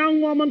with a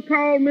young woman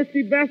called Miss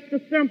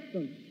Vesta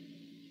Simpson.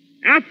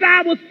 After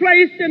I was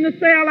placed in the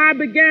cell, I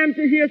began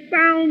to hear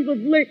sounds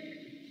of licks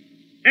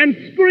and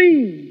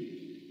screams.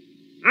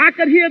 I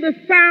could hear the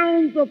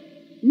sounds of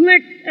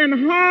licks and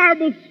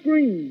horrible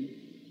screams.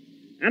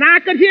 And I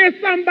could hear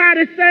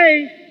somebody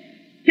say,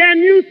 "Can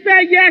you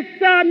say yes,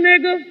 sir,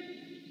 nigga?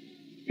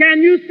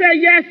 Can you say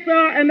yes,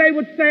 sir?" And they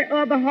would say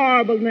other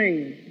horrible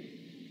names.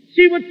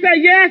 She would say,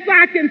 "Yes,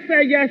 I can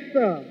say yes,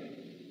 sir."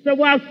 So,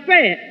 "Well,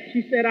 say it."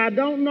 She said, "I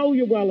don't know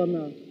you well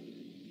enough."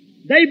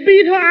 They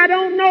beat her I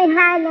don't know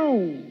how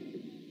long.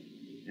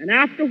 And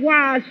after a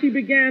while, she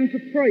began to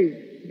pray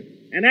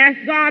and ask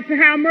God to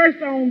have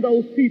mercy on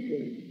those people.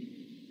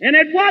 And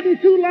it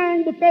wasn't too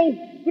long before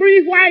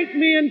 3 white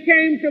men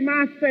came to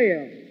my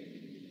cell.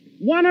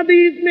 One of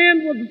these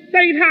men was a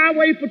state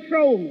highway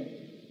patrolman,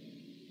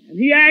 and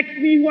he asked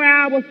me where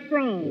I was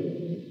from.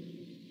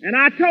 And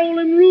I told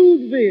him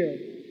Roosevelt.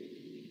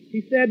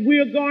 He said,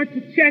 "We're going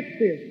to check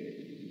this."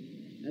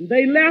 And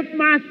they left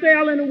my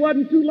cell, and it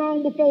wasn't too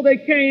long before they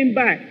came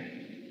back.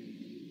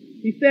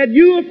 He said,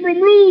 "You are from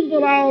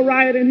Roosevelt, all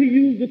right," and he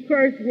used a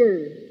curse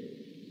word.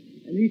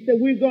 And he said,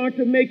 "We're going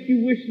to make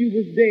you wish you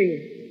was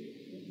dead."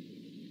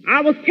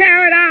 I was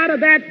carried out of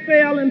that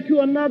cell into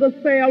another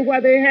cell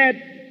where they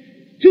had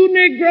 2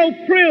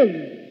 Negro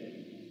prisoners.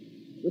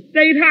 The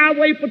state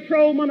highway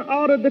patrolman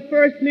ordered the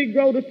first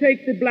Negro to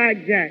take the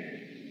blackjack.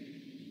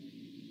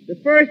 The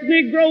first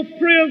Negro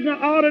prisoner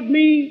ordered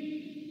me,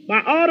 by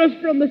orders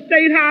from the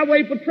state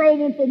highway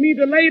patrolman, for me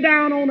to lay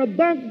down on a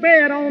bunk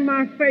bed on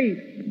my face.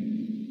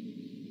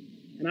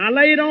 And I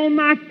laid on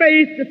my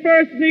face. The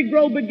first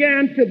Negro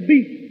began to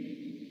beat.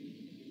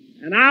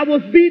 And I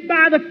was beat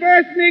by the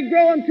first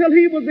Negro until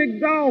he was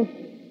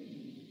exhausted.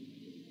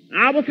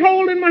 I was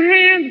holding my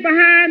hands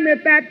behind me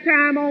at that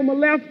time on the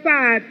left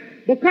side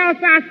because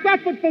I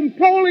suffered from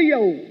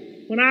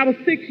polio when I was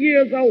 6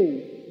 years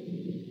old.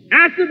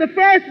 After the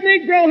first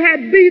Negro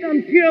had beat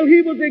until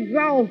he was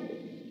exhausted,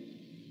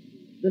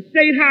 The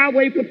state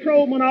highway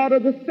patrolman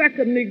ordered the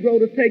second Negro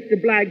to take the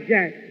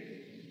blackjack.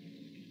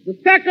 The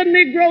second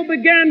Negro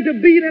began to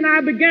beat, and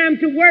I began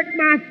to work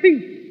my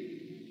feet.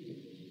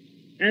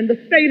 And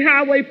the state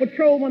highway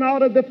patrolman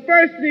ordered the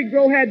first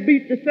Negro had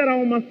beat to sit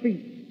on my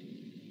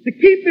feet, to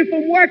keep me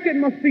from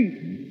working my feet.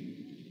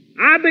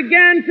 I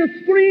began to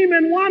scream,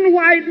 and one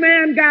white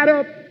man got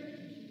up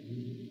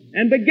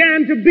and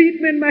began to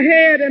beat me in my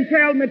head and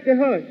tell me to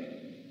hush.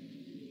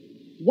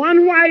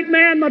 One white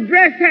man, my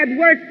dress had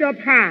worked up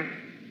high.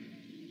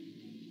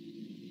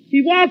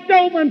 He walked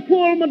over and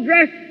pulled my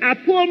dress. I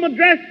pulled my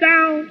dress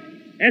down,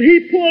 and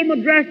he pulled my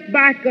dress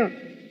back up.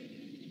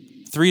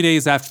 3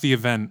 days after the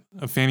event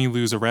of Fannie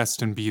Lou's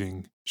arrest and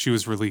beating, she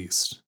was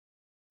released.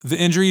 The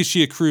injuries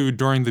she accrued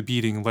during the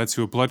beating led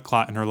to a blood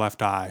clot in her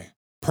left eye,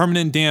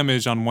 permanent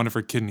damage on one of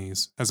her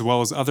kidneys, as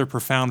well as other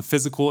profound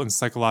physical and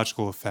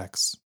psychological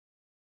effects.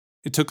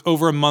 It took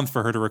over a month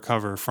for her to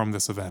recover from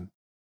this event.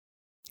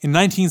 In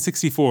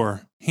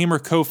 1964, Hamer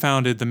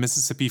co-founded the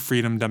Mississippi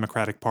Freedom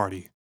Democratic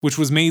Party, which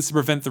was made to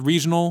prevent the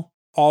regional,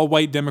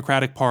 all-white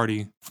Democratic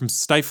Party from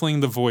stifling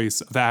the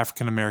voice of the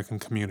African American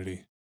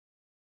community.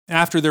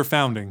 After their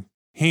founding,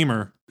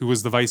 Hamer, who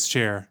was the vice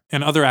chair,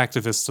 and other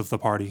activists of the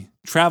party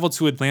traveled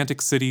to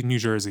Atlantic City, New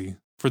Jersey,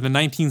 for the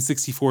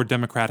 1964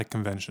 Democratic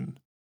Convention.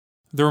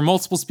 There were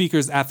multiple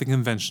speakers at the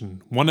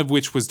convention, one of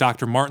which was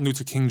Dr. Martin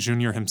Luther King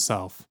Jr.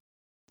 himself.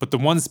 But the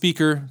one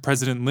speaker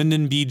President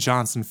Lyndon B.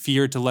 Johnson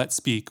feared to let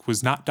speak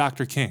was not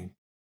Dr. King,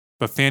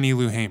 but Fannie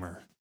Lou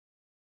Hamer.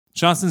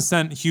 Johnson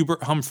sent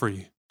Hubert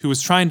Humphrey, who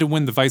was trying to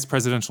win the vice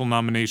presidential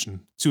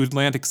nomination, to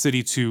Atlantic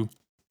City to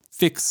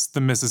fix the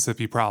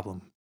Mississippi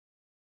problem.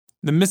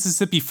 The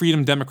Mississippi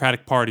Freedom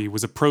Democratic Party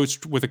was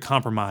approached with a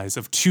compromise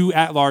of 2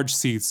 at-large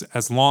seats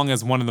as long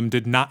as one of them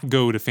did not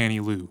go to Fannie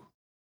Lou.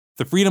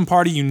 The Freedom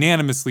Party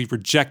unanimously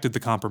rejected the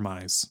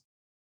compromise.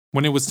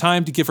 When it was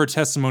time to give her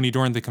testimony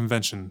during the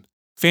convention,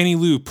 Fannie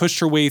Lou pushed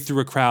her way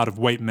through a crowd of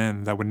white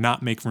men that would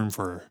not make room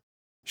for her.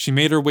 She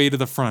made her way to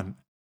the front,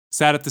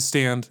 sat at the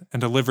stand, and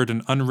delivered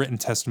an unwritten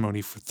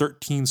testimony for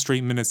 13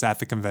 straight minutes at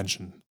the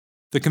convention.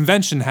 The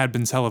convention had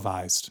been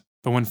televised,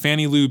 but when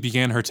Fannie Lou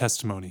began her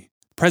testimony,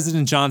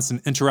 President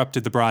Johnson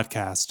interrupted the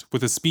broadcast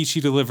with a speech he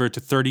delivered to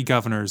 30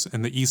 governors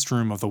in the East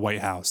Room of the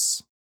White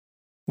House.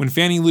 When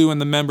Fannie Lou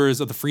and the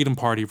members of the Freedom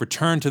Party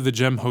returned to the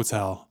Gem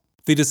Hotel,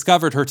 they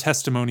discovered her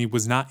testimony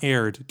was not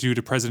aired due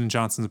to President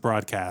Johnson's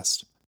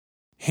broadcast.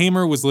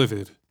 Hamer was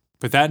livid,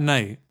 but that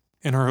night,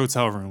 in her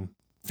hotel room,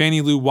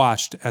 Fannie Lou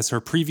watched as her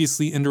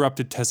previously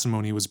interrupted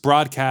testimony was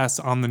broadcast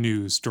on the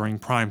news during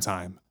prime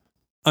time,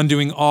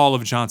 undoing all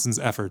of Johnson's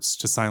efforts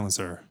to silence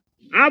her.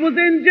 I was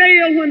in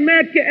jail when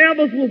Medgar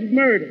Evers was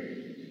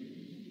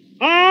murdered.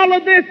 All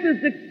of this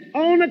is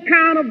on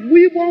account of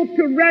we want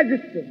to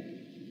register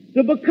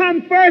to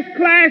become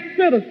first-class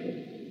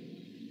citizens.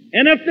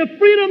 And if the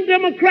Freedom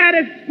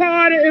Democratic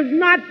Party is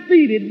not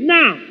seated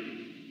now,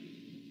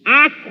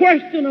 I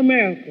question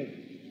America.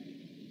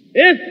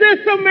 Is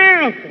this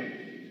America,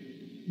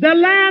 the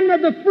land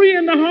of the free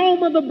and the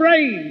home of the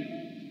brave,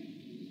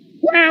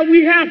 where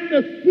we have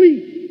to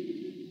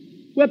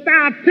sleep with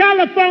our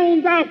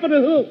telephones off of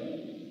the hook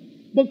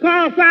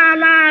because our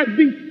lives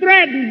be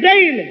threatened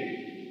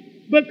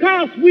daily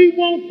because we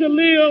want to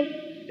live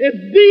as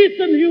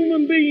decent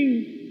human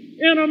beings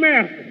in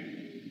America?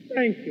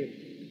 Thank you.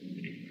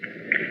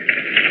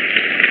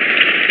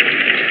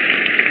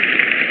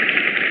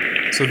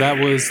 So that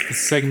was the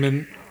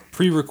segment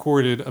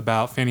pre-recorded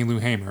about Fannie Lou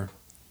Hamer.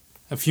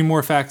 A few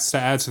more facts to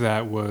add to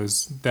that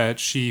was that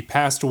she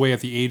passed away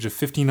at the age of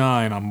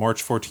 59 on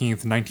March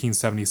 14th,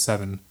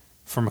 1977,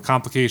 from a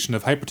complication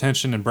of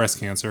hypertension and breast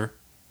cancer.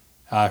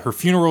 Her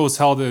funeral was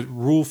held at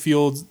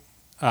Ruleville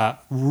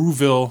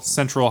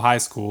Central High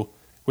School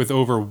with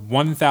over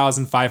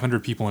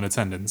 1,500 people in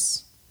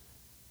attendance.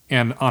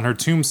 And on her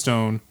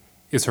tombstone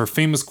is her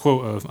famous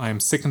quote of, "I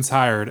am sick and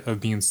tired of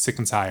being sick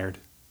and tired,"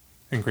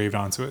 engraved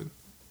onto it.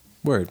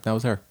 Word, that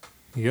was her.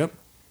 Yep.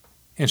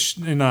 In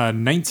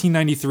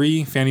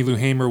 1993, Fannie Lou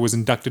Hamer was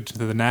inducted to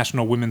the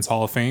National Women's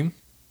Hall of Fame.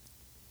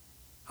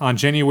 On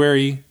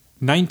January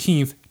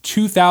 19th,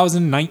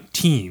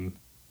 2019,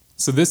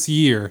 so this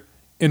year,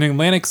 in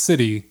Atlantic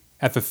City,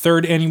 at the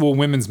 3rd Annual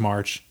Women's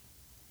March,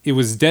 it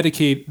was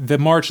dedicated, the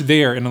march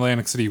there in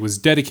Atlantic City was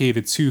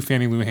dedicated to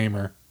Fannie Lou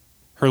Hamer,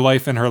 her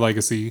life and her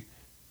legacy,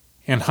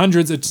 and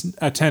hundreds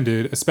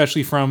attended,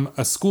 especially from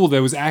a school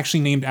that was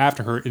actually named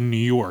after her in New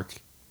York,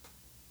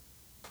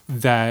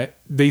 that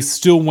they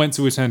still went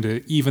to attend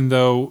it, even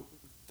though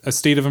a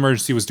state of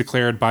emergency was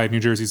declared by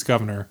New Jersey's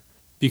governor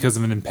because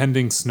of an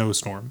impending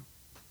snowstorm.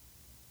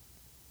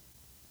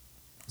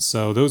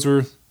 So those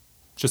were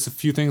just a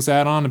few things to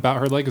add on about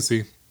her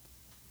legacy.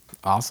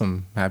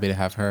 Awesome. Happy to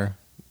have her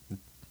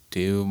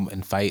do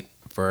and fight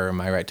for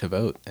my right to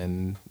vote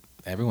and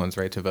everyone's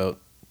right to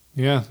vote.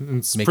 Yeah.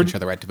 It's making sure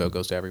the right to vote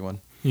goes to everyone.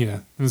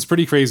 Yeah. And it's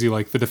pretty crazy.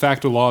 Like the de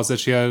facto laws that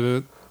she had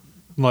to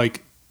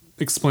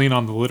explain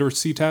on the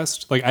literacy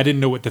test. Like I didn't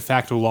know what de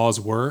facto laws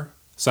were.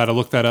 So I had to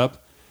look that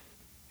up.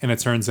 And it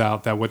turns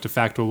out that what de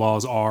facto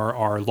laws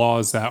are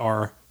laws that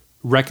are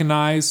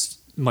recognized,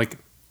 like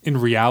in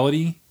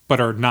reality, but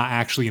are not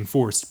actually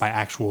enforced by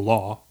actual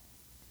law.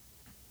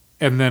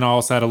 And then I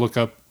also had to look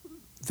up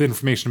the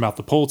information about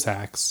the poll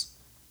tax.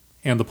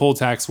 And the poll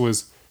tax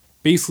was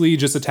basically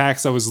just a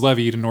tax that was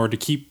levied in order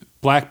to keep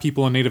black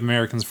people and Native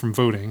Americans from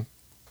voting.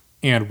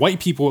 And white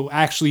people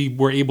actually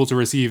were able to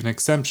receive an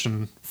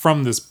exemption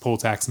from this poll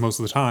tax most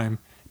of the time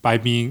by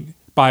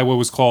what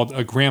was called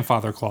a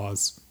grandfather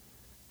clause,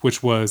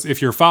 which was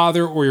if your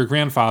father or your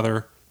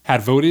grandfather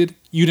had voted,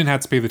 you didn't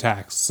have to pay the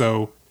tax.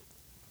 So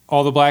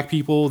all the black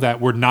people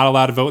that were not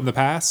allowed to vote in the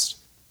past,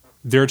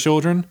 their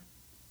children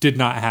did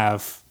not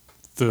have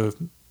the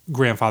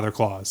grandfather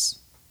clause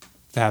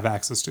to have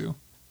access to.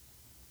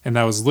 And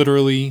that was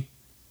literally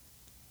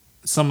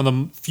some of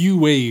the few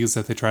ways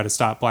that they try to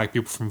stop black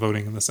people from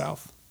voting in the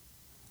South.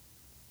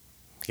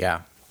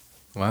 Yeah.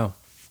 Wow.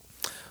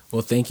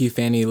 Well, thank you,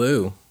 Fannie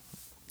Lou.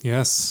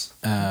 Yes.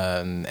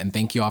 And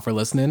thank you all for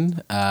listening.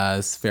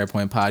 It's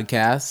Fairpoint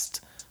Podcast,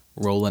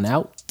 rolling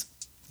out.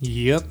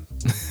 Yep.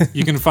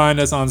 You can find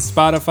us on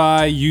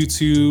Spotify,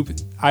 YouTube,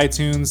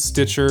 iTunes,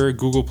 Stitcher,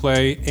 Google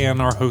Play, and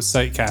our host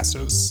site,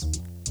 Castos.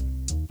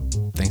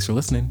 Thanks for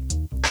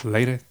listening.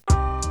 Later.